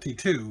penalty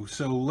too.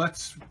 So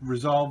let's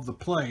resolve the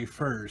play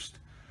first.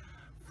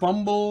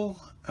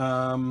 Fumble.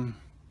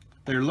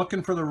 They're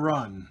looking for the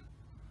run.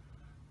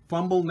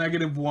 Fumble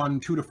 -1,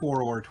 2 to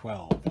 4 or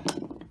 12.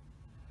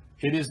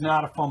 It is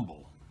not a fumble.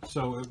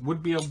 So it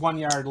would be a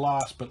 1-yard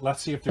loss, but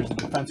let's see if there's a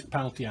defensive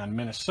penalty on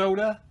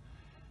Minnesota.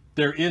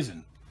 There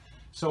isn't.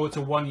 So it's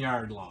a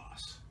 1-yard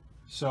loss.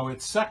 So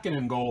it's 2nd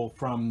and goal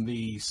from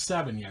the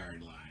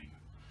 7-yard line.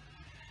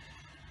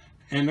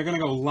 And they're going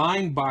to go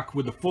line buck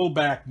with the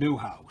fullback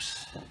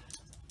Newhouse.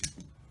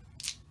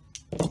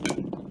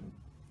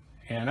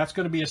 And that's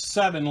going to be a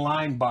 7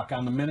 line buck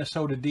on the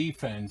Minnesota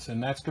defense,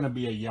 and that's going to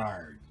be a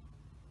yard.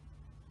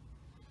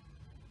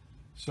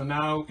 So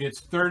now it's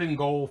 3rd and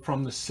goal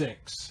from the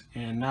 6,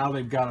 and now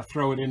they've got to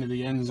throw it into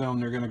the end zone.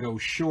 They're going to go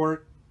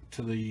short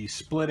to the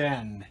split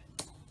end,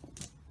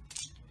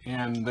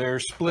 and their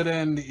split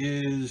end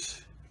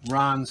is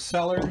Ron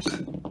Sellers,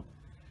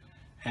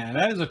 and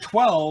that is a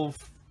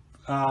 12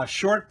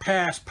 short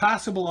pass,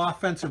 possible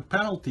offensive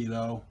penalty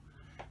though.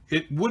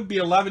 It would be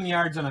 11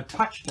 yards and a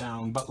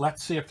touchdown, but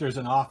let's see if there's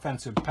an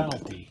offensive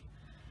penalty.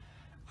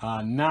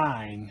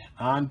 9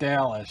 on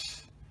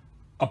Dallas.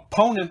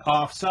 Opponent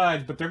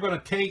offside, but they're going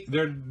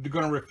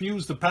to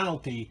refuse the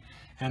penalty,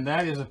 and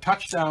that is a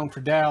touchdown for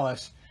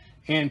Dallas.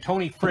 And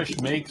Tony Frisch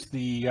makes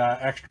the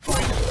extra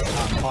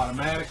point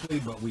automatically,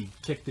 but we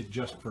kicked it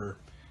just for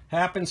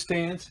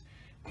happenstance.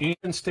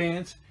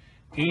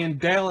 And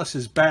Dallas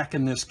is back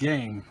in this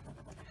game.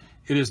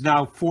 It is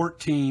now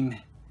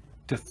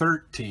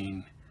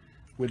 14-13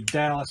 with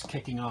Dallas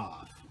kicking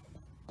off.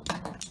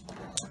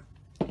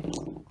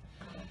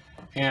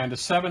 And a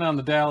 7 on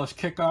the Dallas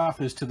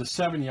kickoff is to the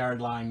 7-yard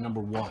line, number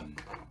 1.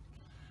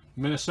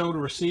 Minnesota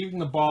receiving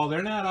the ball.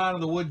 They're not out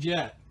of the woods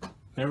yet.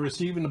 They're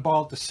receiving the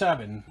ball at the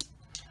 7.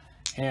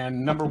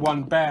 And number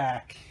 1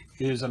 back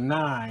is a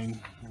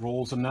 9.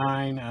 Rolls a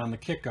 9 on the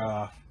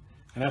kickoff.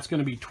 And that's going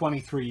to be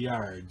 23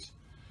 yards.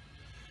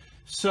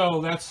 So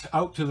that's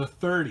out to the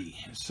 30.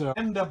 So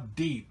end up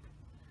deep.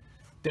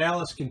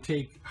 Dallas can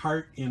take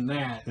heart in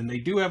that. And they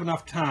do have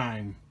enough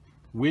time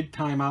with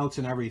timeouts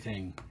and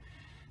everything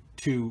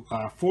to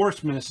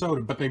force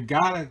Minnesota, but they've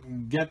got to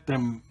get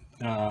them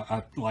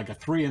like a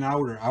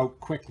 3-and-outer out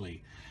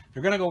quickly.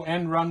 They're going to go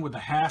end run with the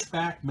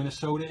halfback,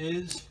 Minnesota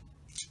is.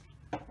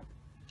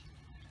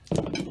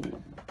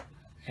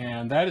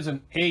 And that is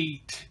an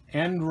 8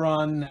 end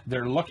run.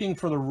 They're looking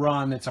for the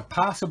run. It's a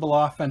possible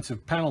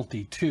offensive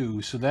penalty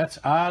too. So that's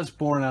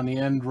Osborne on the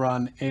end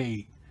run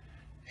 8.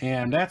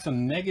 And that's a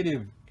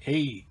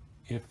 -8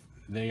 if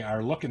they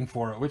are looking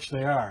for it, which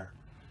they are.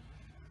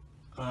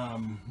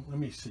 Let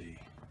me see.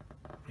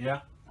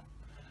 Yeah.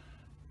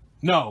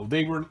 No,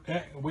 they were,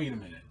 wait a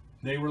minute.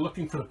 They were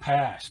looking for the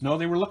pass. No,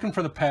 they were looking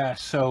for the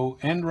pass. So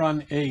end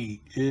run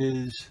 8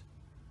 is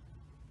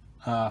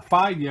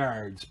 5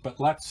 yards, but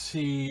let's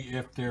see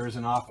if there's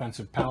an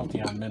offensive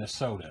penalty on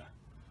Minnesota.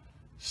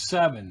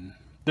 7.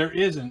 There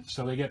isn't,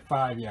 so they get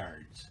 5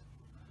 yards.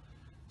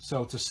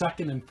 So it's a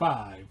 2nd and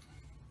 5.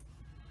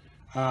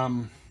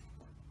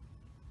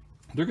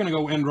 They're going to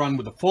go end run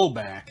with the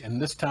fullback,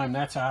 and this time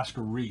that's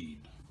Oscar Reed.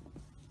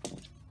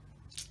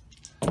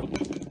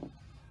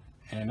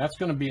 And that's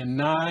going to be a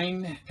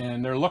 9,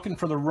 and they're looking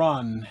for the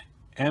run.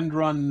 End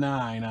run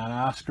 9 on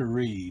Oscar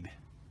Reed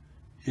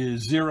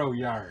is 0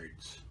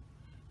 yards.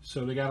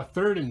 So they got a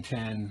 3rd and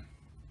 10,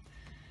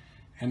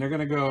 and they're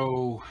going to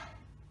go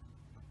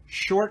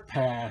short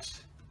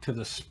pass to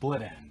the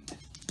split end.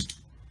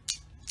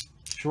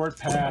 Short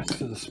pass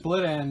to the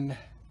split end.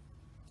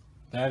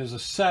 That is a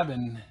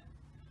 7.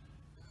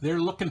 they're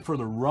looking for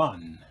the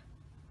run.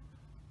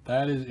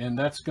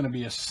 That's going to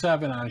be a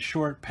 7 on a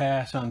short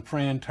pass on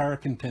Fran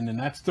Tarkenton, and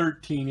that's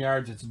 13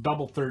 yards. It's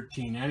double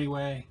 13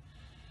 anyway.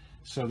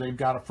 So they've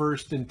got a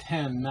 1st and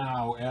 10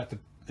 now at the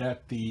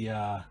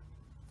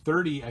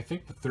 30, I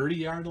think the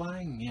 30-yard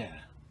line. Yeah,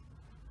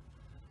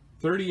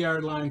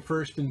 30-yard line,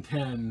 1st and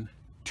 10.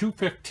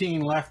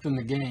 2:15 left in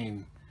the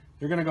game.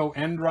 They're going to go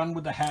end run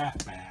with the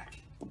halfback.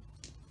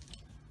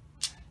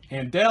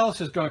 And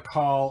Dallas is going to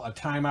call a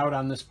timeout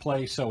on this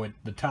play so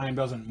the time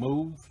doesn't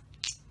move.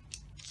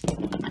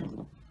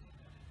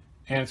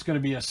 And it's going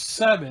to be a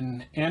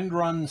 7, end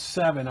run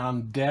 7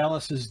 on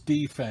Dallas's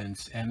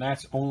defense, and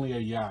that's only a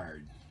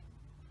yard.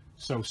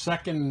 So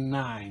 2nd and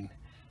 9.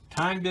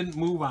 Time didn't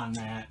move on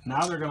that.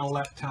 Now they're going to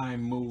let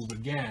time move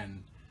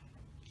again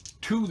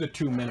to the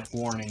 2-minute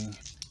warning.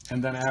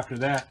 And then after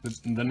that,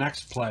 the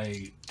next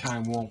play,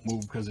 time won't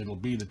move because it'll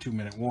be the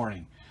 2-minute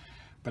warning.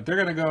 But they're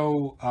going to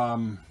go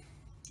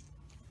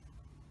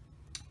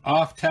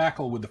off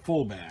tackle with the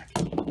fullback.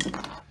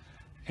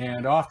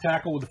 And off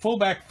tackle with the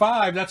fullback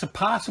 5, that's a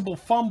possible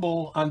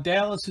fumble on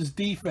Dallas's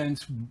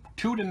defense,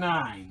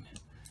 2-9.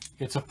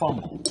 It's a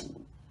fumble.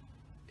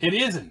 It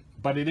isn't,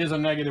 but it is a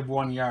negative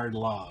 1-yard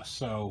loss.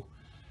 So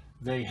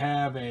they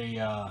have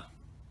a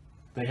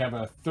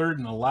 3rd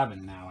and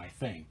 11 now, I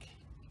think.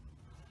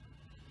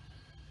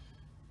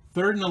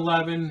 3rd and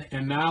 11,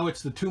 and now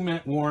it's the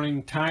 2-minute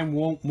warning. Time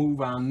won't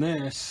move on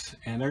this,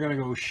 and they're going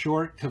to go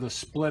short to the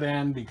split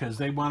end because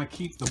they want to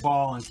keep the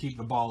ball and keep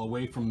the ball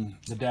away from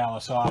the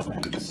Dallas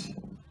offense.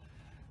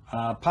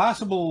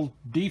 Possible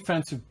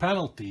defensive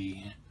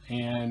penalty,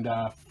 and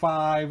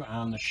 5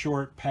 on the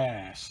short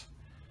pass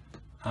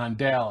on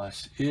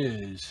Dallas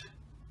is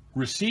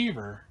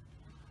receiver,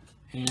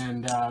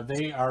 and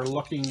they're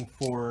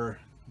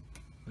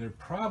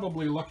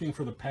probably looking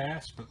for the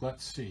pass, but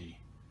let's see.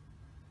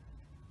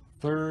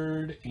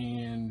 3rd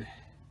and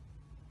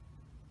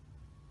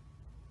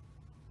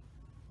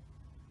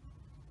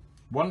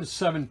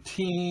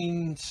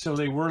 1-17, so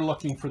they were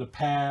looking for the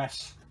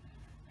pass,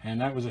 and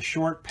that was a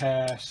short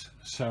pass.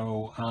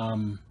 So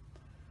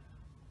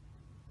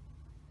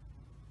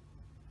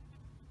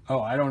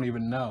oh, I don't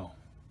even know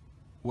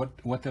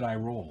what did I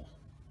roll.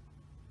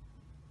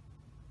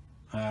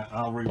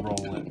 I'll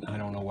re-roll it. I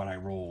don't know what I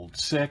rolled.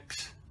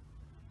 6.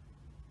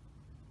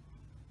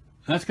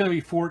 That's going to be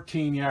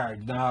 14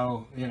 yards.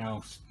 Now, you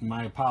know,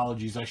 my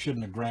apologies. I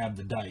shouldn't have grabbed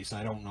the dice.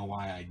 I don't know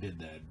why I did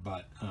that.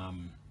 But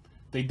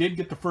they did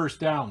get the 1st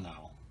down,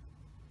 though.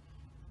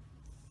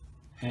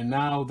 And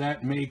now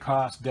that may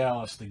cost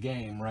Dallas the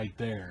game right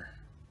there.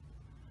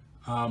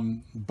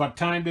 But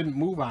time didn't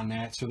move on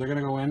that, so they're going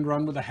to go end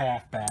run with the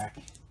halfback.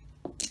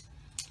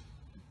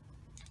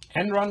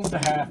 End run with the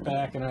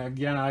halfback, and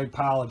again, I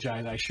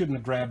apologize. I shouldn't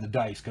have grabbed the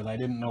dice because I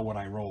didn't know what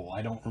I rolled.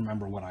 I don't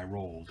remember what I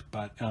rolled.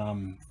 But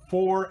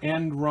 4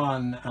 end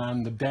run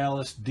on the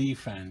Dallas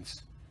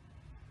defense.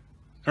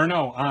 Or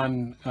no,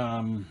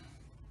 on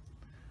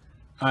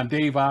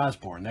Dave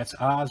Osborne. That's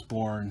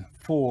Osborne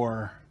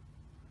 4.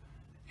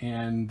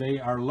 And they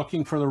are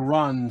looking for the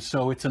run,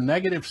 so it's a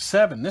negative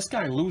 7. This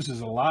guy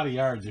loses a lot of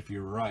yards if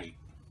you're right.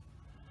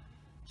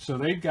 So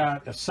they've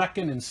got a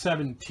 2nd and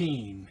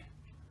 17.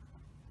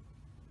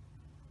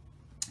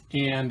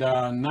 And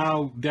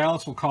now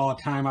Dallas will call a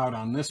timeout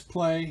on this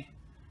play.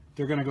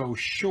 They're going to go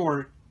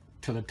short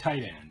to the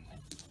tight end.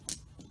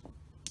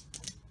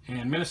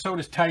 And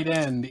Minnesota's tight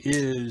end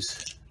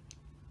is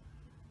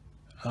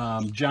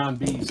John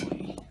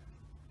Beasley.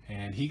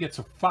 And he gets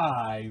a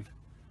 5,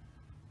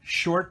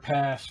 short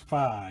pass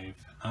 5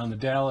 on the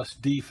Dallas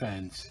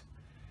defense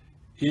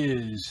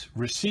is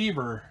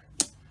receiver.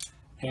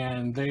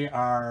 And they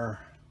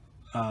are,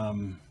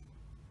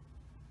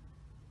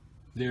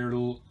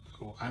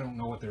 I don't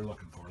know what they're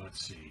looking for.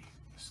 Let's see.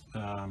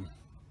 I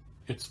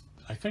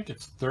think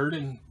it's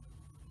 3rd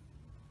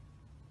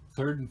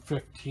and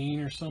 15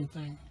 or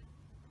something.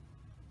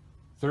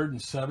 3rd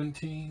and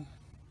 17.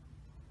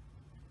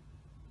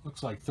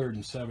 Looks like 3rd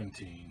and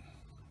 17.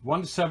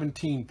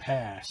 1-17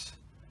 pass.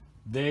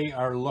 They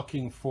are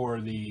looking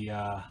for the.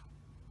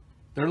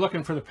 They're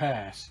looking for the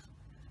pass.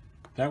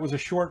 That was a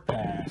short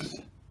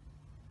pass.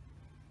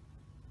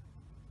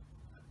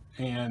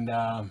 And.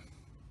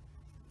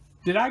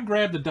 Did I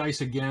grab the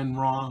dice again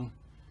wrong?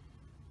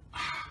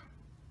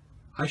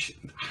 I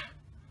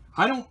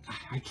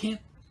can't,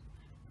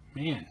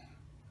 man,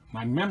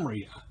 my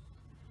memory.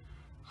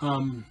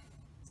 I'm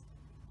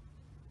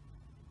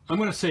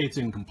going to say it's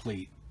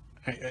incomplete.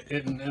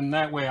 And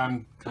that way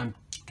I'm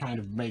kind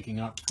of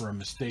making up for a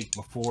mistake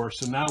before.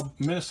 So now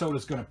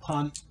Minnesota's going to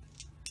punt,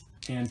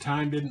 and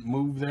time didn't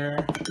move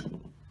there.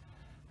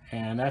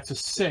 And that's a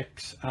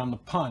 6 on the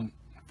punt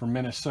for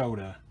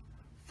Minnesota.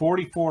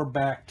 44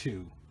 back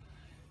 2.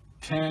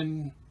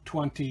 10,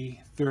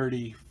 20,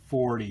 30,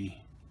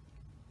 40,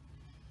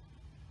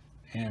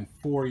 and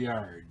 4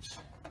 yards.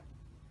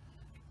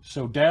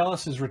 So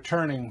Dallas is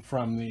returning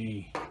from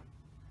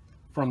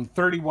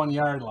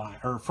 31-yard line,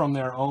 or from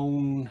their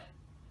own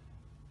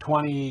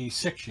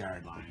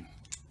 26-yard line.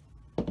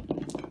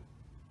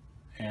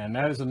 And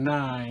that is a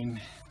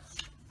 9.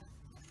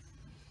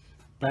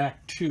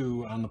 back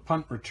 2 on the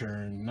punt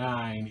return,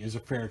 9 is a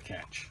fair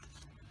catch.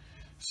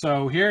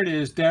 So here it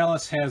is.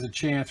 Dallas has a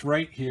chance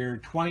right here,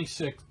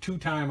 26, 2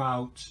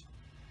 timeouts.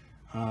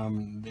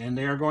 And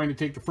they are going to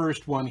take the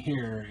first one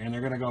here, and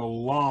they're going to go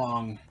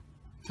long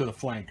to the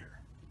flanker.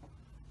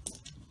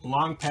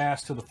 Long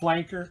pass to the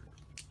flanker.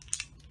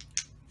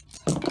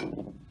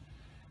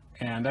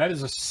 And that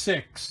is a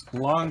 6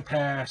 long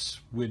pass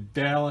with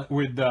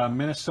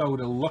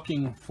Minnesota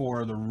looking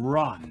for the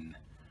run.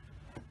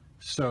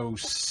 So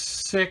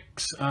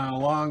 6 on a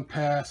long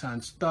pass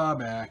on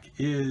Staubach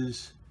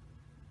is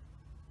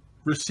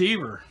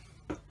receiver.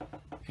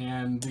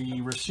 And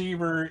the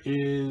receiver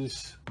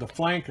is the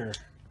flanker.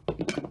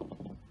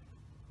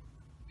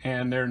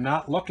 And they're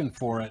not looking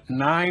for it.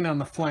 9 on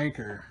the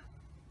flanker.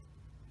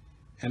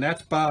 And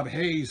that's Bob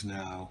Hayes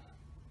now.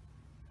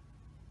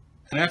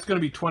 And that's going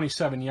to be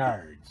 27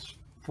 yards.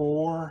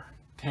 4,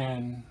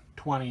 10,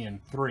 20, and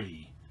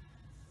 3.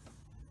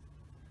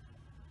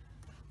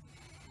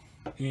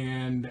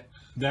 And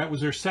that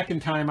was their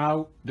second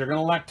timeout. They're going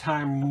to let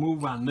time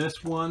move on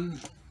this one,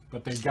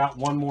 but they've got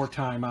one more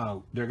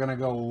timeout. They're going to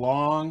go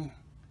long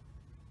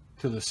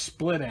to the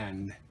split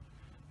end.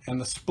 And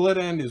the split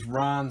end is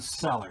Ron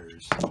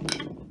Sellers.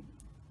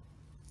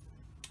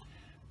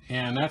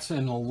 And that's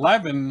an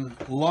 11,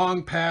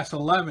 long pass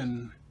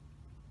 11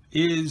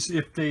 is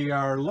if they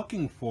are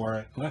looking for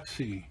it. Let's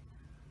see.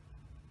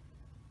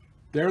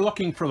 They're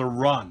looking for the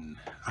run,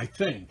 I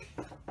think.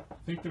 I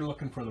think they're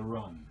looking for the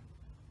run.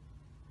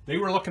 They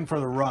were looking for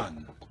the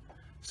run.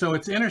 So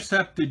it's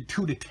intercepted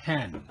 2 to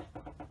 10.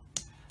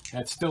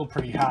 That's still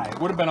pretty high. It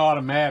would have been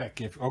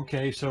automatic if,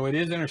 okay, so it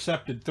is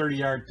intercepted 30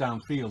 yards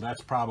downfield.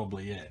 That's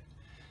probably it.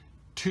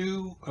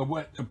 2,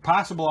 a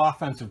possible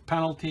offensive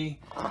penalty,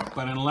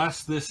 but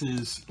unless this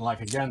is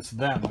like against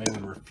them, they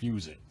would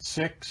refuse it.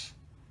 6,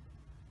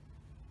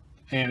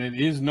 and it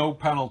is no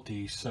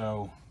penalty,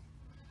 so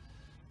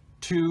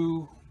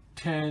 2,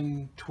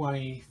 10,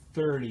 20,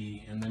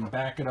 30, and then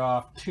back it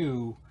off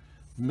 2,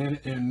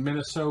 and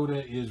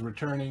Minnesota is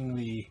returning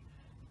the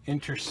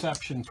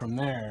interception from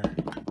there,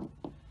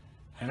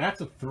 and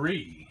that's a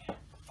 3,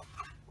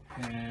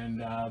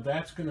 and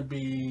that's going to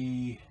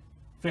be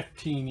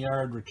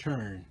 15-yard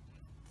return.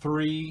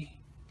 3,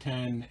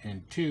 10,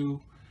 and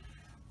 2.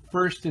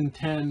 First and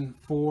 10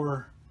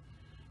 for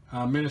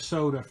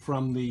Minnesota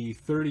from the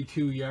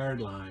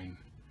 32-yard line.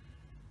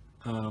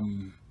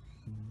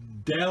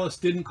 Dallas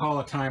didn't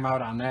call a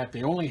timeout on that.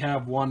 They only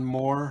have one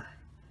more.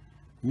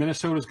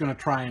 Minnesota's going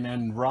to try and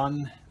end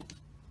run.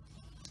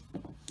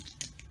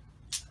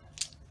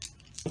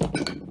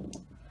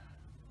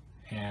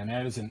 And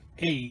that is an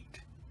 8.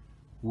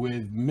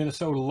 With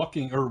Minnesota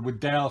looking, or with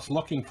Dallas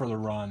looking for the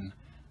run.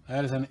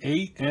 That is an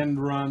 8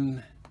 end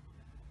run,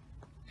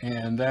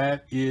 and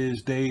that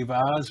is Dave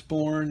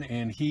Osborne,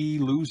 and he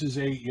loses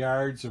 8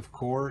 yards, of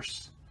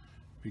course,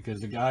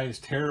 because the guy is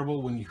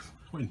terrible when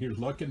you're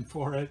looking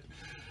for it.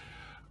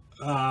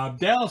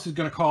 Dallas is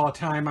going to call a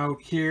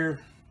timeout here,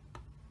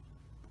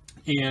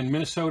 and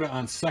Minnesota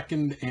on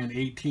 2nd and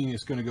 18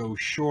 is going to go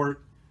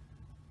short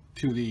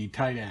to the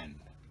tight end.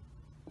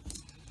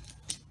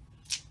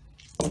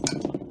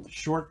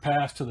 Short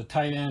pass to the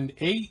tight end.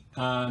 8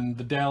 on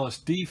the Dallas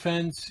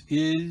defense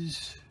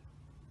is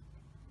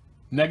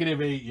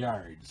 -8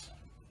 yards.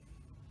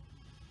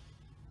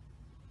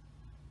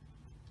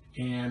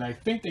 And I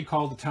think they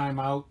called the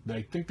timeout.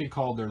 I think they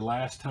called their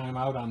last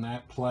timeout on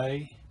that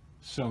play.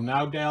 So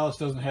now Dallas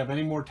doesn't have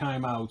any more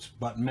timeouts,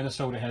 but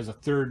Minnesota has a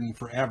 3rd and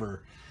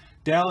forever.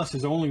 Dallas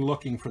is only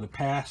looking for the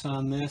pass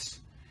on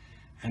this.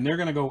 And they're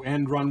going to go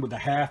end run with the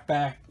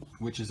halfback,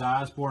 which is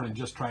Osborne, and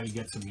just try to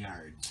get some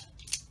yards.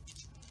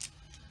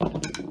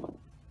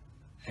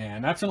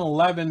 And that's an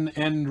 11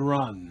 end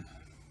run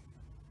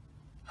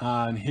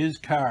on his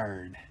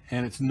card,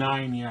 and it's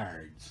 9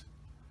 yards.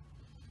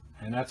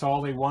 And that's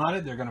all they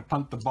wanted. They're going to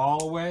punt the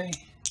ball away.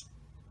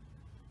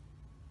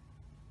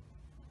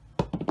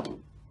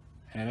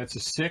 And it's a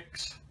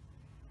 6.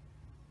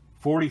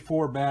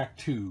 44 back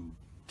 2.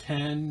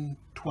 10,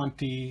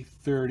 20,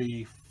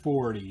 30,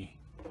 40.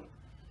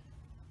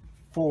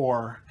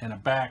 4, and a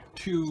back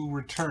 2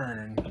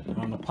 return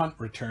on the punt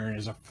return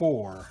is a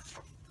 4.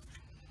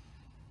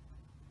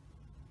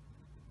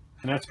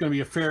 And that's going to be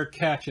a fair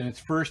catch, and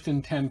it's 1st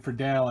and 10 for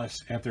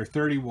Dallas at their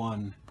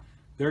 31.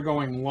 They're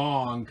going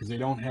long because they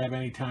don't have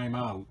any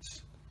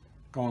timeouts.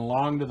 Going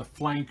long to the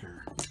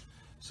flanker.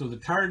 So the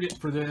target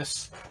for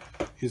this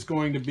is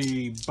going to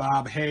be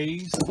Bob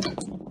Hayes.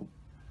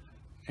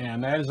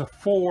 And that is a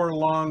 4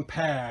 long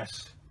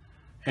pass.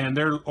 And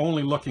they're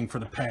only looking for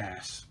the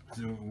pass.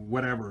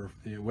 Whatever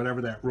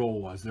that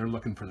roll was, they're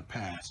looking for the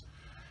pass.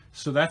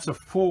 So that's a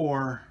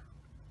 4.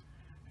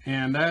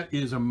 And that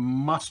is a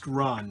must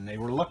run. They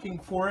were looking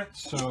for it,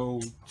 so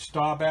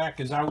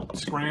Staubach is out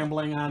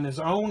scrambling on his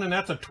own, and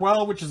that's a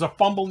 12, which is a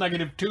fumble,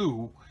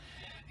 -2.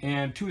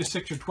 And 2 to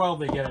 6 or 12,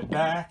 they get it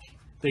back.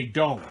 They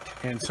don't.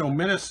 And so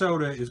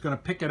Minnesota is going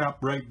to pick it up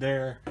right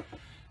there.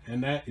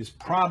 And that is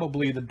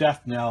probably the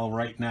death knell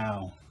right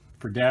now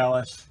for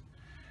Dallas.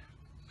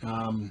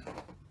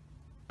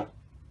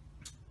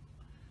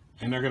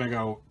 And they're going to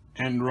go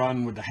end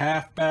run with the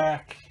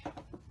halfback.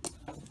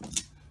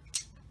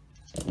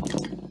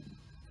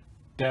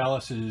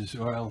 Dallas is,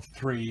 well,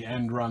 3,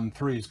 end run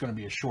 3 is going to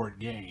be a short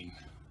gain.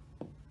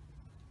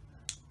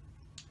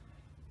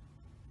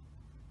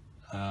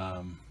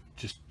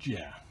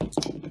 Yeah.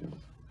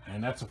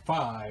 And that's a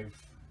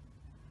 5.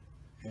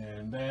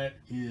 And that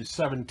is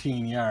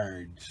 17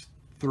 yards.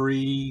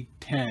 3,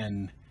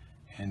 10,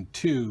 and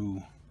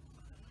 2.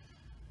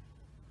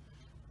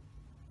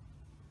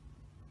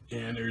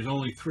 And there's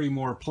only 3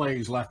 more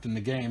plays left in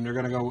the game. They're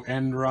going to go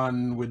end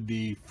run with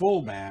the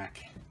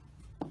fullback.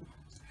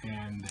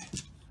 And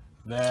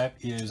that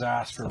is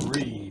Oscar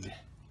Reed.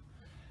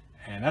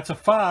 And that's a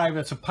 5.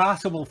 That's a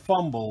possible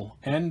fumble.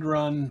 End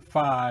run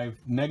 5,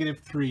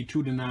 -3,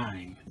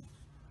 2-9.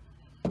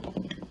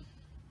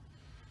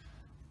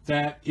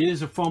 That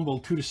is a fumble.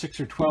 2-6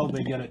 or 12.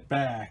 They get it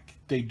back.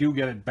 They do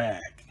get it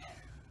back.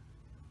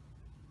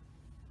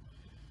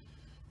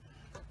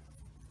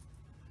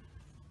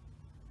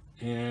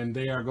 And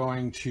they are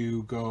going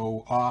to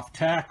go off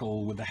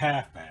tackle with the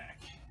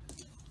halfback.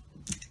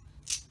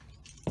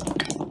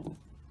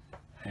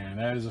 And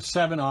that is a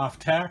 7 off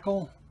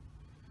tackle.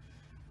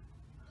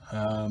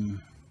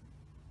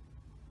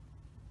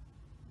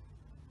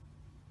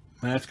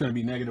 That's going to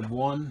be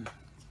 -1.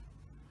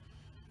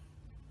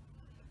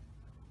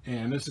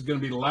 And this is going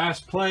to be the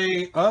last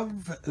play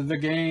of the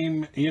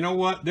game. You know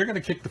what? They're going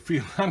to kick the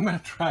field. I'm going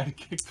to try to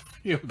kick the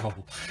field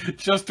goal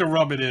just to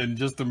rub it in,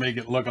 just to make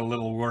it look a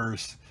little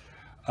worse.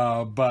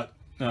 But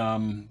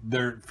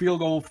their field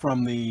goal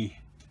from the,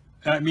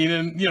 I mean,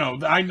 and, you know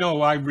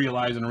I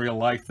realize in real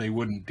life they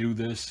wouldn't do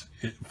this.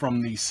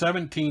 From the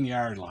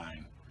 17-yard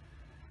line,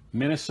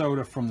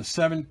 Minnesota from the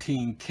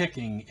 17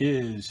 kicking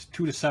is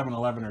 2-7,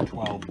 11, or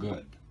 12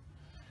 good.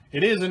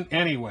 It isn't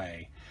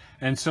anyway.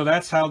 And so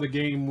that's how the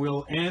game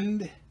will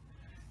end.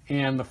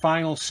 And the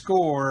final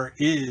score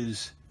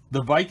is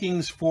the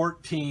Vikings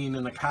 14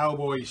 and the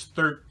Cowboys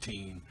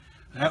 13.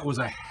 That was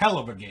a hell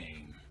of a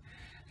game.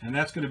 And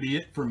that's going to be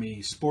it for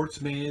me,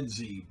 Sportsman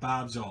Z,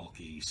 Bob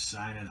Zolke,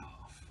 signing off.